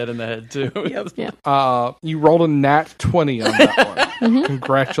hit me dead in the head, too. Yep. Yeah. You rolled a nat 20 on that one.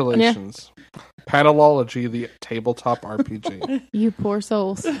 Congratulations. Panelology, the tabletop RPG. You poor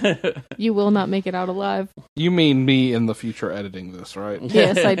souls. You will not make it out alive. You mean me in the future editing this, right?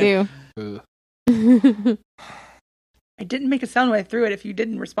 Yes, I do. Ugh. I didn't make a sound when I threw it. If you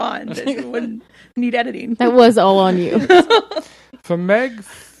didn't respond, it wouldn't need editing. That was all on you. If a Meg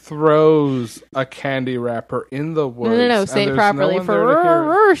throws a candy wrapper in the woods... No. Say it properly.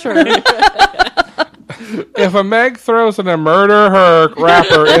 Sure. If a Meg throws a murder her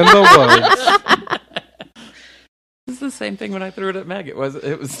wrapper in the woods... It's the same thing when I threw it at Meg. It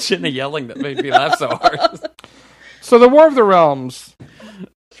was Jenna yelling that made me laugh so hard. So the War of the Realms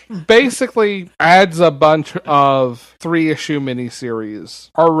basically adds a bunch of 3-issue miniseries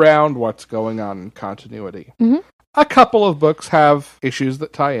around what's going on in continuity. Mm-hmm. A couple of books have issues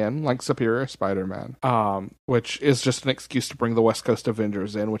that tie in, like Superior Spider-Man, which is just an excuse to bring the West Coast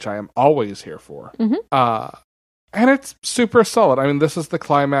Avengers in, which I am always here for. Mm-hmm. And it's super solid. I mean, this is the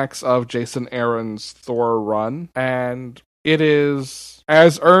climax of Jason Aaron's Thor run, and it is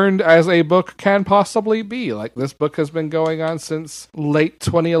as earned as a book can possibly be. Like, this book has been going on since late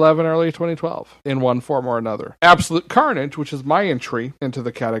 2011, early 2012, in one form or another. Absolute Carnage, which is my entry into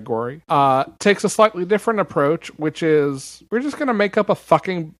the category, takes a slightly different approach, which is, we're just going to make up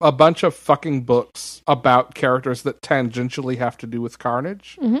a bunch of fucking books about characters that tangentially have to do with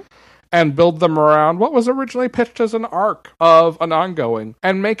Carnage. Mm-hmm. And build them around what was originally pitched as an arc of an ongoing,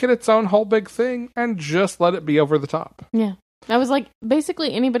 and make it its own whole big thing, and just let it be over the top. Yeah. I was like,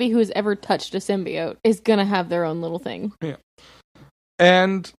 basically anybody who has ever touched a symbiote is gonna have their own little thing. Yeah.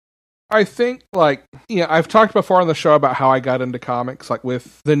 And I think, I've talked before on the show about how I got into comics, like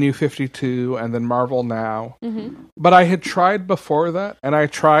with the New 52 and then Marvel Now. Mm-hmm. But I had tried before that, and I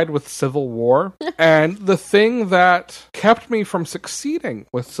tried with Civil War. And the thing that kept me from succeeding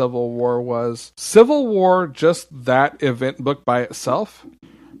with Civil War was Civil War, just that event book by itself,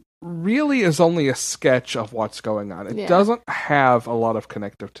 really is only a sketch of what's going on. It doesn't have a lot of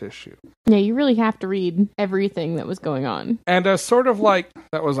connective tissue. Yeah, you really have to read everything that was going on. And as sort of like,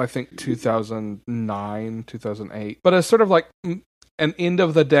 that was I think 2009, 2008, but as sort of like an end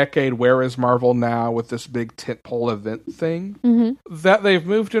of the decade, where is Marvel now with this big tentpole event thing, that they've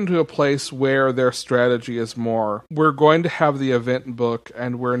moved into a place where their strategy is more, we're going to have the event book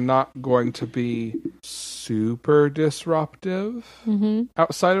and we're not going to be super disruptive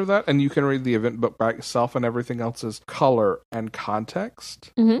outside of that, and you can read the event book by itself and everything else is color and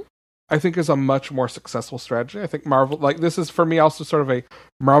context. I think is a much more successful strategy. I think Marvel, this is for me also sort of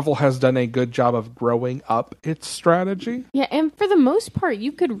Marvel has done a good job of growing up its strategy. Yeah, and for the most part,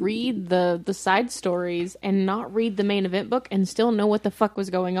 you could read the side stories and not read the main event book and still know what the fuck was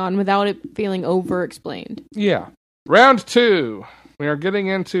going on without it feeling over-explained. Yeah. Round 2. We are getting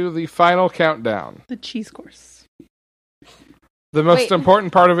into the final countdown. The cheese course. The most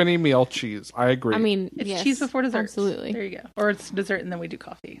important part of any meal, cheese. I agree. I mean, It's yes, cheese before dessert. Absolutely. There you go. Or it's dessert and then we do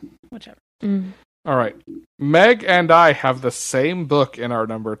coffee. Whichever. All right. Meg and I have the same book in our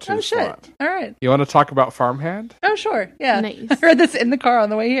number 2 slot. All right. You want to talk about Farmhand? Oh, sure. Yeah. Nice. I read this in the car on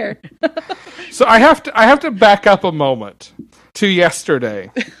the way here. So I have to back up a moment to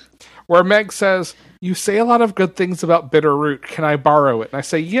yesterday, where Meg says, "You say a lot of good things about Bitterroot. Can I borrow it?" And I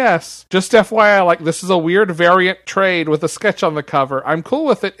say, yes. Just FYI, this is a weird variant trade with a sketch on the cover. I'm cool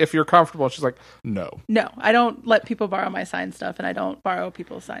with it if you're comfortable. She's like, no. No, I don't let people borrow my signed stuff, and I don't borrow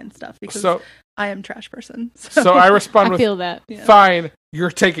people's signed stuff because I am a trash person. So I respond I with, feel that. fine,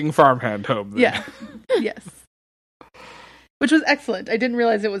 you're taking Farmhand home then. Yeah. Yes. Which was excellent. I didn't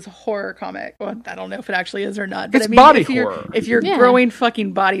realize it was a horror comic. Well, I don't know if it actually is or not. But It's I mean, body if horror. If you're growing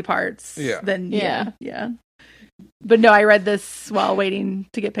fucking body parts, Yeah. then yeah. But no, I read this while waiting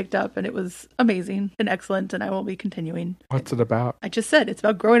to get picked up, and it was amazing and excellent, and I will be continuing. What's it about? I just said it's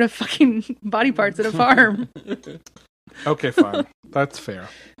about growing a fucking body parts at a farm. Okay, fine. That's fair.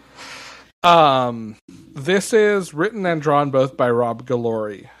 This is written and drawn both by Rob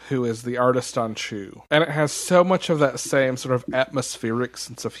Galori, who is the artist on Chew. And it has so much of that same sort of atmospheric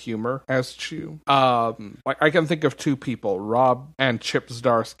sense of humor as Chew. I can think of two people, Rob and Chip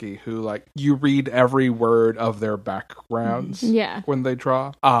Zdarsky, who, you read every word of their backgrounds when they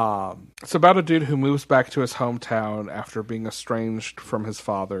draw. It's about a dude who moves back to his hometown after being estranged from his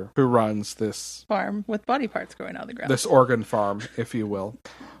father, who runs this farm with body parts growing out of the ground. This organ farm, if you will.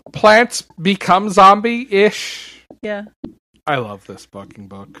 Plants become zombie-ish. Yeah. I love this fucking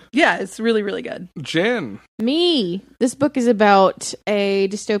book. Yeah, it's really, really good. Jen. Me. This book is about a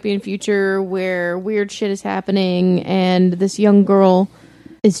dystopian future where weird shit is happening, and this young girl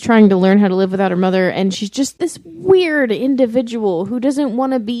is trying to learn how to live without her mother, and she's just this weird individual who doesn't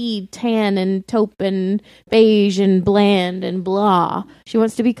want to be tan and taupe and beige and bland and blah. She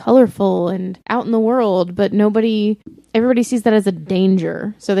wants to be colorful and out in the world, but everybody sees that as a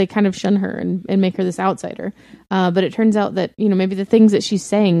danger, so they kind of shun her and make her this outsider. But it turns out that, maybe the things that she's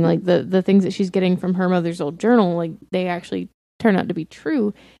saying, like the things that she's getting from her mother's old journal, like they actually turn out to be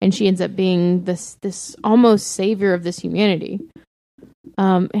true, and she ends up being this almost savior of this humanity.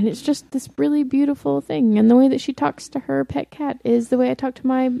 And it's just this really beautiful thing. And the way that she talks to her pet cat is the way I talk to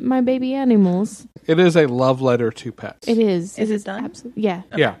my baby animals. It is a love letter to pets. It is. Is it done? Absolutely. Yeah.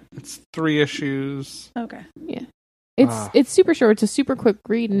 Okay. Yeah. It's 3 issues. Okay. Yeah. It's super short. It's a super quick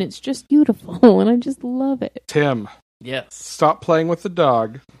read, and it's just beautiful, and I just love it. Tim, Yes. stop playing with the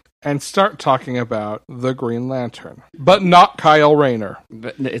dog and start talking about the Green Lantern. But not Kyle Rayner.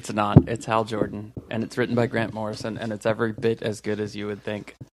 But it's not. It's Hal Jordan, and it's written by Grant Morrison, and it's every bit as good as you would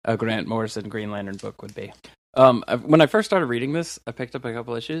think a Grant Morrison Green Lantern book would be. When I first started reading this, I picked up a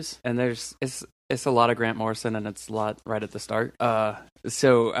couple issues, and it's a lot of Grant Morrison, and it's a lot right at the start.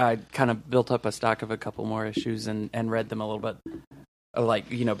 So I kind of built up a stock of a couple more issues and read them a little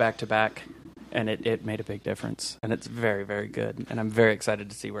bit, back to back. And it made a big difference. And it's very, very good. And I'm very excited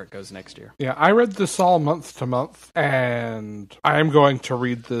to see where it goes next year. Yeah, I read this all month to month, and I'm going to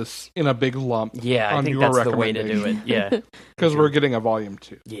read this in a big lump. Yeah, I on think your that's the way to do it. Yeah. Because we're getting a volume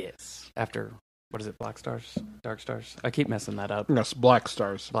 2. Yes. After, what is it, Black Stars? Dark Stars? I keep messing that up. Yes, Black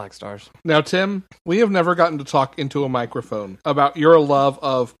Stars. Black Stars. Now, Tim, we have never gotten to talk into a microphone about your love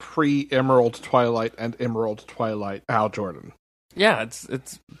of pre-Emerald Twilight and Emerald Twilight Hal Jordan. Yeah,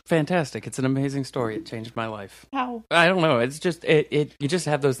 it's fantastic. It's an amazing story. It changed my life. How? I don't know. It's just you just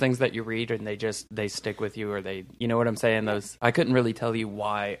have those things that you read and they stick with you, or you know what I'm saying? I couldn't really tell you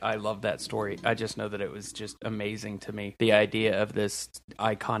why I love that story. I just know that it was just amazing to me. The idea of this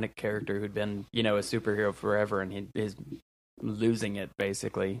iconic character who'd been, a superhero forever, and he is losing it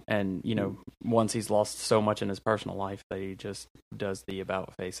basically, and once he's lost so much in his personal life that he just does the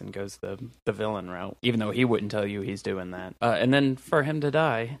about face and goes the villain route, even though he wouldn't tell you he's doing that, and then for him to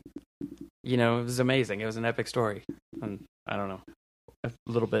die, it was amazing. It was an epic story. And I don't know, a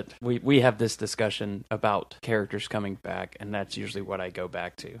little bit we have this discussion about characters coming back, and that's usually what I go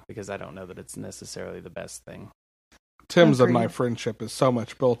back to, because I don't know that it's necessarily the best thing. Tim's and Agreed. my friendship is so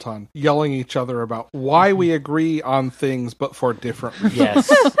much built on yelling each other about why we agree on things, but for different reasons.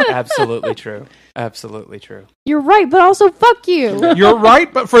 Yes, absolutely true. Absolutely true. You're right, but also fuck you. You're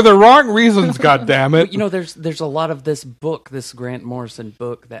right, but for the wrong reasons, goddammit. There's a lot of this Grant Morrison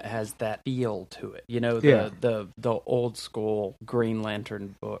book that has that feel to it. The old school Green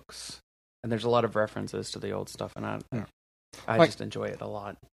Lantern books, and there's a lot of references to the old stuff, and I just enjoy it a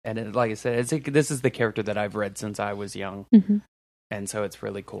lot. And like I said, this is the character that I've read since I was young. Mm-hmm. And so it's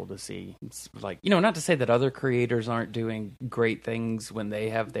really cool to see. It's like, not to say that other creators aren't doing great things when they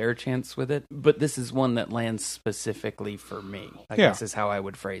have their chance with it, but this is one that lands specifically for me. I guess is how I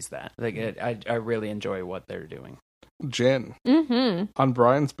would phrase that. Like, I really enjoy what they're doing. Jen, Mm-hmm. on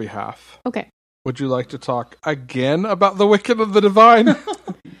Brian's behalf, Okay. would you like to talk again about the Wicked and the Divine?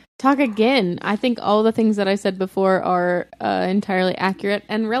 Talk again. I think all the things that I said before are entirely accurate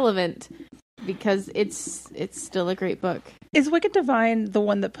and relevant, because it's still a great book. Is Wicked Divine the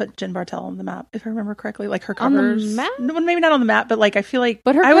one that put Jen Bartel on the map, if I remember correctly? Like her On the covers. map? No, maybe not on the map, but like I feel like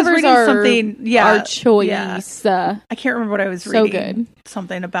But her I was covers reading are something. Yeah, our choice. yeah. I can't remember what I was So reading. good.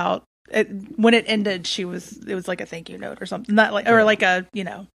 Something about it, when it ended. It was like a thank you note or something. Not like, or like a,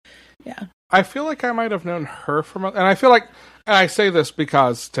 yeah. I feel like I might have known her from, and I feel like, and I say this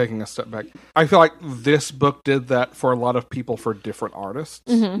because, taking a step back, I feel like this book did that for a lot of people for different artists.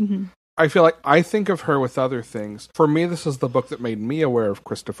 Mm-hmm. I feel like I think of her with other things. For me, this is the book that made me aware of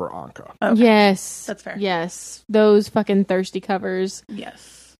Christopher Anka. Okay. Yes. That's fair. Yes. Those fucking thirsty covers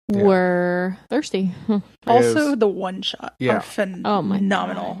Yes. Yeah. were thirsty. Also, the one shot Yeah. are Oh my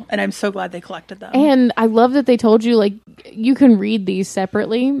phenomenal, God. and I'm so glad they collected them. And I love that they told you, like, you can read these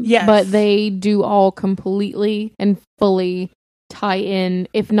separately, Yes. but they do all completely and fully tie in,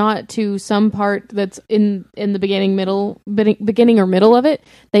 if not to some part that's in the beginning or middle of it,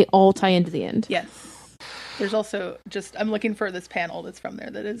 they all tie into the end. Yes. There's also I'm looking for this panel that's from there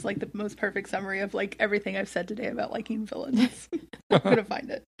that is like the most perfect summary of like everything I've said today about liking villains. I'm gonna find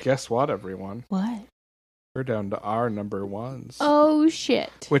it. Guess what, everyone? What? We're down to our number ones. Oh shit.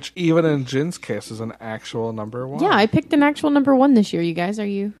 Which, even in Jin's case, is an actual number one. Yeah, I picked an actual number one this year, you guys. Are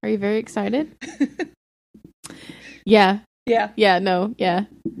you very excited? Yeah. Yeah, no, yeah.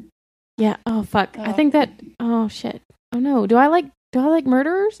 Yeah, oh fuck. I think that oh shit. Oh no. Do I like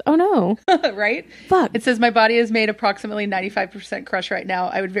murderers? Oh no. Right? Fuck. It says my body is made approximately 95% crush right now.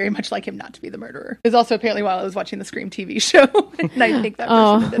 I would very much like him not to be the murderer. It was also apparently while I was watching the Scream TV show. And I think that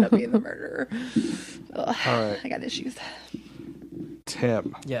person ended up being the murderer. Ugh, All right. I got issues.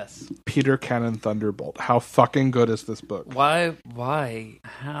 Tim. Yes. Peter Cannon Thunderbolt. How fucking good is this book? Why,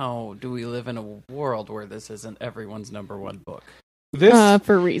 how do we live in a world where this isn't everyone's number one book? This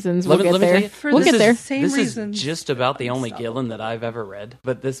For reasons. We'll get Let me there. tell you, For We'll this get there. Same this reasons. is just about the only Unstoppable. Gillen that I've ever read.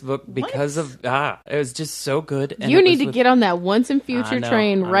 But this book, because of it was just so good. And You it need was to with- get on that once and future I know,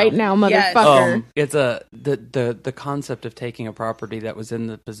 train I right know. now, Yes. motherfucker. It's the concept of taking a property that was in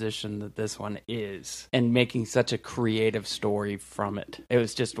the position that this one is and making such a creative story from it. It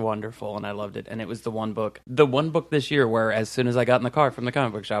was just wonderful, and I loved it. And it was the one book this year where as soon as I got in the car from the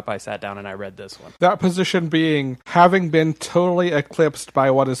comic book shop, I sat down and I read this one. that position being having been totally eclipsed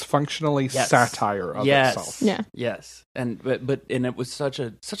by what is functionally Yes. satire of Yes. itself. Yeah. Yes, and but it was such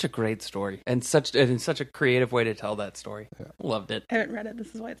a great story and such a creative way to tell that story. Loved it. I haven't read it.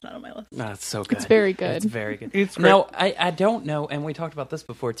 This is why it's not on my list. No, it's so good. It's very good. It's very good. It's great. Now, I don't know, and we talked about this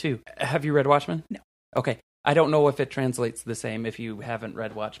before too. Have you read Watchmen? No. Okay. I don't know if it translates the same if you haven't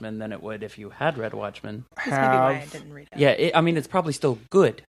read Watchmen than it would if you had read Watchmen. That's maybe why I Have didn't read it. Yeah, it's probably still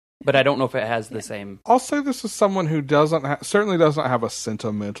good, but I don't know if it has the same. I'll say this is someone who certainly doesn't have a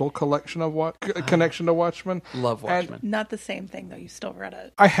sentimental collection of connection to Watchmen. Love And- Watchmen. Not the same thing, though. You still read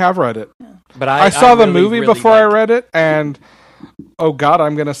it. I have read it. But I saw the really, movie really before I liked- read it, and oh god,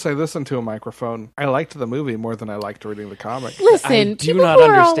 I'm going to say this into a microphone. I liked the movie more than I liked reading the comic. Listen, do people not who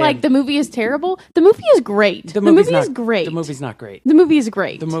are all understand. like, the movie is terrible. The movie is great. The movie is great. The movie's not great. The movie is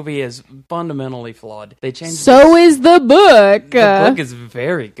great. The movie is fundamentally flawed. They changed. So is the book. The book is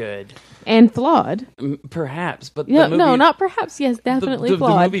very good, and flawed. perhaps, but No, the movie, no, not perhaps. Yes, definitely the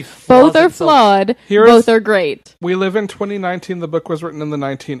flawed. movie flaws Both are itself. flawed. Here is- Both are great. We live in 2019. The book was written in the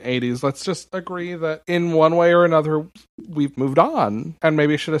 1980s. Let's just agree that in one way or another, we've moved on and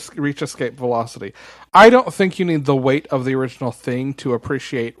maybe should reach escape velocity. I don't think you need the weight of the original thing to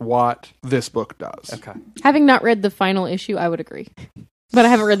appreciate what this book does. Okay. Having not read the final issue, I would agree. But I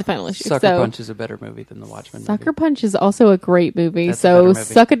haven't read the final issue. Sucker so. Punch is a better movie than the Watchmen Sucker movie. Punch is also a great movie, That's a so better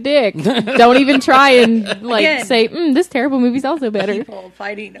movie. suck a dick. Don't even try and Again. say, this terrible movie's also better. People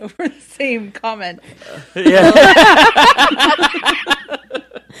fighting over the same comment. Yeah.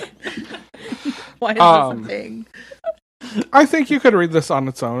 Why is this a thing? I think you could read this on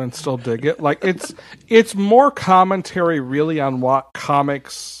its own and still dig it. Like it's more commentary really on what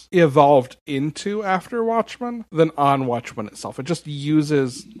comics evolved into after Watchmen than on Watchmen itself. It just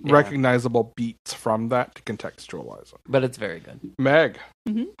uses recognizable beats from that to contextualize it. But it's very good. Meg,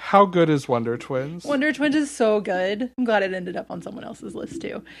 how good is Wonder Twins? Wonder Twins is so good. I'm glad it ended up on someone else's list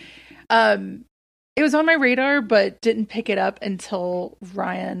too. It was on my radar, but didn't pick it up until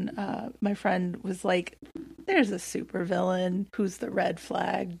Ryan, my friend, was like, "There's a supervillain who's the red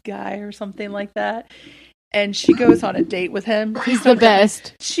flag guy or something like that." And she goes on a date with him. He's the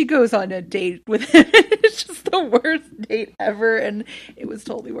best. She goes on a date with him. It's just the worst date ever, and it was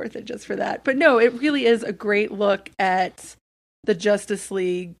totally worth it just for that. But no, it really is a great look at the Justice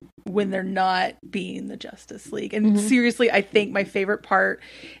League when they're not being the Justice League. And seriously, I think my favorite part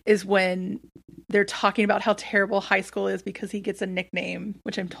is when they're talking about how terrible high school is because he gets a nickname,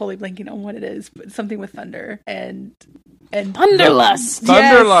 which I'm totally blanking on what it is, but something with thunder and Thunderlust.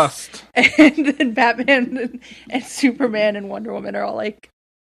 Thunderlust. And then Batman and Superman and Wonder Woman are all like,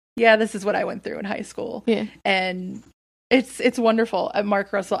 yeah, this is what I went through in high school. Yeah. And it's wonderful.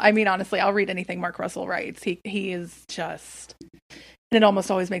 Mark Russell, I mean, honestly, I'll read anything Mark Russell writes. He is just, and it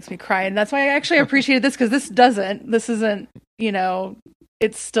almost always makes me cry. And that's why I actually appreciated this, because this isn't,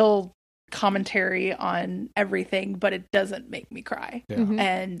 it's still commentary on everything, but it doesn't make me cry. Yeah.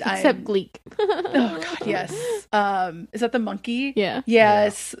 And Except Gleek. oh god, yes. Is that the monkey? Yeah.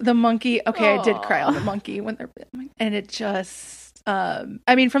 Yes, the monkey. Okay, I did Aw. cry on the monkey when they're, and it just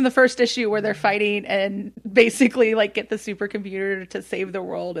I mean, from the first issue where they're fighting and basically like get the supercomputer to save the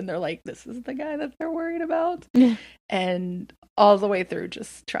world, and they're like, this is the guy that they're worried about. Yeah. And all the way through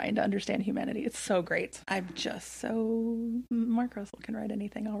just trying to understand humanity. It's so great. I'm just so, Mark Russell can write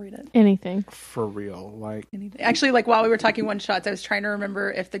anything. I'll read it. Anything. For real. Like, Anything. Actually, like while we were talking one shots, I was trying to remember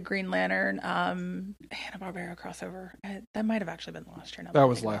if the Green Lantern Hanna-Barbera crossover, that might have actually been the last year. that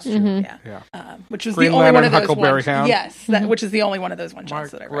was last year. Yeah. Yeah. Which was Green the only one of Lantern, those Huckleberry ones. Hound? Yes, which is the only one of those one shots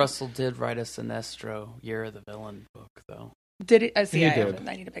Mark that I read. Russell did write a Sinestro Year of the Villain book, though. Did it? See, He I did.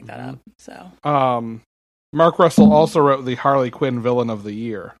 need to pick that up. So Mark Russell also wrote the Harley Quinn Villain of the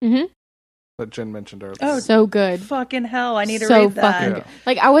Year. Mhm. that Jen mentioned earlier. Oh, So good. Fucking hell, I need to So read that. fucking Yeah.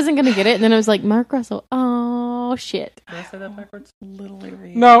 Like, I wasn't going to get it, and then I was like, Mark Russell. Oh, shit. Did I say that backwards? Literally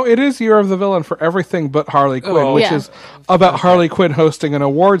read. No, it is Year of the Villain for everything but Harley Quinn, Oh. which Yeah. is about Harley Quinn hosting an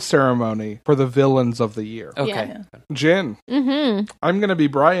award ceremony for the villains of the year. Okay. Yeah. Jen, Mm-hmm. I'm going to be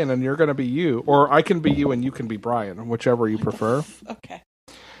Brian and you're going to be you. Or I can be you and you can be Brian, whichever you prefer. Okay.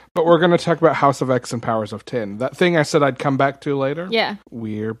 But we're going to talk about House of X and Powers of 10. That thing I said I'd come back to later. Yeah.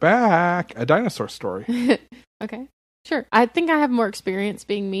 We're back. A dinosaur story. Okay. Sure. I think I have more experience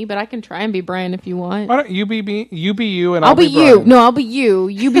being me, but I can try and be Brian if you want. Why don't you be me? You be you, and I'll be you. Brian. No, I'll be you.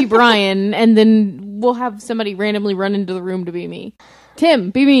 You be Brian, and then we'll have somebody randomly run into the room to be me. Tim,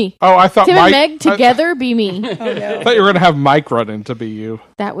 be me. Oh, I thought Tim Mike. and Meg together, be me. Oh no. I thought you were going to have Mike run in to be you.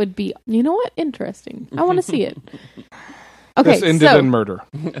 That would be, you know what? Interesting. I want to see it. Okay, This ended so in murder.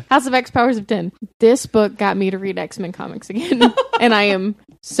 House of X, Powers of 10. This book got me to read X-Men comics again, and I am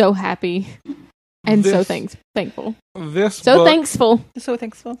so happy and so This- thankful. This So book, thankful. So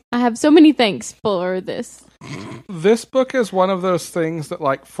thankful. I have so many thanks for this. This book is one of those things that,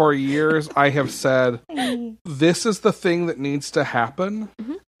 like, for years I have said, this is the thing that needs to happen.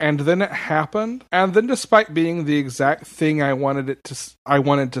 Mhm. And then it happened. And then, despite being the exact thing I wanted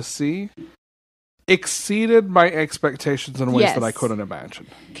to see, exceeded my expectations in ways Yes. that I couldn't imagine.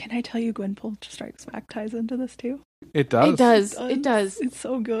 Can I tell you Gwenpool Strikes Back ties into this too? It does. It does. It does. It's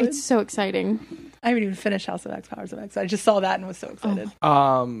so good. It's so exciting. I haven't even finished House of X, Powers of X. I just saw that and was so excited.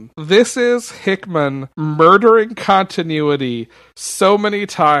 This is Hickman murdering continuity so many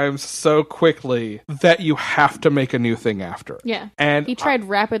times so quickly that you have to make a new thing after it. Yeah. And He tried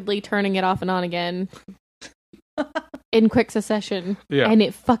rapidly turning it off and on again in quick succession, Yeah. and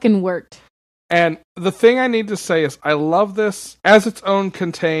it fucking worked. And the thing I need to say is I love this as its own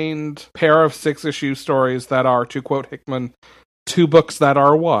contained pair of 6-issue stories that are, to quote Hickman, 2 books that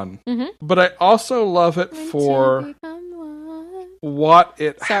are one. Mhm. But I also love it for what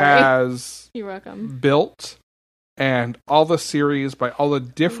it Sorry. has You're welcome. built and all the series by all the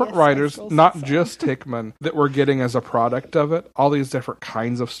different Yes, I writers, feel not so just Hickman, that we're getting as a product of it. All these different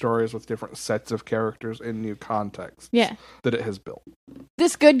kinds of stories with different sets of characters in new contexts Yeah. that it has built.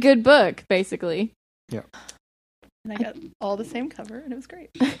 This good book, basically. And I got all the same cover and it was great.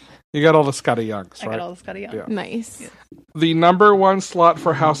 You got all the Scotty Youngs, I right? got all the Scotty Young. Yeah. Nice. Yeah. The number 1 slot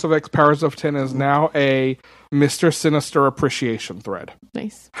for House of X Powers of 10 is now a Mr. Sinister appreciation thread.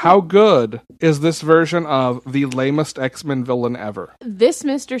 Nice. How good is this version of the lamest X-Men villain ever? This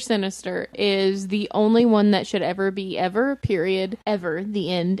Mr. Sinister is the only one that should ever be ever, period, ever,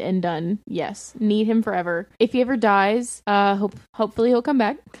 the end and done. Yes. Need him forever. If he ever dies, hopefully he'll come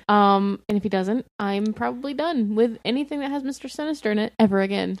back. And if he doesn't, I'm probably done with anything that has Mr. Sinister in it ever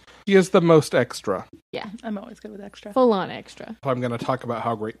again. He is the most extra. I'm always good with extra. Full on extra. I'm going to talk about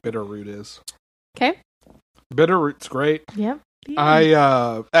how great Bitterroot is. Okay? Bitterroot's great. Yep.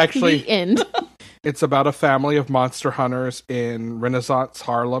 I actually, The end. it's about a family of monster hunters in Renaissance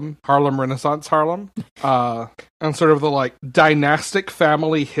Harlem, Renaissance Harlem, and sort of the like dynastic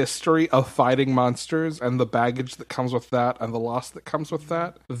family history of fighting monsters and the baggage that comes with that and the loss that comes with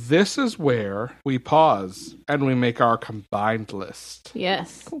that. This is where we pause and we make our combined list.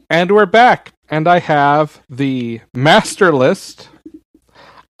 Yes. And we're back, and I have the master list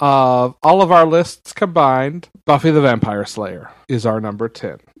of all of our lists combined. Buffy the Vampire Slayer is our number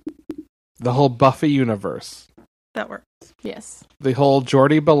 10. The whole Buffy universe. That works. Yes. The whole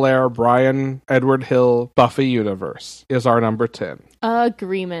Jordi Belair, Brian Edward Hill Buffy universe is our number 10.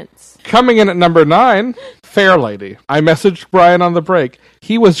 Agreements. Coming in at number 9, Fair Lady. I messaged Brian on the break.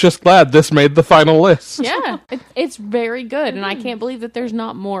 He was just glad this made the final list. Yeah, it's very good, and I can't believe that there's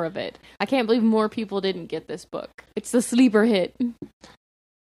not more of it. I can't believe more people didn't get this book. It's the sleeper hit.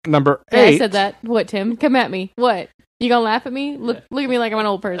 Number Yeah, 8. I said that. What, Tim? Come at me. What? You gonna laugh at me? Look at me like I'm an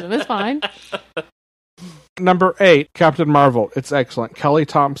old person. It's fine. Number 8, Captain Marvel. It's excellent. Kelly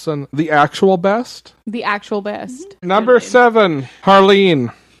Thompson, the actual best. The actual best. Number 7,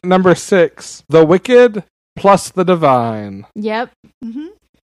 Harleen. Number 6, The Wicked plus the Divine. Yep. Mm-hmm.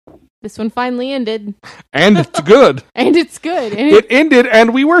 This one finally ended, And it's good. and it's good. And It ended,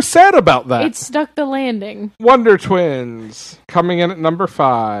 and we were sad about that. it stuck the landing. Wonder Twins, coming in at number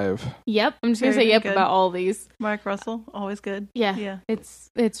 5. Yep. I'm just gonna Very say yep good. about all these. Mark Russell, always good. Yeah. Yeah.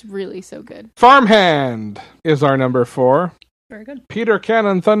 It's really so good. Farmhand is our number 4. Very good. Peter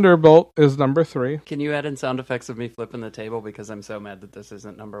Cannon Thunderbolt is number 3. Can you add in sound effects of me flipping the table because I'm so mad that this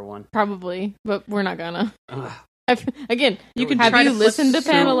isn't number 1? Probably, but we're not gonna. Ugh. Again, You can have try you to listened to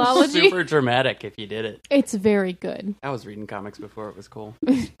flip Panelology? Super dramatic if you did it. It's very good. I was reading comics before it was cool.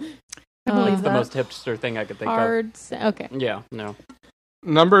 I believe It's the that. most hipster thing I could think Hard. Okay. of. Yeah, no.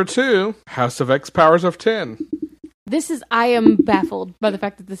 Number 2, House of X Powers of 10. I am baffled by the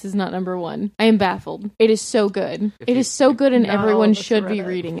fact that this is not number 1. I am baffled. It is so good. It is so good and Not all everyone of us should read be it.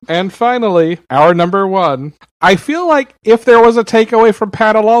 reading it. And finally, our number 1. I feel like if there was a takeaway from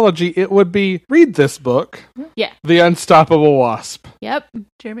Paddleology, it would be read this book. Yeah. The Unstoppable Wasp. Yep.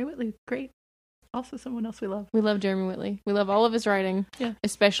 Jeremy Whitley, great. Also someone else we love. We love Jeremy Whitley. We love all of his writing. Yeah.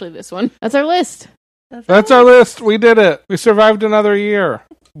 Especially this one. That's our list. That's our list. We did it. We survived another year.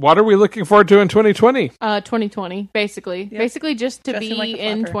 What are we looking forward to in 2020? 2020, basically. Yep. Basically just to Dressing be like a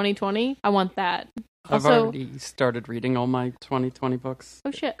in flapper. 2020. I want that. I've Also- already started reading all my 2020 books.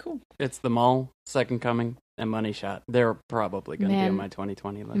 Oh shit. Cool. It's The Mall, Second Coming, and Money Shot. They're probably going to be Man. on my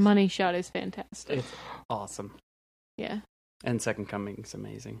 2020 list. Money Shot is fantastic. It's awesome. Yeah. And Second Coming's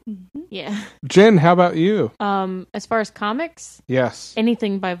amazing. Mm-hmm. Yeah. Jen, how about you? As far as comics, Yes.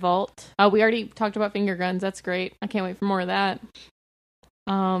 anything by Vault. We already talked about Finger Guns. That's great. I can't wait for more of that.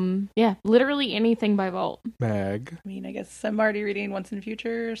 Yeah, literally anything by Vault. Meg. I mean, I guess I'm already reading Once in the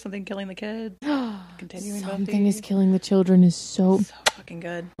Future, Something Killing the Kid. Continuing Something Buffy. is Killing the Children is so So fucking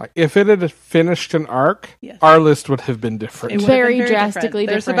good. Like, if it had finished an arc, Yes. our list would have been It different. would have Very been drastically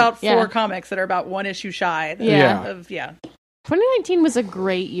There's different. about 4 Yeah. comics that are about 1 issue shy. Yeah. Yeah. 2019 was a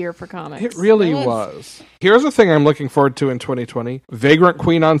great year for comics. It really It was. Here's a thing I'm looking forward to in 2020. Vagrant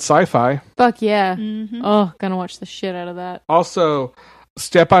Queen on Sci-Fi. Fuck yeah. Mm-hmm. Oh, gonna watch the shit out of that. Also,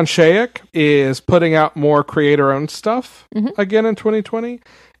 Stepan Shaik is putting out more creator-owned stuff again in 2020.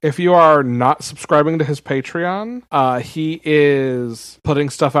 If you are not subscribing to his Patreon, he is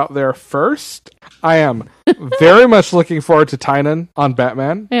putting stuff out there first. I am very much looking forward to Tynan on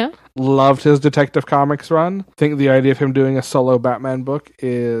Batman. Yeah. Loved his Detective Comics run. Think the idea of him doing a solo Batman book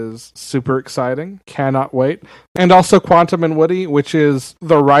is super exciting. Cannot wait. And also Quantum and Woody, which is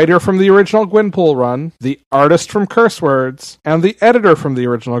the writer from the original Gwenpool run, the artist from Curse Words, and the editor from the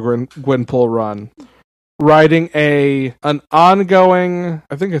original Gwenpool run, writing an ongoing,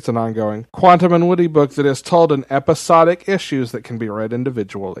 I think it's an ongoing, Quantum and Woody book that is told in episodic issues that can be read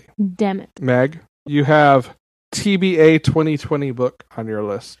individually. Damn it. Meg, you have TBA 2020 book on your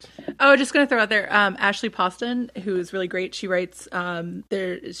list. Oh, just gonna throw out there, Ashley Poston, who is really great. She writes,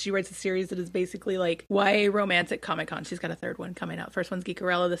 she writes a series that is basically like YA romance at Comic Con. She's got a 3rd one coming out. First one's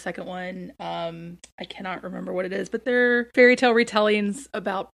Geekarella. The second one, I cannot remember what it is, but they're fairy tale retellings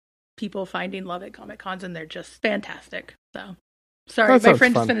about people finding love at Comic Cons, and they're just fantastic. So, sorry, That my sounds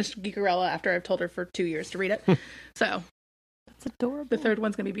friend fun. just finished Geekarella after I've told her for 2 years to read it. So, That's adorable. the 3rd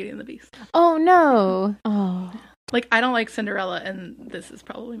one's gonna be Beauty and the Beast. Oh no. Oh. Like, I don't like Cinderella, and this is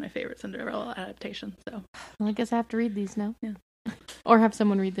probably my favorite Cinderella adaptation. So, Well, I guess I have to read these now. Yeah. Or have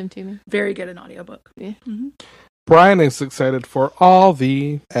someone read them to me. very good in audiobook. Yeah. Mm-hmm. Brian is excited for all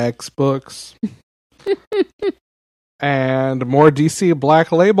the X books. And more DC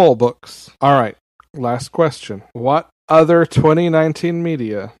Black Label books. All right, last question. What other 2019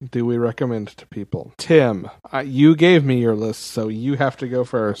 media do we recommend to people? Tim, you gave me your list, so you have to go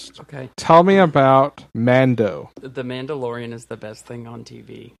first. Okay. Tell me about Mando. The Mandalorian is the best thing on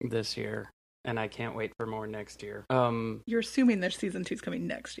TV this year, and I can't wait for more next year. You're assuming their season 2 is coming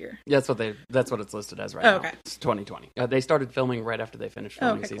next year. That's what it's listed as right Oh, now. okay. It's 2020. They started filming right after they finished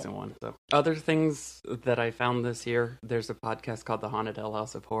filming okay, season cool. 1. So, other things that I found this year, there's a podcast called The Haunted Hell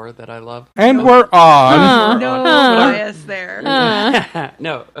House of Horror that I love. And we're on. No Uh, bias there.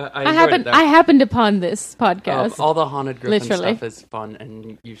 No, I I enjoyed it. I happened upon this podcast. All the Haunted Griffin Literally. stuff is fun,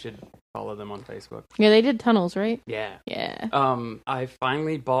 and you should follow them on Facebook. Yeah, they did tunnels, right? Yeah. Yeah. I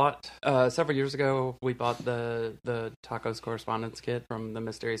finally bought several years ago. We bought the Tacos Correspondence Kit from the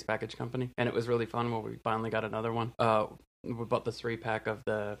Mysterious Package Company, and it was really fun when we finally got another one. We bought the 3-pack of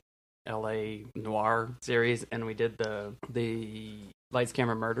the LA Noir series, and we did the Lights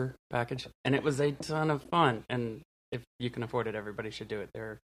Camera Murder package, and it was a ton of fun. And if you can afford it, everybody should do it.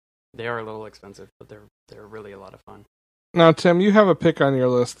 They are a little expensive, but they're really a lot of fun. Now, Tim, you have a pick on your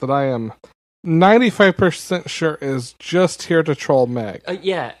list that I am 95% sure is just here to troll Meg.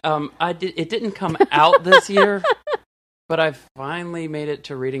 Yeah, it didn't come out this year, but I finally made it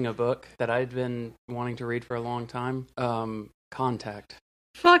to reading a book that I'd been wanting to read for a long time. Contact.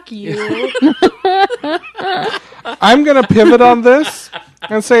 Fuck you. I'm going to pivot on this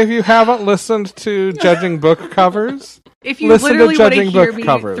and say if you haven't listened to Judging Book Covers, If you Listen to literally want to Judging hear Book me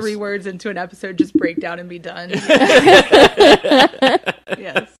Covers. 3 words into an episode, just break down and be done.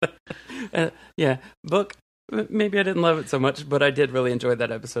 Yes. Yeah, book Maybe I didn't love it so much, but I did really enjoy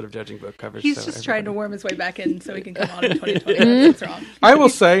that episode of Judging Book Covers. He's so just trying to everybody- worm his way back in so he can come on in 2020. That's what's wrong. I will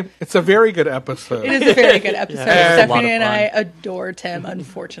say it's a very good episode. It is a very good episode. Yeah, it was a lot Stephanie of and I fun. adore Tim,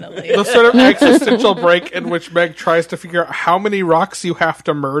 unfortunately. The sort of existential break in which Meg tries to figure out how many rocks you have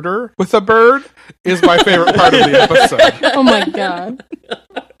to murder with a bird is my favorite part of the episode. Oh my god.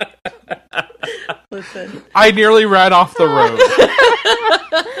 Listen, I nearly ran off the road.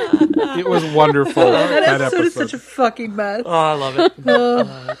 It was wonderful. that episode is such a fucking mess. Oh, I love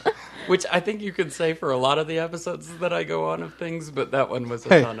it. Which I think you could say for a lot of the episodes that I go on of things, but that one was a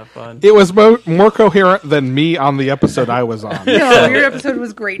Hey, ton of fun. It was more coherent than me on the episode I was on. No, your episode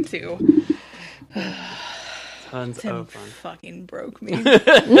was great too. Tons Tim of fun. fucking broke me.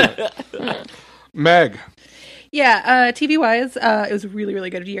 Meg, Yeah, TV wise, it was a really, really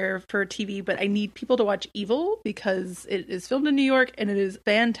good year for TV, but I need people to watch Evil because it is filmed in New York and it is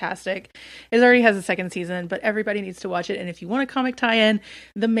fantastic. It already has a second season, but everybody needs to watch it. And if you want a comic tie-in,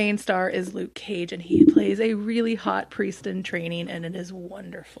 the main star is Luke Cage and he plays a really hot priest in training and it is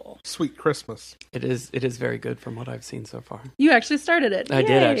wonderful. Sweet Christmas. It is very good from what I've seen so far. You actually started it. I did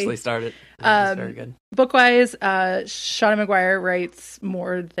Yay. actually start it. It was very good. Book-wise, Shauna McGuire writes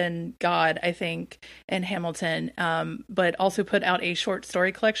more than God, I think, in Hamilton, but also put out a short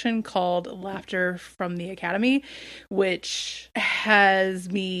story collection called Laughter from the Academy, which has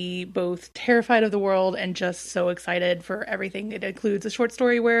me both terrified of the world and just so excited for everything. It includes a short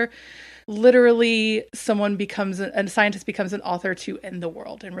story where literally someone a scientist becomes an author to end the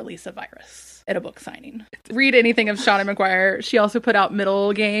world and release a virus at a book signing. Read anything of Shauna McGuire. She also put out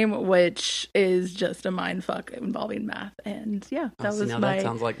Middle Game, which is just a mind fuck involving math. And yeah, that was Now my that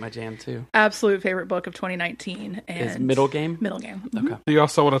sounds like my jam too. absolute favorite book of 2019. And Is Middle Game? Middle Game. Mhm. Okay. Do you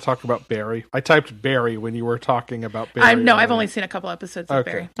also want to talk about Barry? I typed Barry when you were talking about Barry. I've only seen a couple episodes of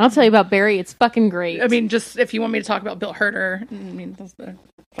Okay. Barry. I'll tell you about Barry. It's fucking great. I mean, just if you want me to talk about Bill Herter, I mean, that's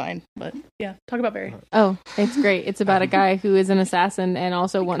fine. But yeah, talk about Barry. Oh, it's great. It's about a guy who is an assassin and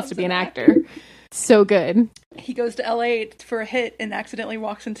also wants to be an actor. So good. He goes to LA for a hit and accidentally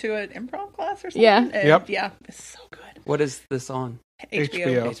walks into an improv class or something. Yeah. And Yep. Yeah, it's so good. What is this on?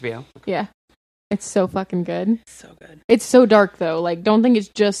 HBO. HBO? Yeah. It's so fucking good. So good. It's so dark though. Like, don't think it's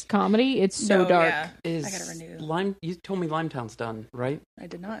just comedy. It's so No, dark. Yeah, Is I gotta renew. Lime? You told me Limetown's done, right? I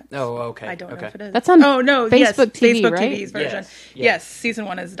did not. Oh, okay. I don't know okay. if it is. That's on Oh no, yes, Facebook TV, Facebook right? TV's version. Yes, yes. Yes, season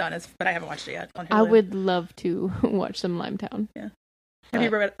 1 is done, but I haven't watched it yet. On I Hulu. would love to watch some Limetown. Have you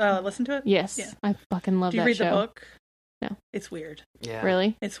listened to it? Yes. Yeah. I fucking love Do you that read show. the book? No. It's weird. Yeah.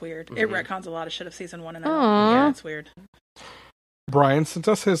 Really? It's weird. Mhm. It retcons a lot of shit of season 1 and Aw. yeah, it's weird. Brian sent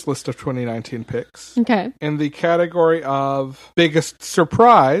us his list of 2019 picks. Okay. In the category of biggest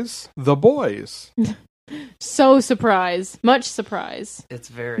surprise, The Boys. So surprised. Much surprise. It's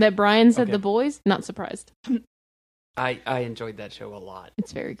very. That Brian said Okay. The Boys? Not surprised. I enjoyed that show a lot.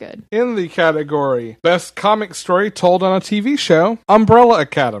 It's very good. In the category best comic story told on a TV show, Umbrella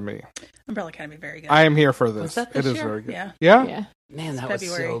Academy. Umbrella Academy, very good. I am here for this. Was that It this is year? very good. Yeah. Yeah? Yeah. Man, that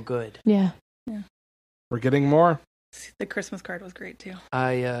February. was so good. Yeah. We're getting more. The Christmas card was great too.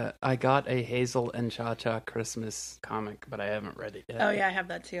 I got a Hazel and Cha Cha Christmas comic, but I haven't read it yet. Oh yeah, I have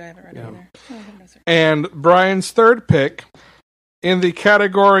that too. I haven't read Yeah. it either. Oh, I haven't read it. And Brian's third pick, in the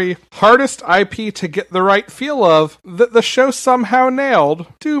category hardest IP to get the right feel of, that the show somehow nailed,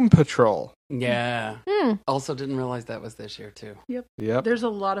 Doom Patrol. Yeah. Hmm. Also, didn't realize that was this year too. Yep. There's a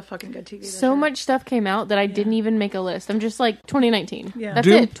lot of fucking good TV. This So year. much stuff came out that I didn't even make a list. I'm just like 2019. Yeah. That's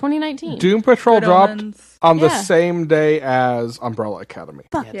Doom- it. 2019. Doom Patrol Good dropped Omens. on the Yeah. same day as Umbrella Academy.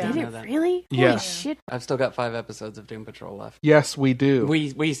 Fuck, Yeah, did didn't it know that. really? Yeah. Holy shit. I've still got 5 episodes of Doom Patrol left. Yes, we do.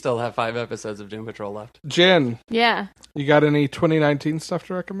 We still have 5 episodes of Doom Patrol left. Jen, Yeah. you got any 2019 stuff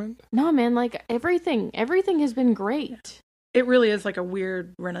to recommend? No, man, like everything has been great. It really is like a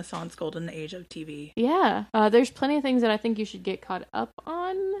weird Renaissance golden age of TV. Yeah. There's plenty of things that I think you should get caught up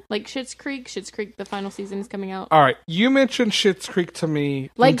on. Like Schitt's Creek. Schitt's Creek, the final season is coming out. All right, you mentioned Schitt's Creek to me in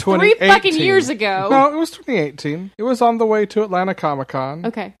Like 3 2018. fucking years ago. No, it was 2018. It was on the way to Atlanta Comic Con.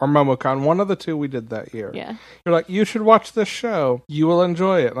 Okay. Or MomoCon, one of the two we did that year. Yeah. You're like, you should watch this show. You will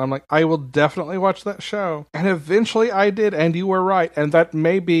enjoy it. And I'm like, I will definitely watch that show. And eventually I did, and you were right. And that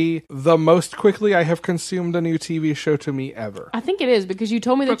may be the most quickly I have consumed a new TV show to me ever. I think it is because you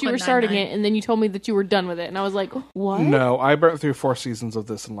told me that you Brooklyn were starting Nine-Nine. it and then you told me that you were done with it. And I was like, what? No, I burnt through 4 seasons of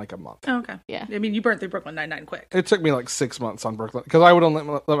this in like a month. Oh, okay. Yeah. I mean, you burnt through Brooklyn Nine-Nine quick. It took me like 6 months on Brooklyn because I would only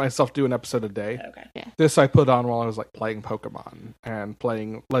let myself do an episode a day. Okay. This I put on while I was like playing Pokemon and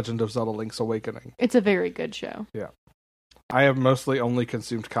playing Legend of Zelda Link's Awakening. It's a very good show. I have mostly only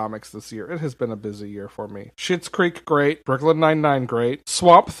consumed comics this year. It has been a busy year for me. Schitt's Creek, great. Brooklyn Nine-Nine, great.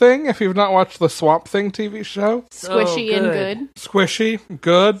 Swamp Thing, if you've not watched the Swamp Thing TV show. Squishy and good. Squishy,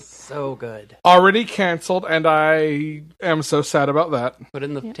 good. So good. Already canceled, and I am so sad about that. Put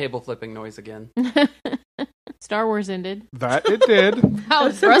in the table flipping noise again. Star Wars ended. That it did. Oh,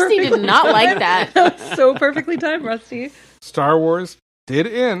 That's so Rusty perfect. did not like that. That was so perfectly timed, Rusty. Star Wars did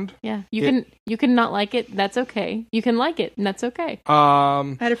end. Yeah, you can not like it. That's okay. You can like it, and that's okay.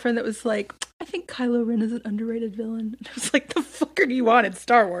 I had a friend that was like, I think Kylo Ren is an underrated villain. And I was like, the fuck are you on in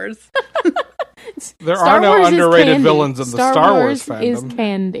Star Wars? There Star are no Wars is underrated candy. villains in the Star Wars Star Wars fandom. is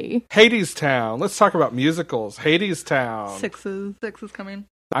candy. Hades Town. Let's talk about musicals. Hades Town. Six is coming.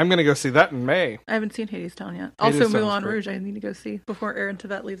 I'm going to go see that in May. I haven't seen Hades Town yet. Hades Also, Town's Moulin great. Rouge I need to go see before Aaron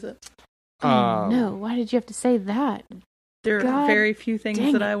Tveit leaves it. Oh, no, why did you have to say that? There are God very few things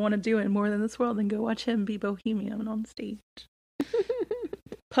dang that it. I want to do in more than this world than go watch him be bohemian on stage.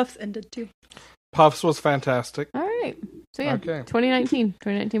 Puffs ended too. Puffs was fantastic. All right. So yeah, Okay. 2019.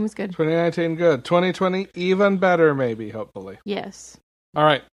 2019 was good. 2019 good. 2020 even better, maybe, hopefully. Yes. All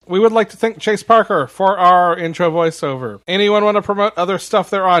right. We would like to thank Chase Parker for our intro voiceover. Anyone want to promote other stuff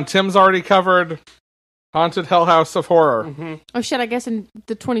they're on? Tim's already covered Haunted Hell House of Horror. Mm-hmm. Oh shit, I guess in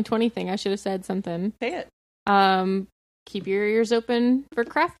the 2020 thing I should have said something. Say it. Keep your ears open for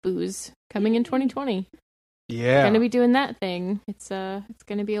craft booze coming in 2020. Yeah. Gonna be doing that thing. It's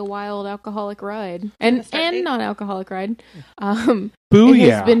gonna be a wild alcoholic ride and Start date? non-alcoholic ride. It Booyah.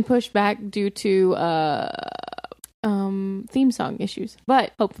 has been pushed back due to theme song issues,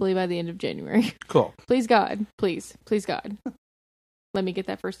 but hopefully by the end of January. Cool. Please God, please God, let me get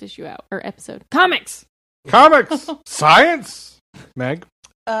that first issue out or episode. Comics. Comics. Science. Meg.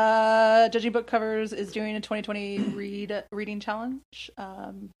 Judging Book Covers is doing a 2020 reading challenge.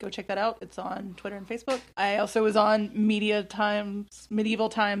 Go check that out. It's on Twitter and Facebook. I also was on Medieval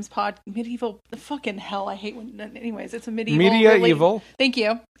fucking hell. I hate when. Anyways, it's a medieval. Evil. Thank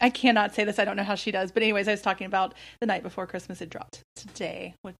you. I cannot say this. I don't know how she does. But anyways, I was talking about The Night Before Christmas. It dropped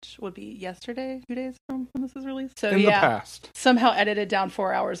today, which would be yesterday, 2 days from when this is released. So In the yeah, past. somehow edited down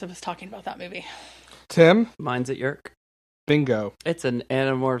 4 hours of us talking about that movie. Tim. Mine's at Yerk. Bingo. It's an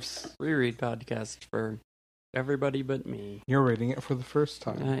Animorphs reread podcast for everybody but me. You're reading it for the first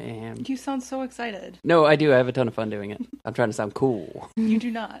I time. am. You sound so excited. No, I do. I have a ton of fun doing it. I'm trying to sound cool. You do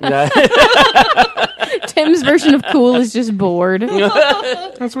not. Tim's version of cool is just bored.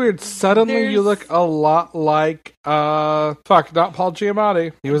 That's weird. Suddenly you There's- look a lot like, not Paul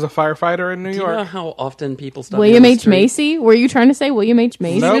Giamatti. He was a firefighter in New Do you know York. how often people stop William me on the H. street? Macy? Were you trying to say William H.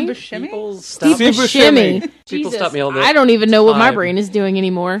 Macy? Nope. Buscemi? People Steve stop Buscemi. Buscemi. People Jesus, stop me all the I don't even know what my time. brain is doing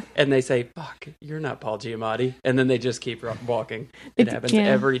anymore. and they say, "Fuck, you're not Paul Giamatti," and then they just keep walking. They It d- happens yeah.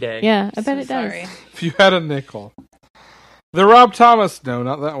 every day. Yeah, I bet So it does. sorry. If you had a nickel. The Rob Thomas, no,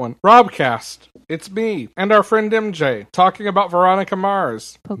 not that one. Robcast. It's me and our friend MJ talking about Veronica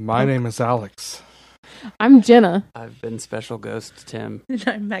Mars. Poke, My poke. name is Alex. I'm Jenna. I've been special ghost Tim.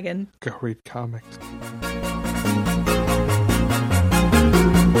 I'm Megan. Go read comics.